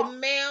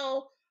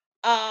male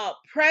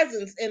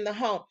presence in the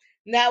home.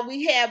 Now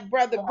we have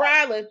Brother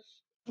Brylan.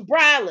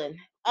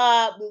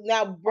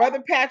 Now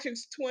Brother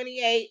Patrick's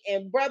 28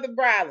 and Brother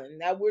Brylan.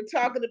 Now we're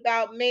talking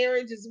about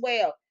marriage as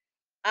well.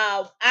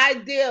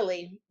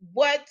 Ideally,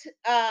 what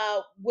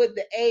would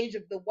the age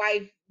of the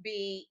wife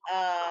be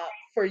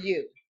for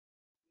you?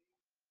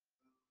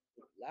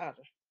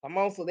 Louder. Come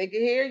on, so they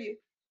can hear you.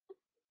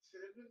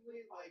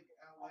 Typically, like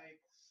I like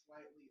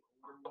slightly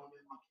older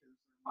women because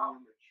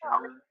they're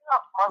more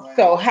mature.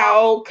 So how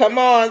old? Come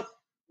on.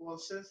 Well,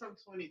 since I'm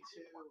 22,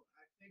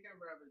 I think I'd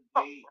rather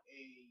date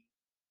a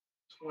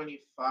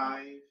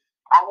 25.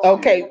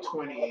 Okay.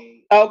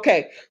 28.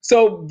 Okay.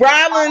 So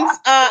Brylan's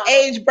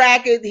age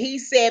bracket, he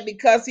said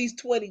because he's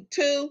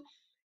 22,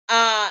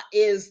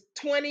 is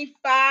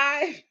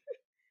 25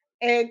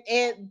 and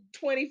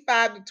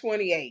 25 to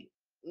 28.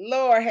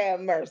 Lord have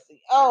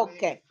mercy.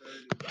 Okay.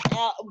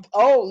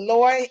 Oh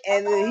Lord,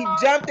 and then he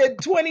jumped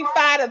at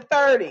 25 to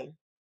 30.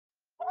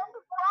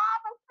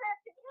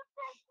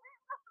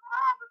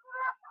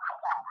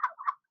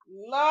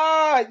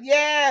 Lord,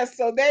 yeah.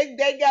 So they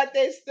got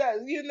their stuff,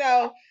 you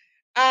know.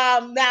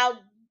 Now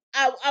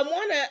I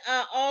want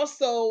to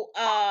also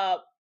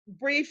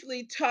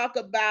briefly talk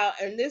about,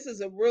 and this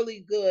is a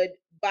really good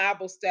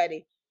Bible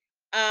study.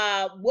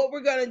 What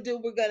we're gonna do,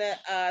 we're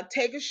gonna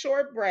take a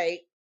short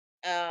break,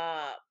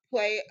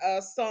 play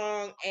a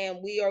song,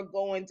 and we are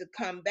going to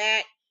come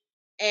back,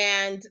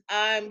 and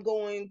I'm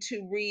going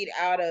to read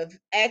out of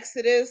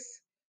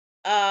Exodus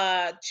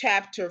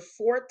chapter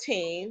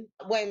 14.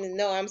 Wait a minute,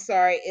 no, I'm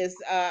sorry, it's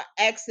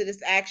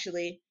Exodus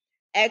actually.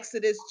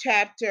 Exodus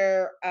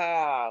chapter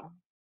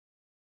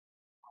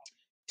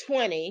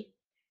 20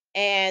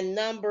 and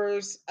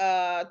Numbers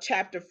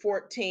chapter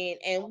 14,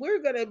 and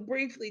we're going to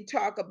briefly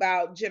talk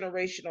about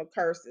generational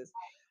curses.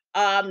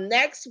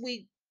 Next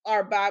week,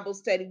 our Bible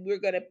study, we're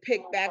going to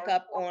pick back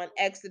up on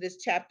Exodus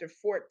chapter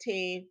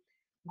 14,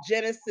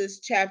 Genesis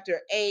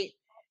chapter 8,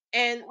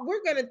 and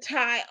we're going to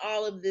tie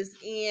all of this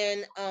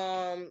in,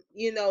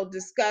 you know,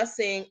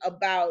 discussing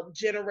about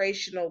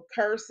generational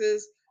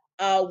curses,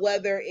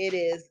 whether it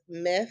is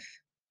myth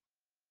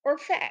or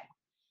fact.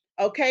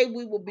 Okay,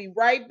 we will be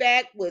right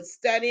back with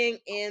Studying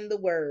in the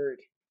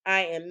Word.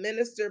 I am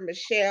Minister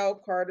Michelle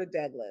Carter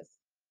Douglas.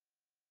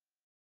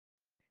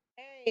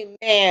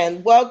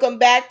 Amen. Welcome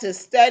back to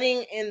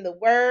Studying in the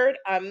Word.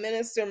 I'm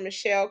Minister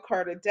Michelle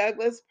Carter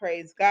Douglas.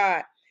 Praise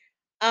God.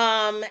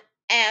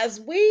 As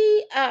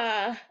we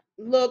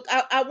look,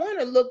 I want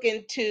to look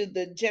into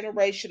the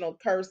generational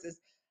curses.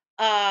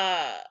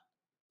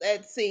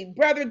 Let's see,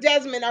 Brother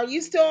Desmond, are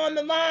you still on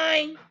the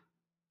line?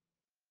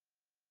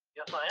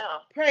 Yes, I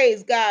am.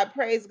 Praise God,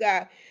 praise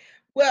God.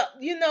 Well,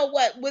 you know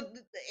what?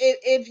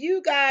 If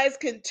you guys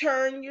can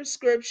turn your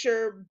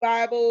scripture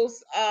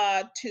Bibles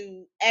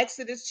to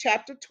Exodus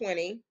chapter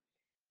 20,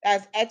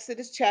 that's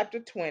Exodus chapter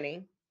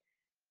 20,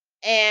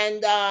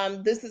 and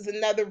this is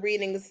another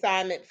reading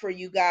assignment for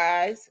you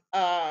guys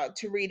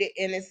to read it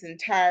in its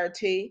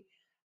entirety.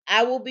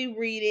 I will be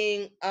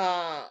reading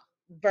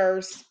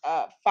verse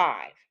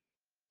 5.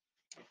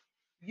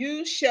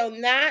 You shall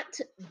not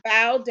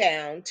bow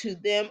down to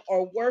them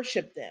or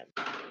worship them,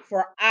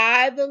 for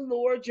I, the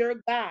Lord your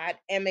God,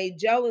 am a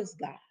jealous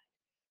God,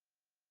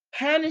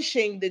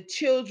 punishing the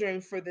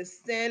children for the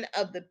sin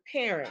of the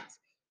parents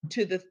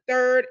to the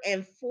third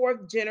and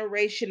fourth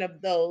generation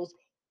of those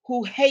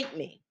who hate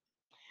me.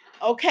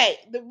 Okay,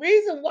 the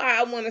reason why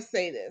I want to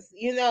say this,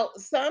 you know,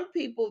 some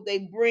people they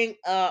bring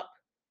up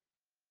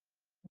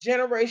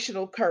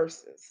generational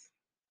curses.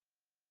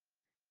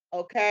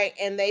 Okay,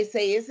 and they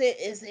say it's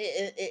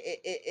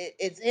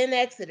in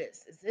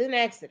Exodus. It's in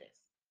Exodus.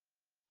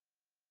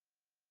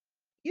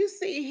 You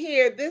see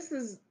here, this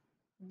is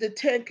the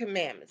Ten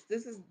Commandments.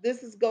 This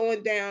is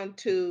going down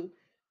to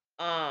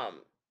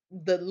um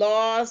the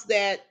laws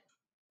that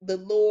the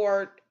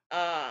Lord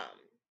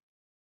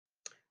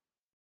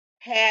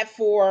had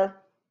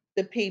for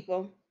the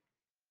people.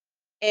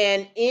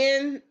 And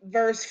in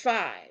verse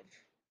 5,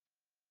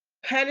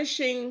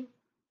 punishing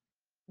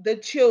the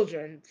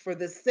children for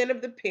the sin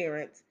of the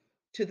parents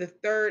to the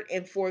third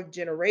and fourth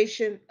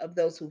generation of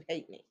those who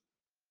hate me.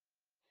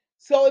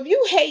 So if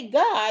you hate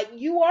God,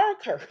 you are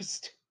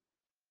cursed.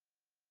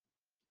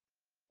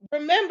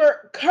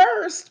 Remember,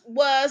 cursed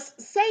was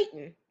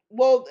Satan.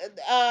 Well,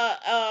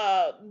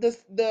 the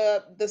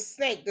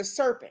snake, the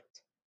serpent,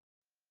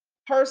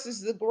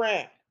 curses the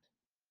ground.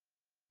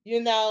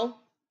 You know,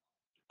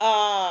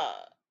 uh,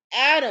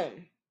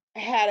 Adam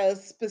had a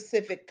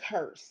specific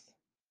curse.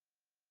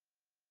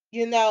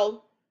 You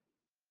know,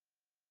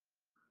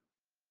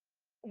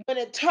 when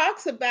it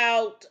talks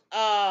about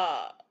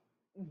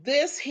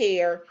this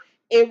here,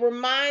 it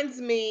reminds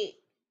me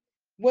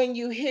when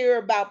you hear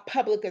about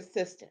public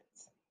assistance.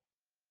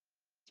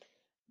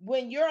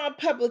 When you're on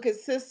public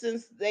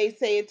assistance, they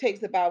say it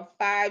takes about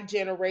 5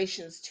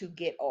 generations to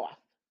get off.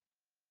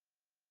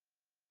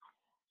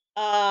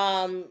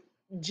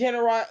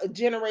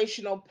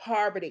 Generational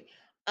poverty.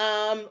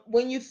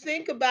 When you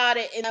think about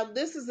it, and now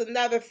this is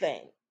another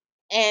thing,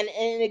 and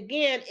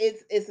again,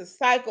 it's a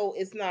cycle,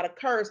 it's not a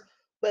curse,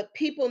 but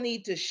people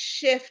need to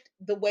shift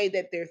the way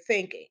that they're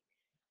thinking.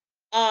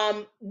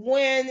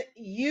 When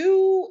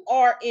you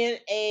are in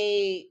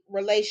a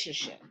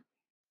relationship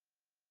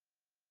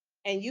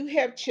and you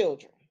have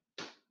children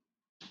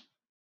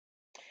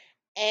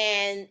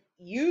and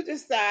you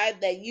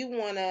decide that you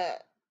want to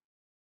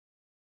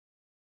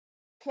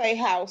play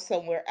house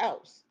somewhere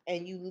else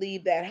and you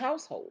leave that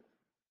household,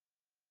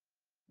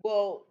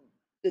 well,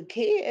 the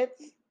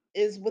kids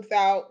is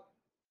without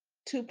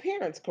two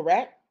parents,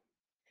 correct?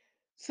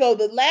 So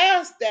the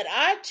last that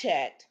I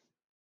checked,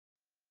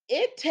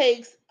 it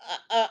takes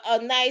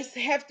a nice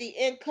hefty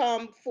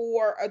income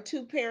for a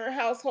two-parent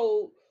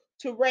household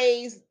to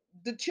raise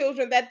the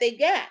children that they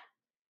got.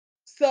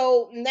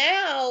 So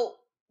now,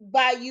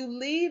 by you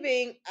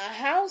leaving a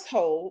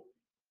household,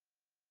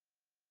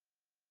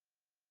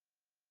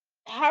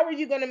 how are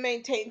you going to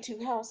maintain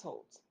two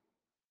households?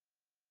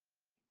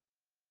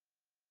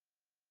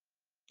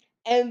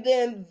 And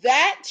then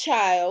that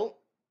child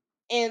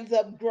ends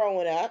up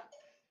growing up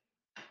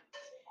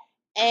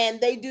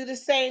and they do the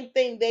same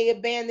thing. They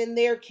abandon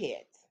their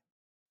kids.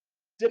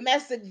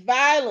 Domestic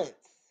violence.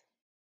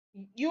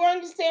 You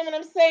understand what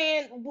I'm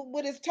saying?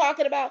 What it's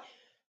talking about?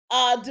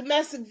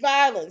 Domestic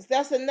violence.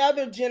 That's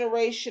another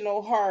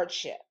generational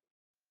hardship.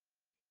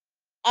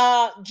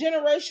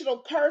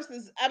 Generational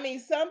curses. I mean,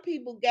 some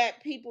people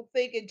got people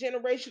thinking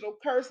generational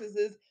curses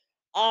is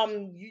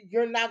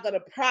you're not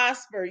gonna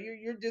prosper.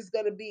 You're just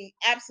gonna be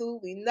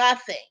absolutely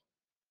nothing.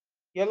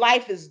 Your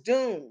life is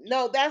doomed.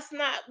 No, that's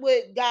not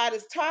what God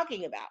is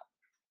talking about.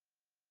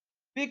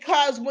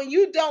 Because when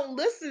you don't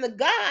listen to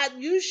God,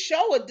 you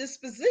show a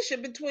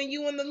disposition between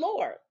you and the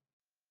Lord.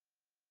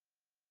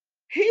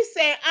 He's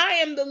saying, I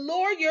am the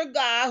Lord your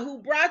God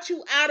who brought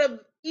you out of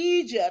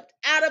Egypt,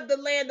 out of the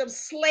land of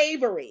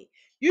slavery.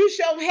 You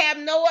shall have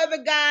no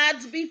other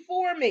gods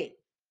before me.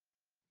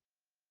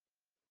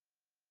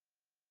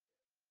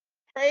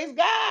 Praise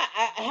God.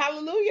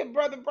 Hallelujah,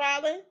 Brother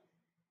Brawley.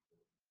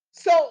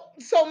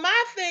 So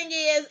my thing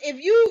is,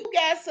 if you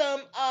got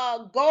some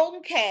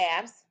golden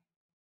calves,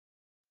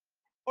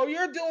 or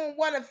you're doing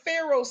one of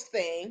Pharaoh's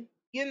thing,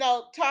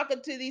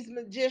 talking to these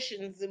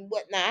magicians and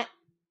whatnot,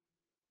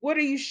 what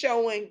are you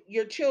showing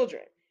your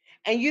children?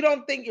 And you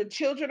don't think your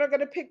children are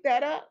going to pick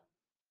that up?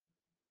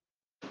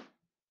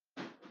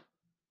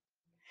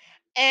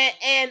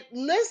 And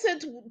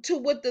listen to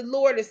what the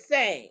Lord is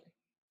saying.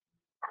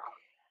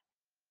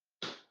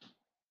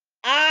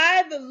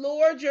 I, the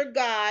Lord your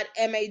God,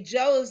 am a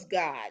jealous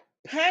God,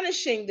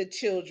 punishing the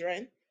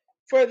children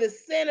for the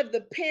sin of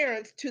the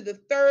parents to the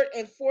third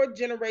and fourth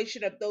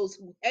generation of those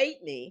who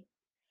hate me,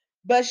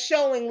 but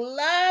showing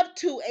love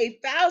to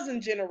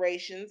 1,000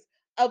 generations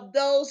of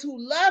those who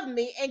love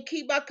me and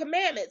keep my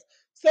commandments.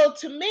 So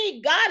to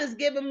me, God is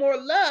giving more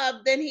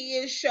love than he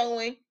is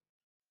showing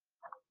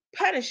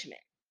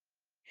punishment.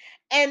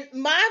 And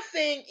my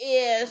thing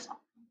is,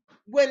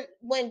 when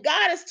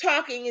God is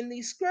talking in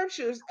these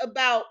scriptures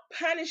about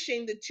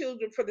punishing the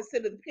children for the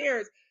sin of the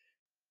parents,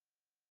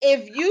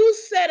 if you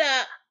set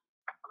up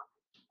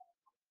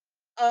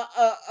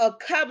a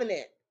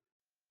covenant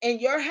in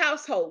your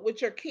household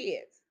with your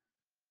kids,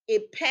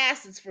 it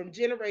passes from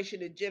generation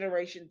to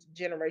generation to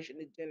generation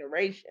to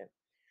generation.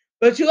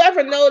 But you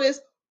ever notice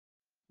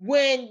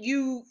when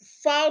you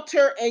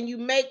falter and you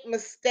make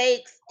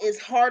mistakes, it's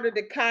harder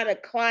to kind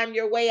of climb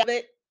your way out of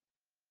it?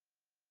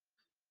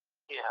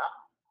 Yeah.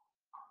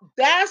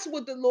 That's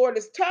what the Lord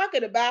is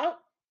talking about.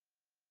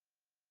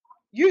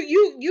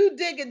 You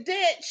dig a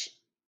ditch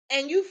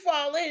and you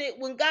fall in it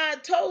when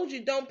God told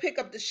you don't pick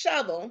up the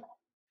shovel,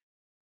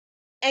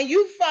 and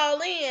you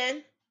fall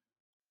in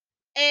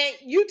and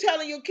you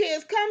telling your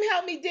kids, come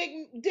help me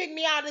dig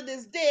me out of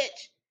this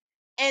ditch,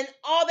 and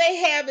all they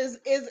have is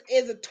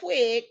a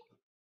twig,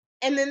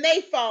 and then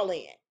they fall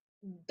in.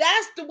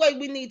 That's the way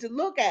we need to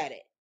look at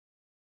it.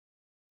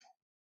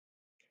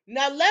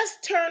 Now let's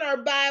turn our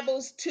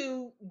Bibles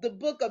to the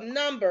book of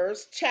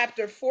Numbers,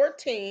 chapter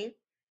 14.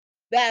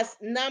 That's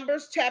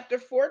Numbers chapter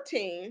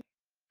 14.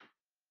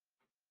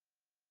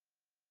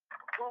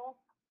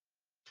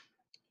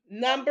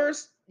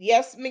 Numbers,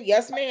 yes,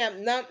 yes,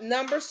 ma'am.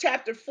 Numbers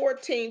chapter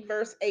 14,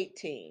 verse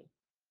 18.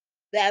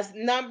 That's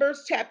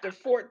Numbers chapter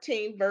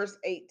 14, verse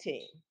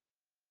 18.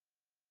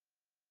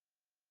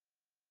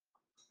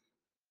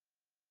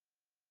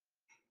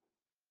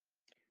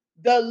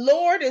 The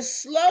Lord is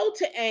slow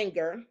to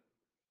anger,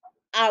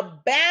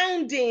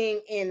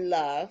 abounding in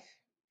love,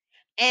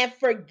 and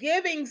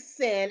forgiving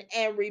sin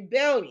and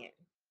rebellion.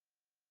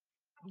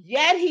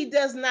 Yet he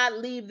does not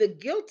leave the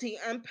guilty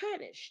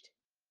unpunished.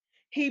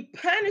 He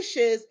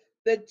punishes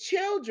the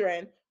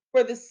children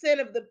for the sin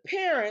of the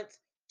parents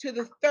to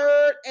the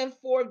third and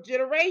fourth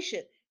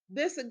generation.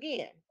 This is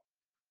again.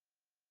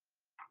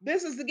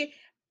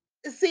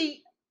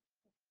 See,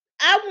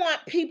 I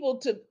want people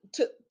to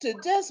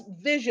just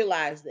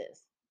visualize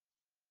this.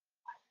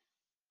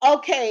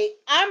 Okay,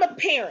 I'm a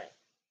parent.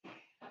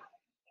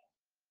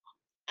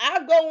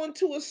 I go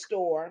into a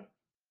store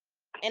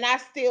and I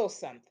steal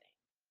something.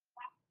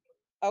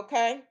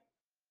 Okay?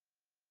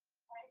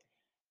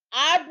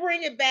 I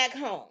bring it back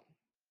home.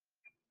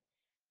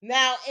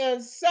 Now,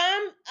 in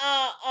some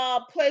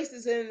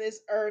places in this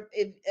earth,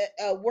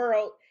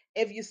 world,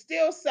 if you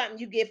steal something,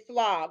 you get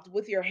flogged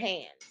with your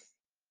hands.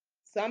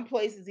 Some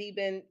places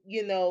even,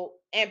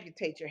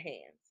 amputate your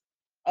hands.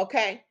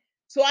 Okay,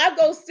 so I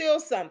go steal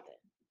something.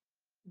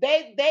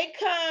 They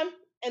come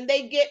and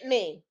they get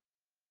me.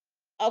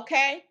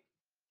 Okay,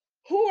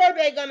 who are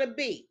they gonna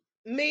be?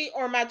 Me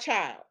or my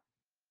child?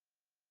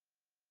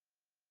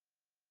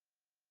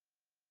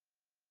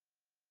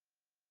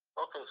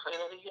 Okay, say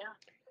that again.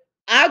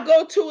 I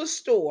go to a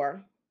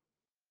store.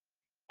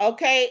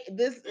 Okay,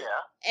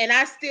 and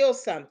I steal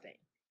something.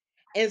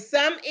 In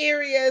some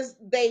areas,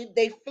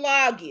 they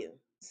flog you.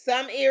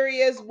 Some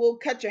areas will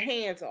cut your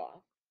hands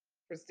off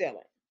for stealing.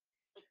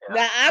 Yeah.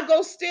 Now I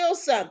go steal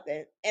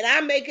something and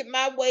I make it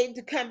my way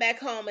to come back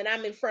home and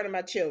I'm in front of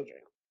my children.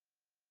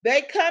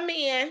 They come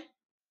in.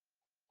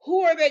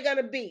 Who are they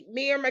gonna be?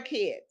 Me or my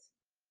kids?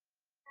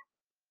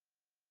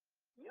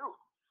 You.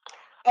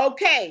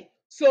 Okay,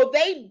 so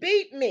they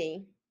beat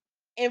me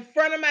in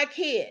front of my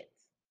kids.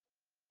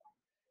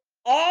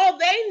 All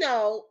they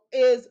know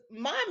is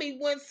mommy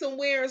went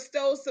somewhere and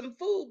stole some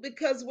food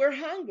because we're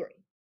hungry.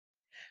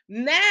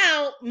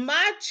 Now,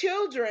 my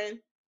children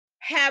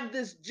have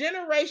this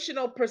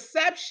generational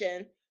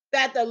perception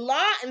that the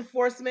law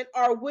enforcement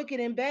are wicked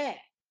and bad.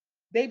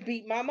 They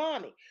beat my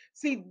mommy.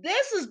 See,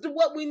 this is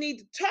what we need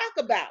to talk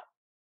about.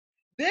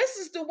 This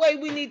is the way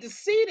we need to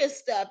see this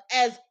stuff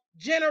as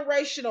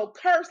generational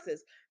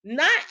curses,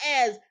 not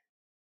as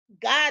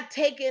God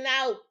taking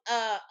out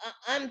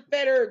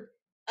unfettered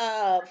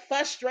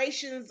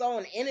frustrations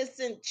on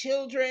innocent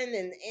children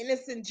and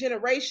innocent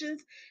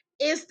generations.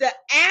 It's the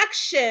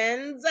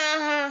actions.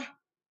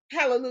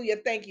 Hallelujah.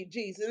 Thank you,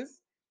 Jesus.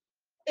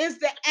 It's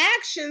the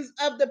actions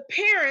of the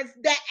parents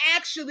that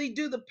actually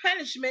do the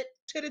punishment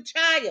to the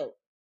child.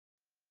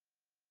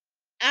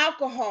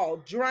 Alcohol,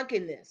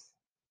 drunkenness.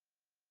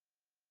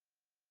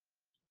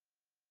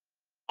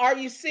 Are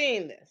you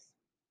seeing this?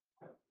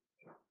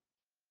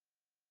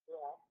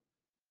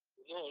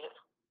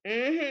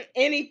 Yeah.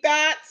 Any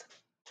thoughts?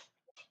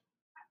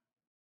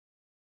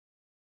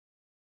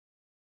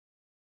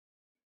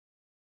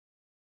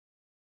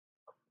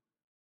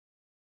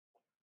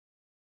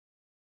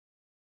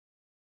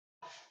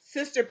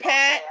 Sister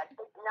Pat?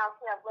 Okay, now,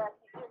 see, I'm glad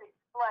you did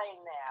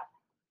explain that.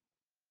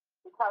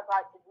 Because,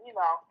 now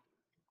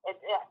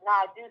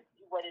I do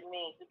see what it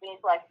means. It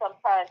means like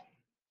sometimes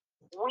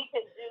we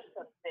can do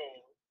some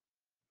things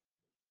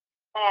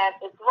and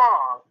it's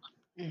wrong.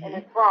 And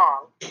it's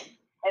wrong.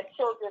 And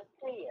children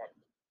see it.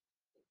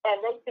 And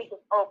they think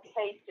it's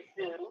okay to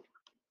do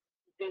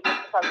this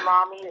because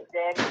mommy and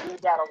daddy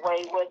got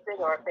away with it,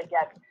 or if they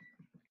got,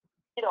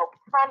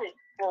 punished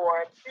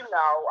for it,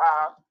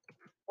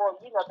 or,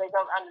 they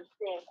don't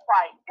understand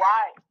quite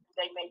why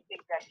they may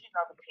think that,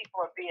 the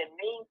people are being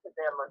mean to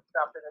them or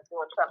something or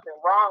doing something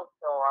wrong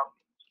to them.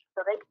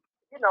 So they,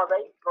 they go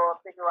and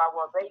figure out,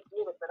 well, they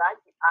did it, but I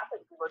can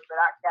do it, but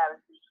I got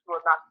to be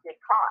sure not to get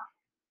caught.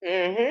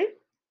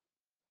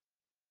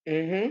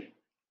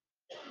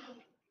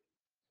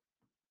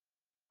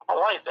 I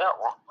like that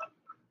one.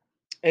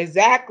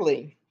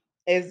 Exactly.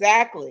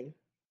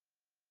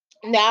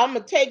 Now I'm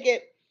going to take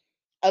it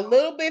a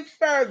little bit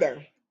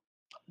further.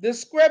 The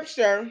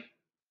scripture,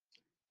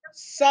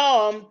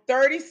 Psalm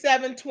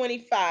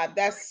 37:25.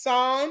 That's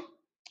Psalm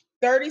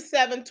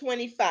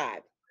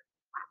 37:25.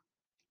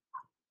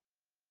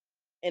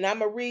 And I'm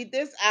going to read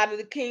this out of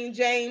the King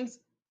James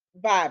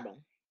Bible.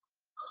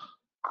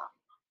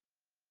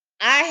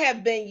 I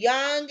have been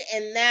young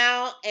and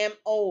now am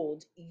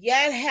old,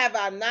 yet have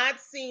I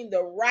not seen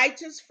the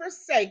righteous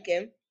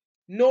forsaken,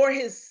 nor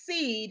his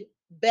seed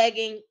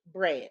begging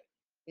bread.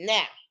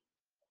 Now,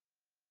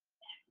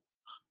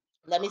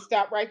 let me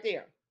stop right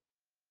there.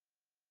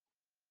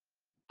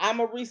 I'm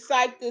going to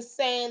recite this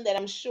saying that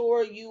I'm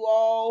sure you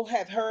all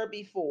have heard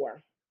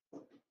before.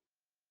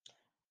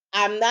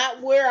 I'm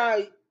not where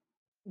I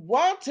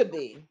want to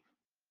be,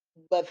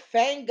 but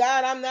thank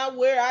God I'm not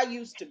where I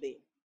used to be.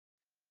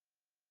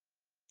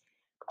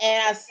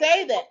 And I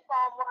say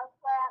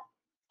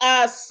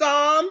that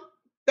Psalm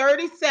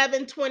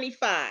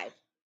 37:25.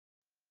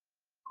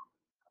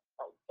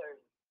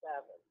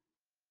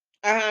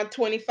 Uh-huh,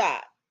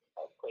 25.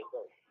 Okay,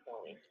 good.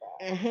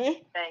 25.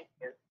 Mm-hmm. Thank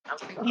you. I'm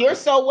sorry. You're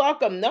so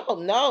welcome. No,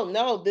 no,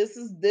 no. This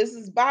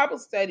is Bible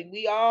study.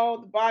 We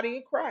all the body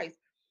of Christ.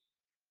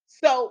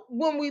 So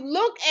when we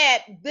look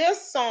at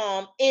this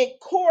psalm, it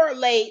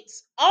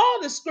correlates,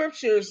 all the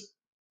scriptures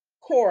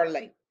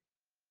correlate.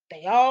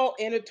 They all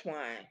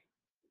intertwine.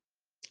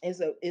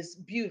 It's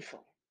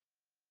beautiful.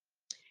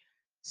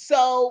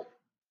 So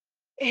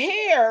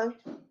here,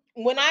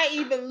 when I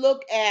even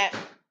look at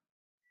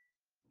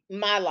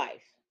my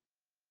life,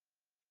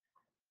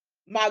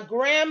 my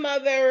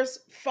grandmother's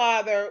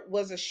father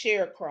was a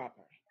sharecropper.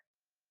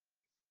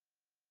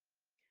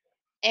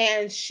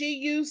 And she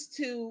used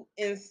to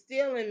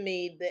instill in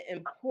me the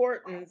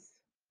importance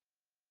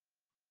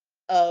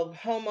of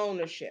home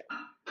ownership.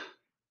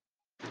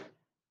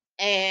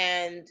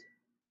 And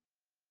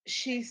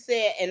she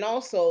said, and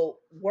also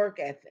work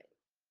ethic.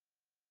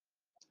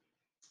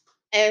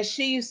 And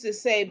she used to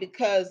say,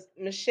 because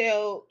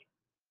Michelle,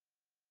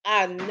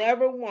 I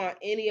never want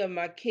any of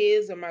my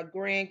kids or my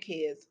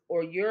grandkids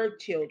or your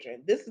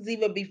children, this is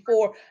even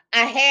before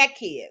I had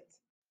kids,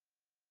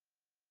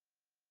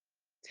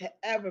 to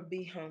ever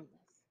be homeless,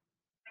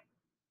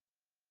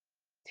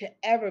 to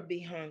ever be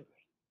hungry.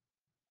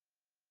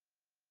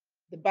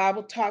 The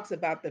Bible talks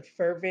about the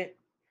fervent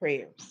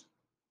prayers.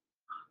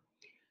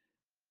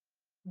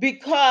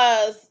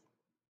 Because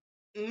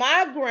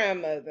my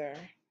grandmother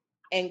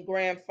and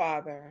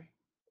grandfather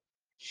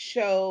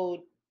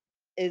showed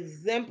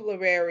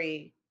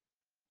exemplary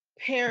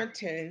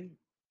parenting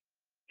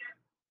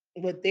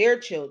with their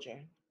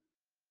children.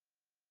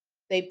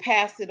 They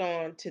passed it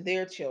on to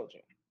their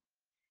children.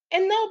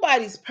 And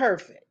nobody's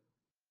perfect.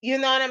 You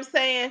know what I'm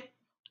saying?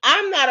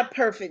 I'm not a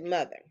perfect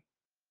mother.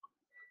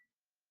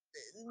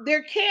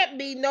 There can't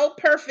be no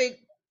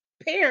perfect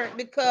parent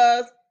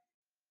because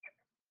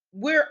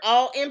we're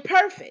all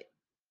imperfect.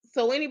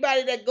 So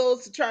anybody that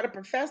goes to try to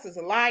profess is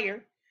a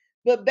liar.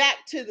 But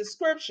back to the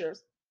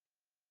scriptures.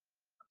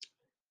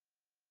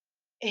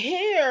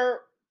 Here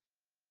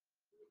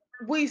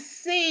we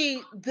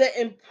see the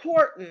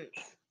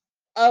importance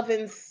of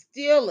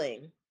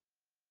instilling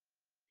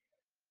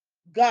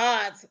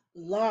God's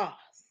laws.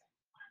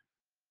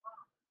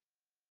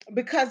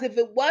 Because if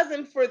it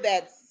wasn't for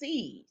that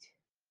seed,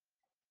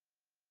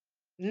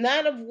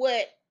 none of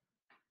what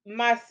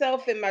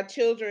myself and my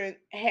children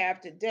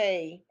have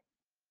today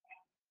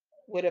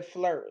would have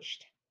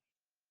flourished.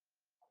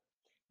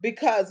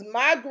 Because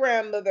my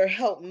grandmother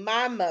helped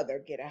my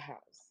mother get a house.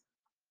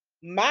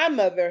 My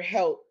mother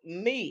helped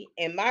me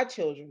and my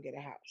children get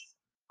a house.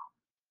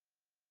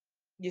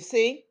 You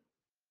see?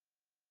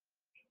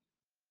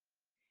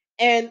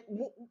 And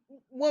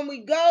when we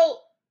go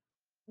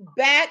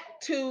back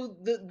to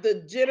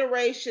the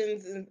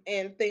generations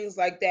and things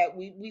like that,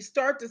 we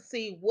start to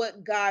see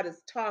what God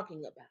is talking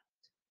about.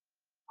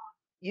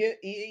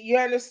 You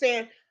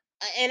understand?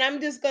 And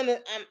I'm just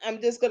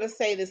gonna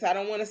say this. I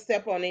don't want to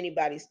step on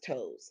anybody's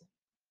toes,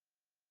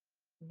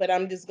 but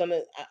I'm just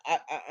gonna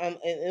I'm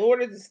in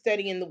order to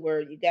study in the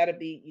Word, you gotta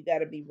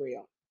be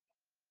real.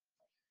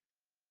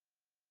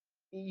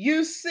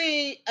 You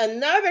see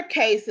another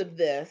case of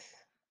this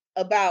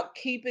about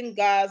keeping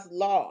God's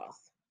laws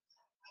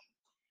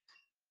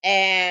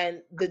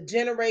and the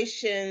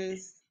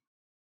generations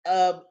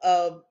of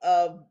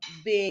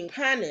being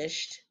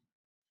punished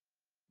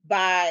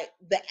by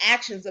the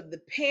actions of the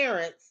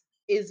parents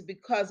is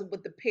because of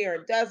what the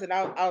parent does. And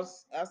I'll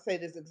say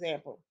this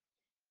example.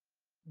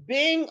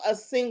 Being a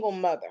single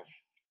mother,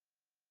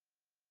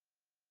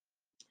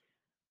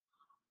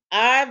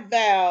 I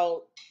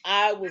vowed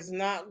I was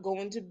not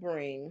going to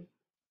bring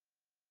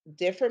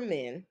different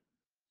men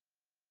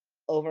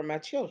over my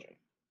children.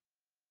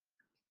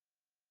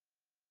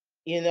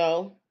 You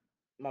know,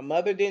 my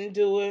mother didn't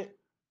do it,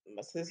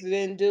 my sister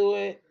didn't do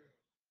it.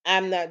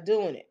 I'm not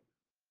doing it.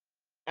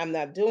 I'm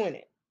not doing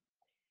it.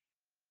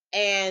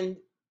 And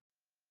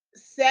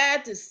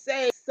sad to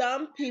say,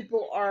 some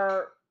people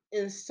are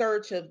in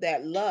search of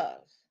that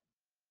love.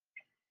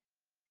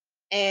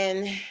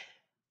 And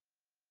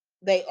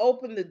they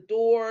open the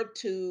door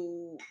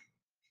to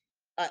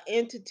an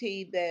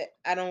entity that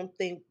I don't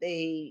think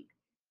they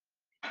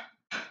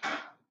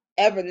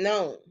ever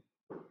known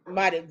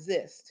might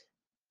exist.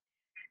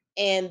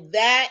 And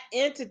that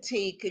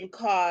entity can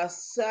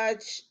cause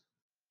such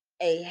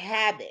a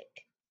havoc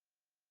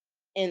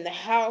in the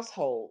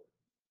household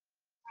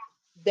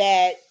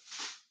that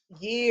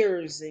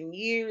years and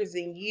years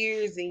and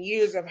years and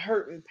years of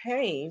hurt and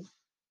pain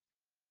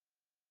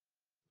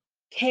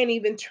can't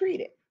even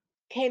treat it,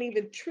 can't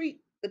even treat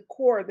the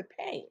core of the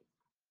pain.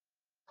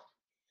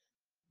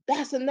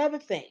 That's another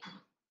thing.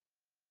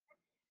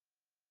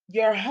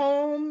 Your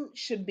home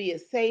should be a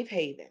safe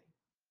haven.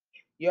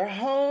 Your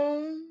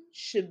home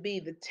should be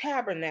the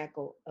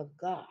tabernacle of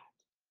God.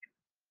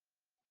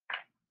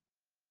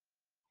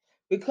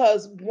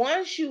 Because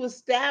once you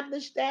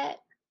establish God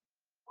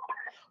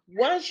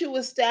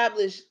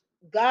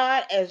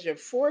as your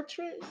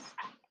fortress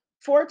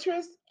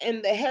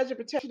and the hedge of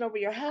protection over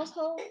your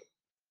household,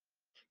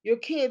 your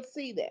kids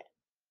see that.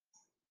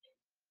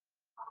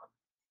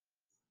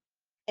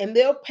 and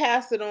they'll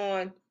pass it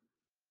on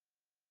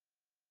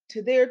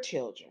to their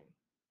children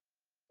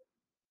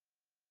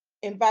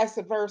and vice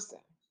versa.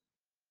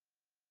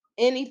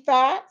 Any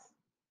thoughts?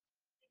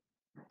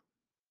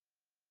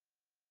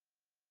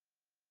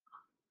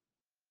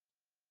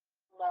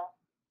 No.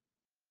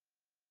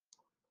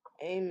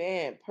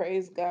 Amen.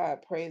 Praise God.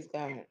 Praise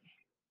God.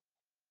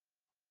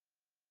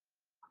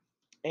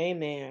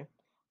 Amen.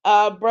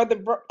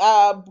 Brother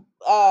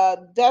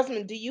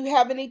Desmond, do you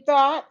have any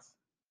thoughts?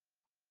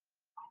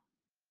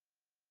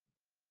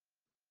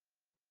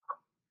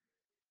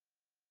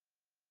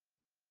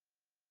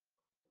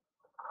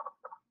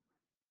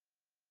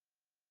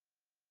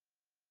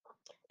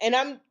 And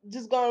I'm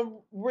just going to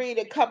read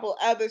a couple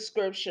other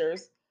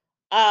scriptures.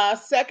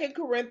 2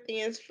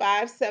 Corinthians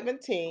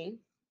 5:17.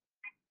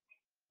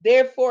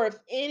 Therefore, if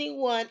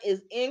anyone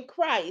is in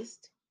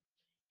Christ,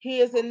 he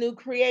is a new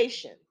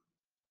creation.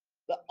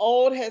 The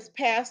old has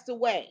passed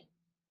away.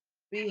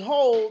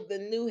 Behold, the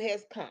new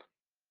has come.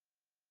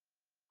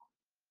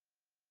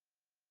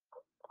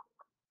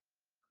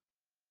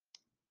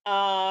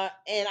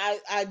 And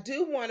I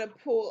do want to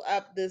pull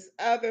up this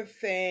other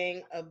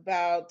thing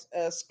about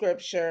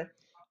scripture.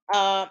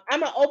 I'm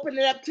going to open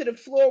it up to the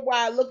floor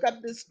while I look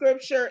up the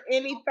scripture.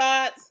 Any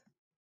thoughts?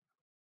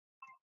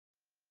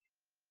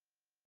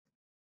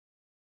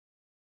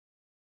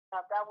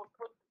 That was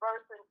which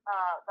verse in,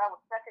 that was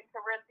 2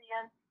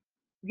 Corinthians.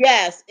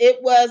 Yes,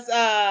 it was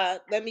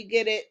let me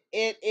get it.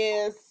 It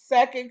is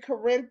 2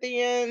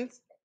 Corinthians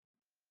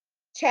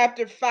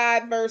chapter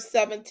 5 verse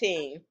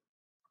 17.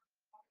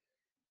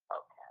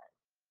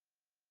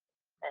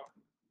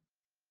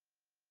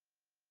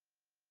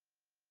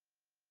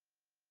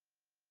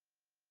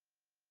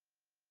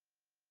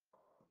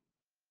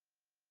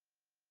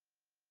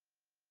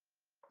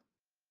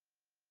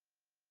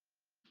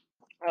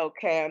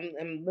 Okay,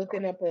 I'm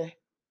looking up a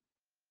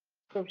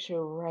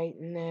scripture right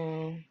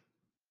now.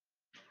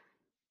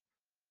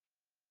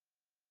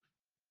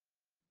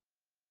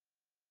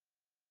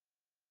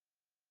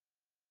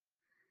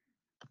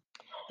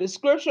 The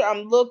scripture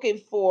I'm looking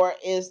for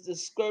is the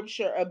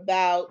scripture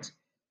about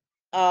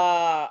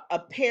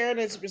a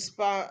parent's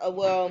response.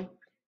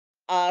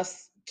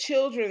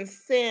 Children's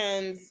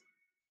sins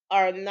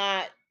are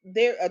not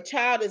there. A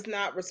child is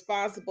not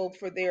responsible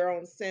for their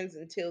own sins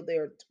until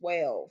they're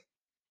 12.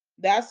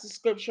 That's the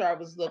scripture I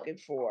was looking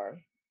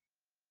for.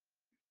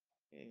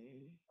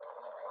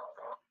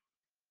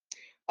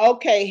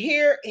 Okay,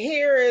 here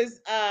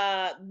is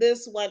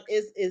this one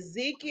is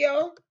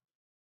Ezekiel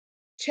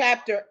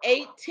chapter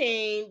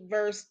 18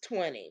 verse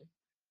 20.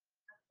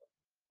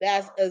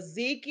 That's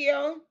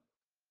Ezekiel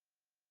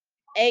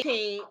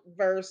 18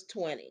 verse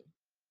 20.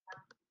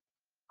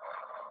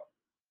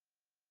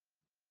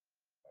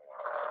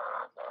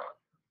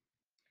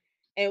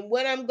 And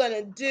what I'm going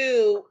to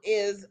do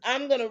is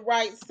I'm going to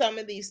write some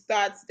of these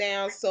thoughts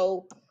down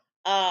so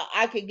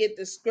I could get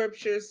the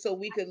scriptures so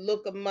we could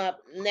look them up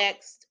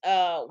next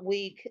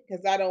week,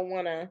 because I don't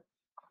want to,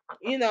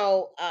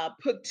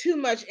 put too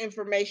much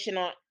information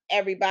on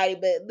everybody,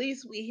 but at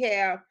least we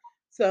have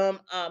some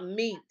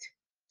meat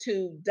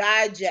to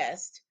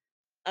digest,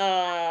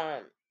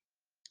 over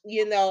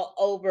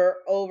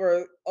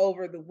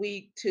the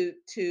week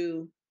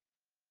to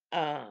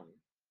um,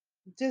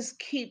 just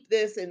keep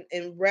this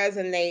and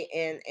resonate,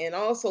 and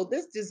also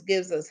this just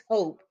gives us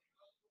hope.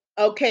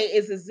 Okay,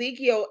 it's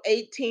Ezekiel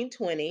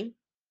 18:20.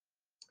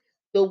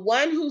 The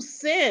one who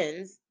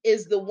sins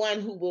is the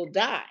one who will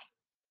die.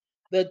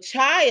 The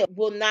child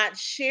will not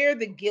share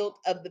the guilt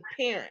of the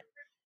parent,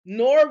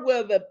 nor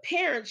will the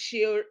parent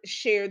share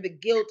the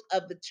guilt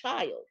of the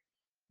child.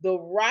 The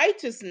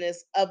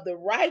righteousness of the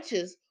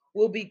righteous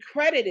will be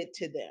credited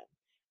to them,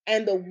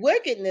 and the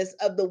wickedness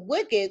of the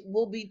wicked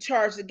will be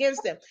charged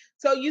against them.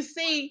 So you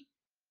see,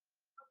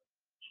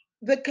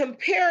 the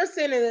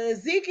comparison in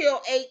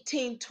Ezekiel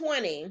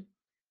 18:20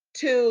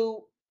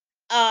 to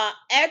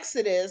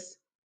Exodus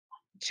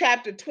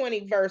chapter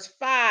 20 verse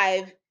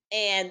 5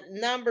 and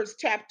Numbers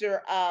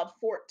chapter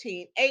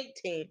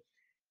 14:18,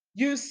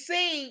 you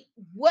see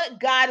what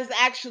God is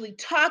actually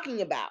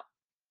talking about.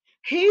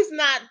 He's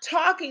not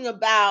talking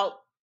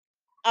about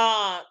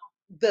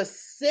the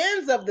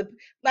sins of the,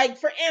 like,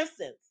 for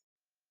instance,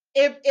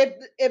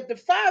 if the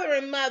father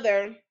and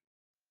mother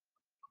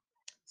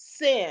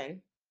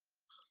sin,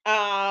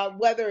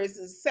 whether it's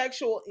a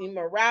sexual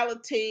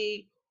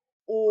immorality,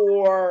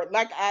 or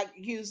like I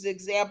used the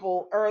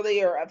example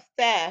earlier of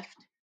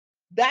theft,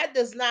 that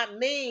does not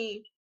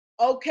mean,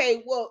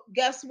 okay, well,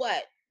 guess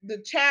what? The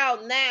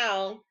child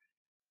now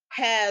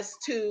has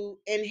to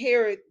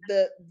inherit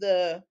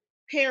the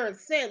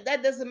parent's sin.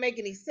 That doesn't make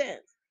any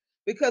sense,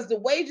 because the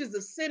wages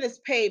of sin is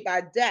paid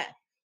by death.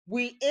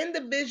 We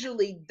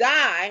individually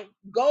die,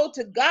 go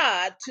to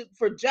God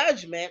for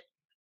judgment,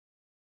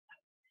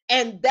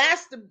 and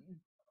that's the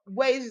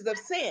wages of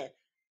sin.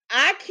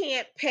 I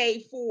can't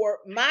pay for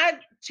my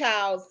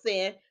child's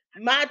sin.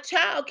 My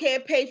child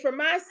can't pay for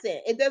my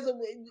sin. It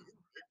doesn't,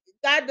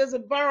 God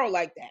doesn't borrow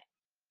like that.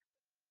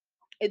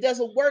 It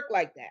doesn't work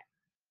like that.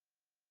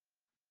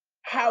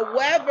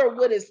 However,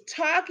 what it's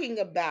talking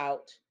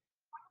about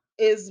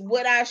is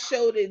what I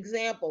showed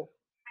example.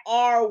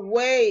 Our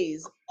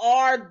ways,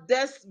 our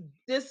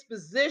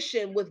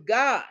disposition with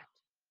God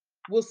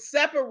will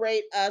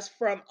separate us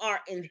from our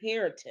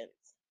inheritance.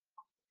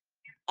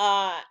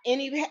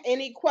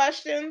 Any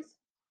questions?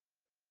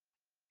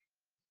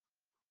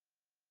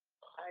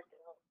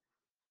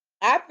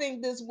 I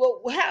think this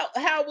will.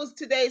 How was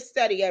today's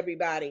study,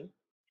 everybody?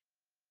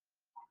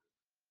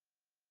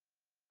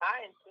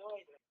 I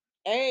enjoyed it.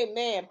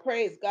 Amen.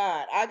 Praise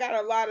God. I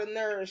got a lot of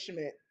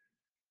nourishment.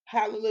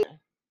 Hallelujah.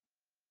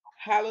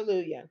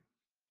 Hallelujah.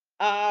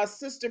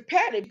 Sister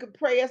Patty, you could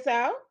pray us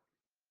out.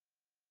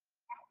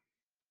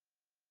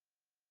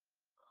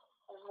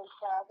 Heavenly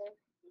Father,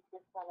 we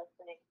just want to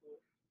thank you.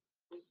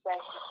 We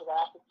thank you for the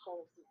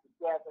opportunity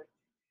together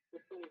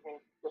this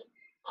evening to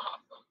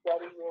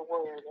study your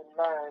word and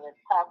learn and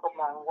talk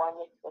among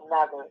one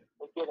another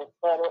to get a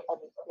better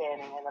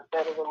understanding and a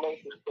better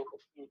relationship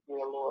with you,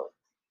 dear Lord.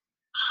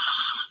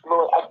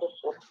 Lord, I just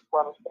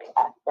want to say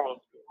I thank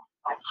you.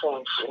 I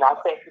thank you. And I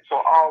thank you for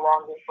all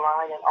on this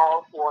line and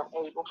all who are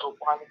able to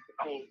want it to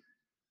be.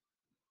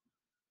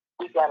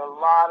 We got a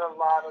lot of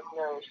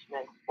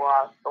nourishment for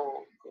our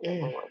souls,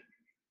 dear Lord.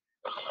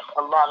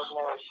 A lot of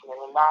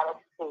nourishment, a lot of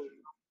food.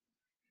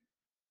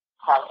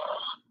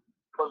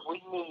 Because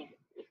we need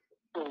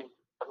food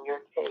from your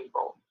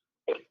table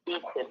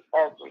each and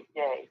every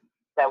day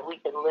that we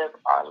can live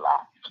our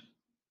lives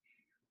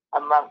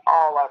among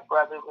all our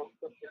brothers and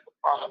sisters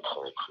upon the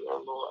earth, dear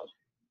Lord.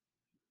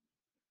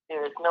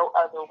 There is no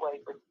other way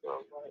but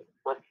your way.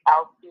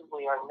 Without you,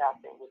 we are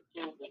nothing. With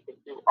you, we can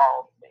do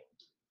all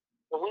things.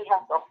 So we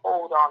have to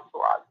hold on to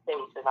our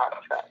faith and our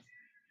trust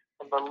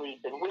and belief.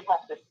 And we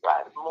have to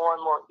strive more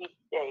and more each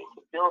day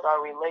to build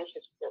our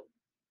relationship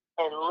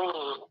and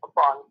lean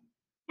upon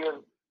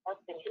your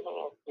blessing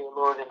hands, dear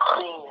Lord, and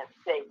lean and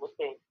stay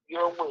within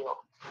your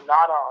will,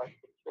 not ours,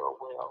 but your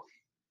will.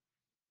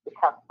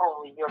 Because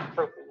only your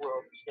perfect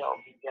will shall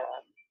be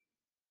done.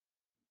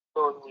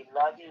 Lord, we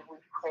love you, we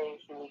praise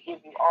you, we give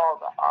you all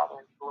the honor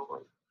and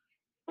glory.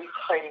 We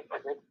pray for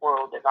this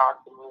world and our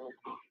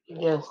community.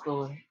 Yes,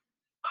 Lord.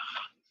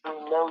 We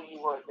know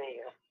you are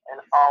there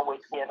and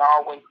always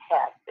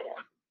have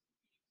been.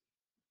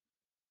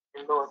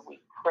 And Lord, we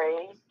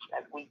pray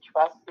that we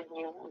trust in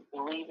you, we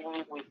believe in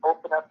you, we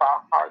open up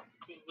our hearts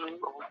to you, and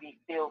we be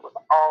filled with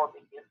all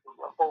the gifts of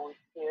the Holy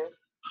Spirit.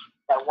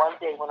 That one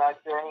day when our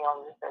journey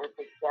on this earth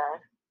is done,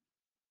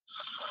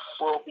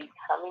 we'll be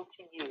coming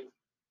to you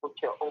with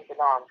your open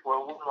arms, where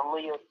we will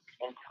live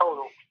in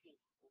total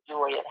peace,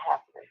 joy, and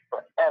happiness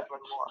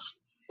forevermore.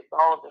 With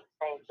all the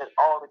saints and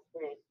all the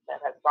kids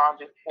that have gone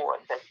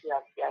before us, that you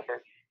have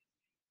gathered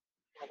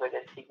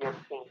into your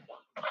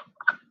kingdom.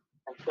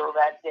 Until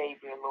that day,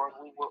 dear Lord,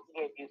 we will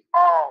give you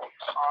all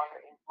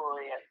honor and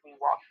glory as we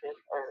walk this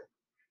earth,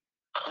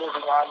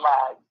 living our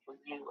lives for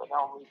you and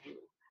only you.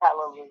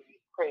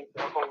 Hallelujah. Praise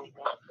your holy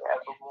name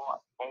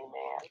forevermore.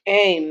 Amen.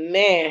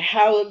 Amen.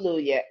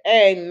 Hallelujah.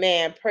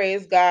 Amen.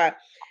 Praise God.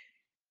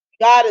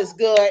 God is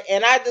good.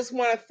 And I just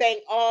want to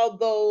thank all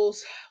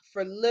those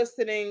for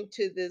listening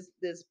to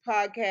this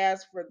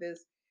podcast, for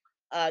this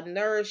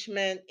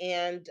nourishment.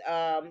 And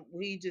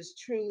we just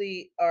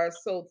truly are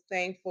so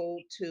thankful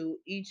to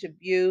each of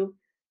you.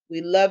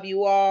 We love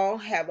you all.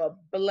 Have a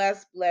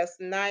blessed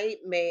night.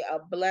 May a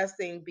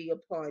blessing be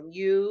upon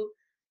you,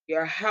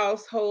 your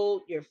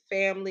household, your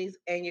families,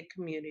 and your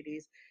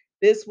communities.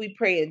 This we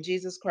pray in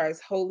Jesus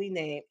Christ's holy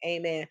name.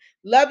 Amen.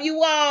 Love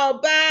you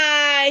all.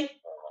 Bye.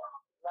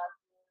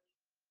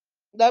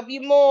 Love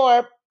you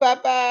more.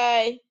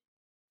 Bye-bye.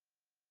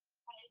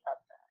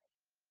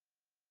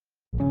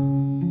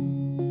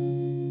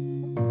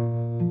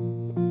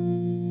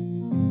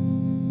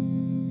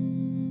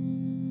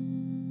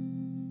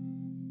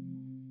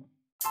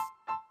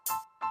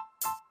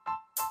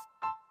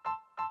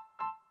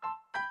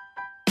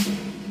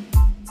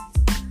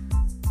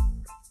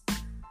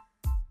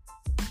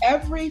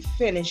 Every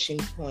finishing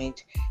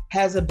point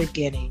has a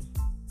beginning.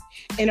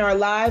 In our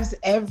lives,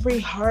 every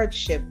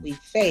hardship we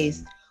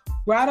faced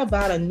brought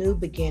about a new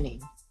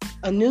beginning,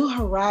 a new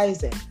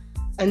horizon,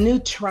 a new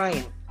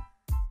triumph.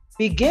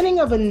 Beginning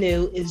of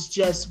Anew is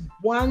just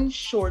one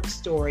short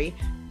story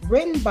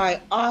written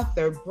by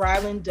author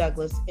Brylan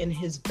Douglas in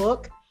his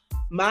book,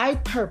 My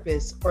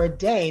Purpose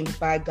Ordained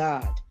by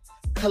God,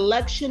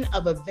 collection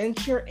of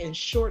adventure and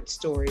short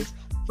stories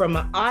from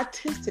an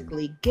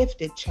autistically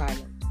gifted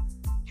child.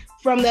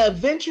 From the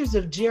adventures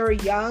of Jerry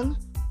Young,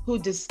 who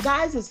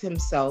disguises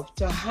himself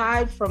to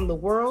hide from the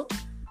world,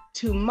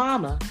 to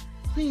Mama,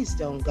 Please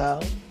Don't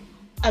Go,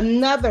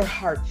 another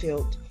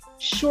heartfelt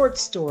short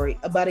story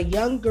about a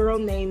young girl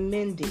named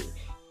Mindy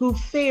who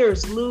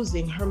fears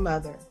losing her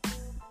mother.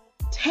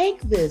 Take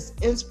this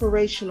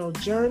inspirational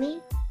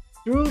journey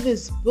through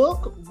this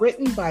book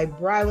written by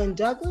Brylan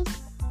Douglas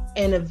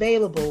and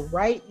available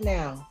right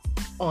now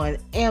on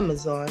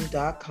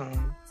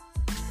Amazon.com.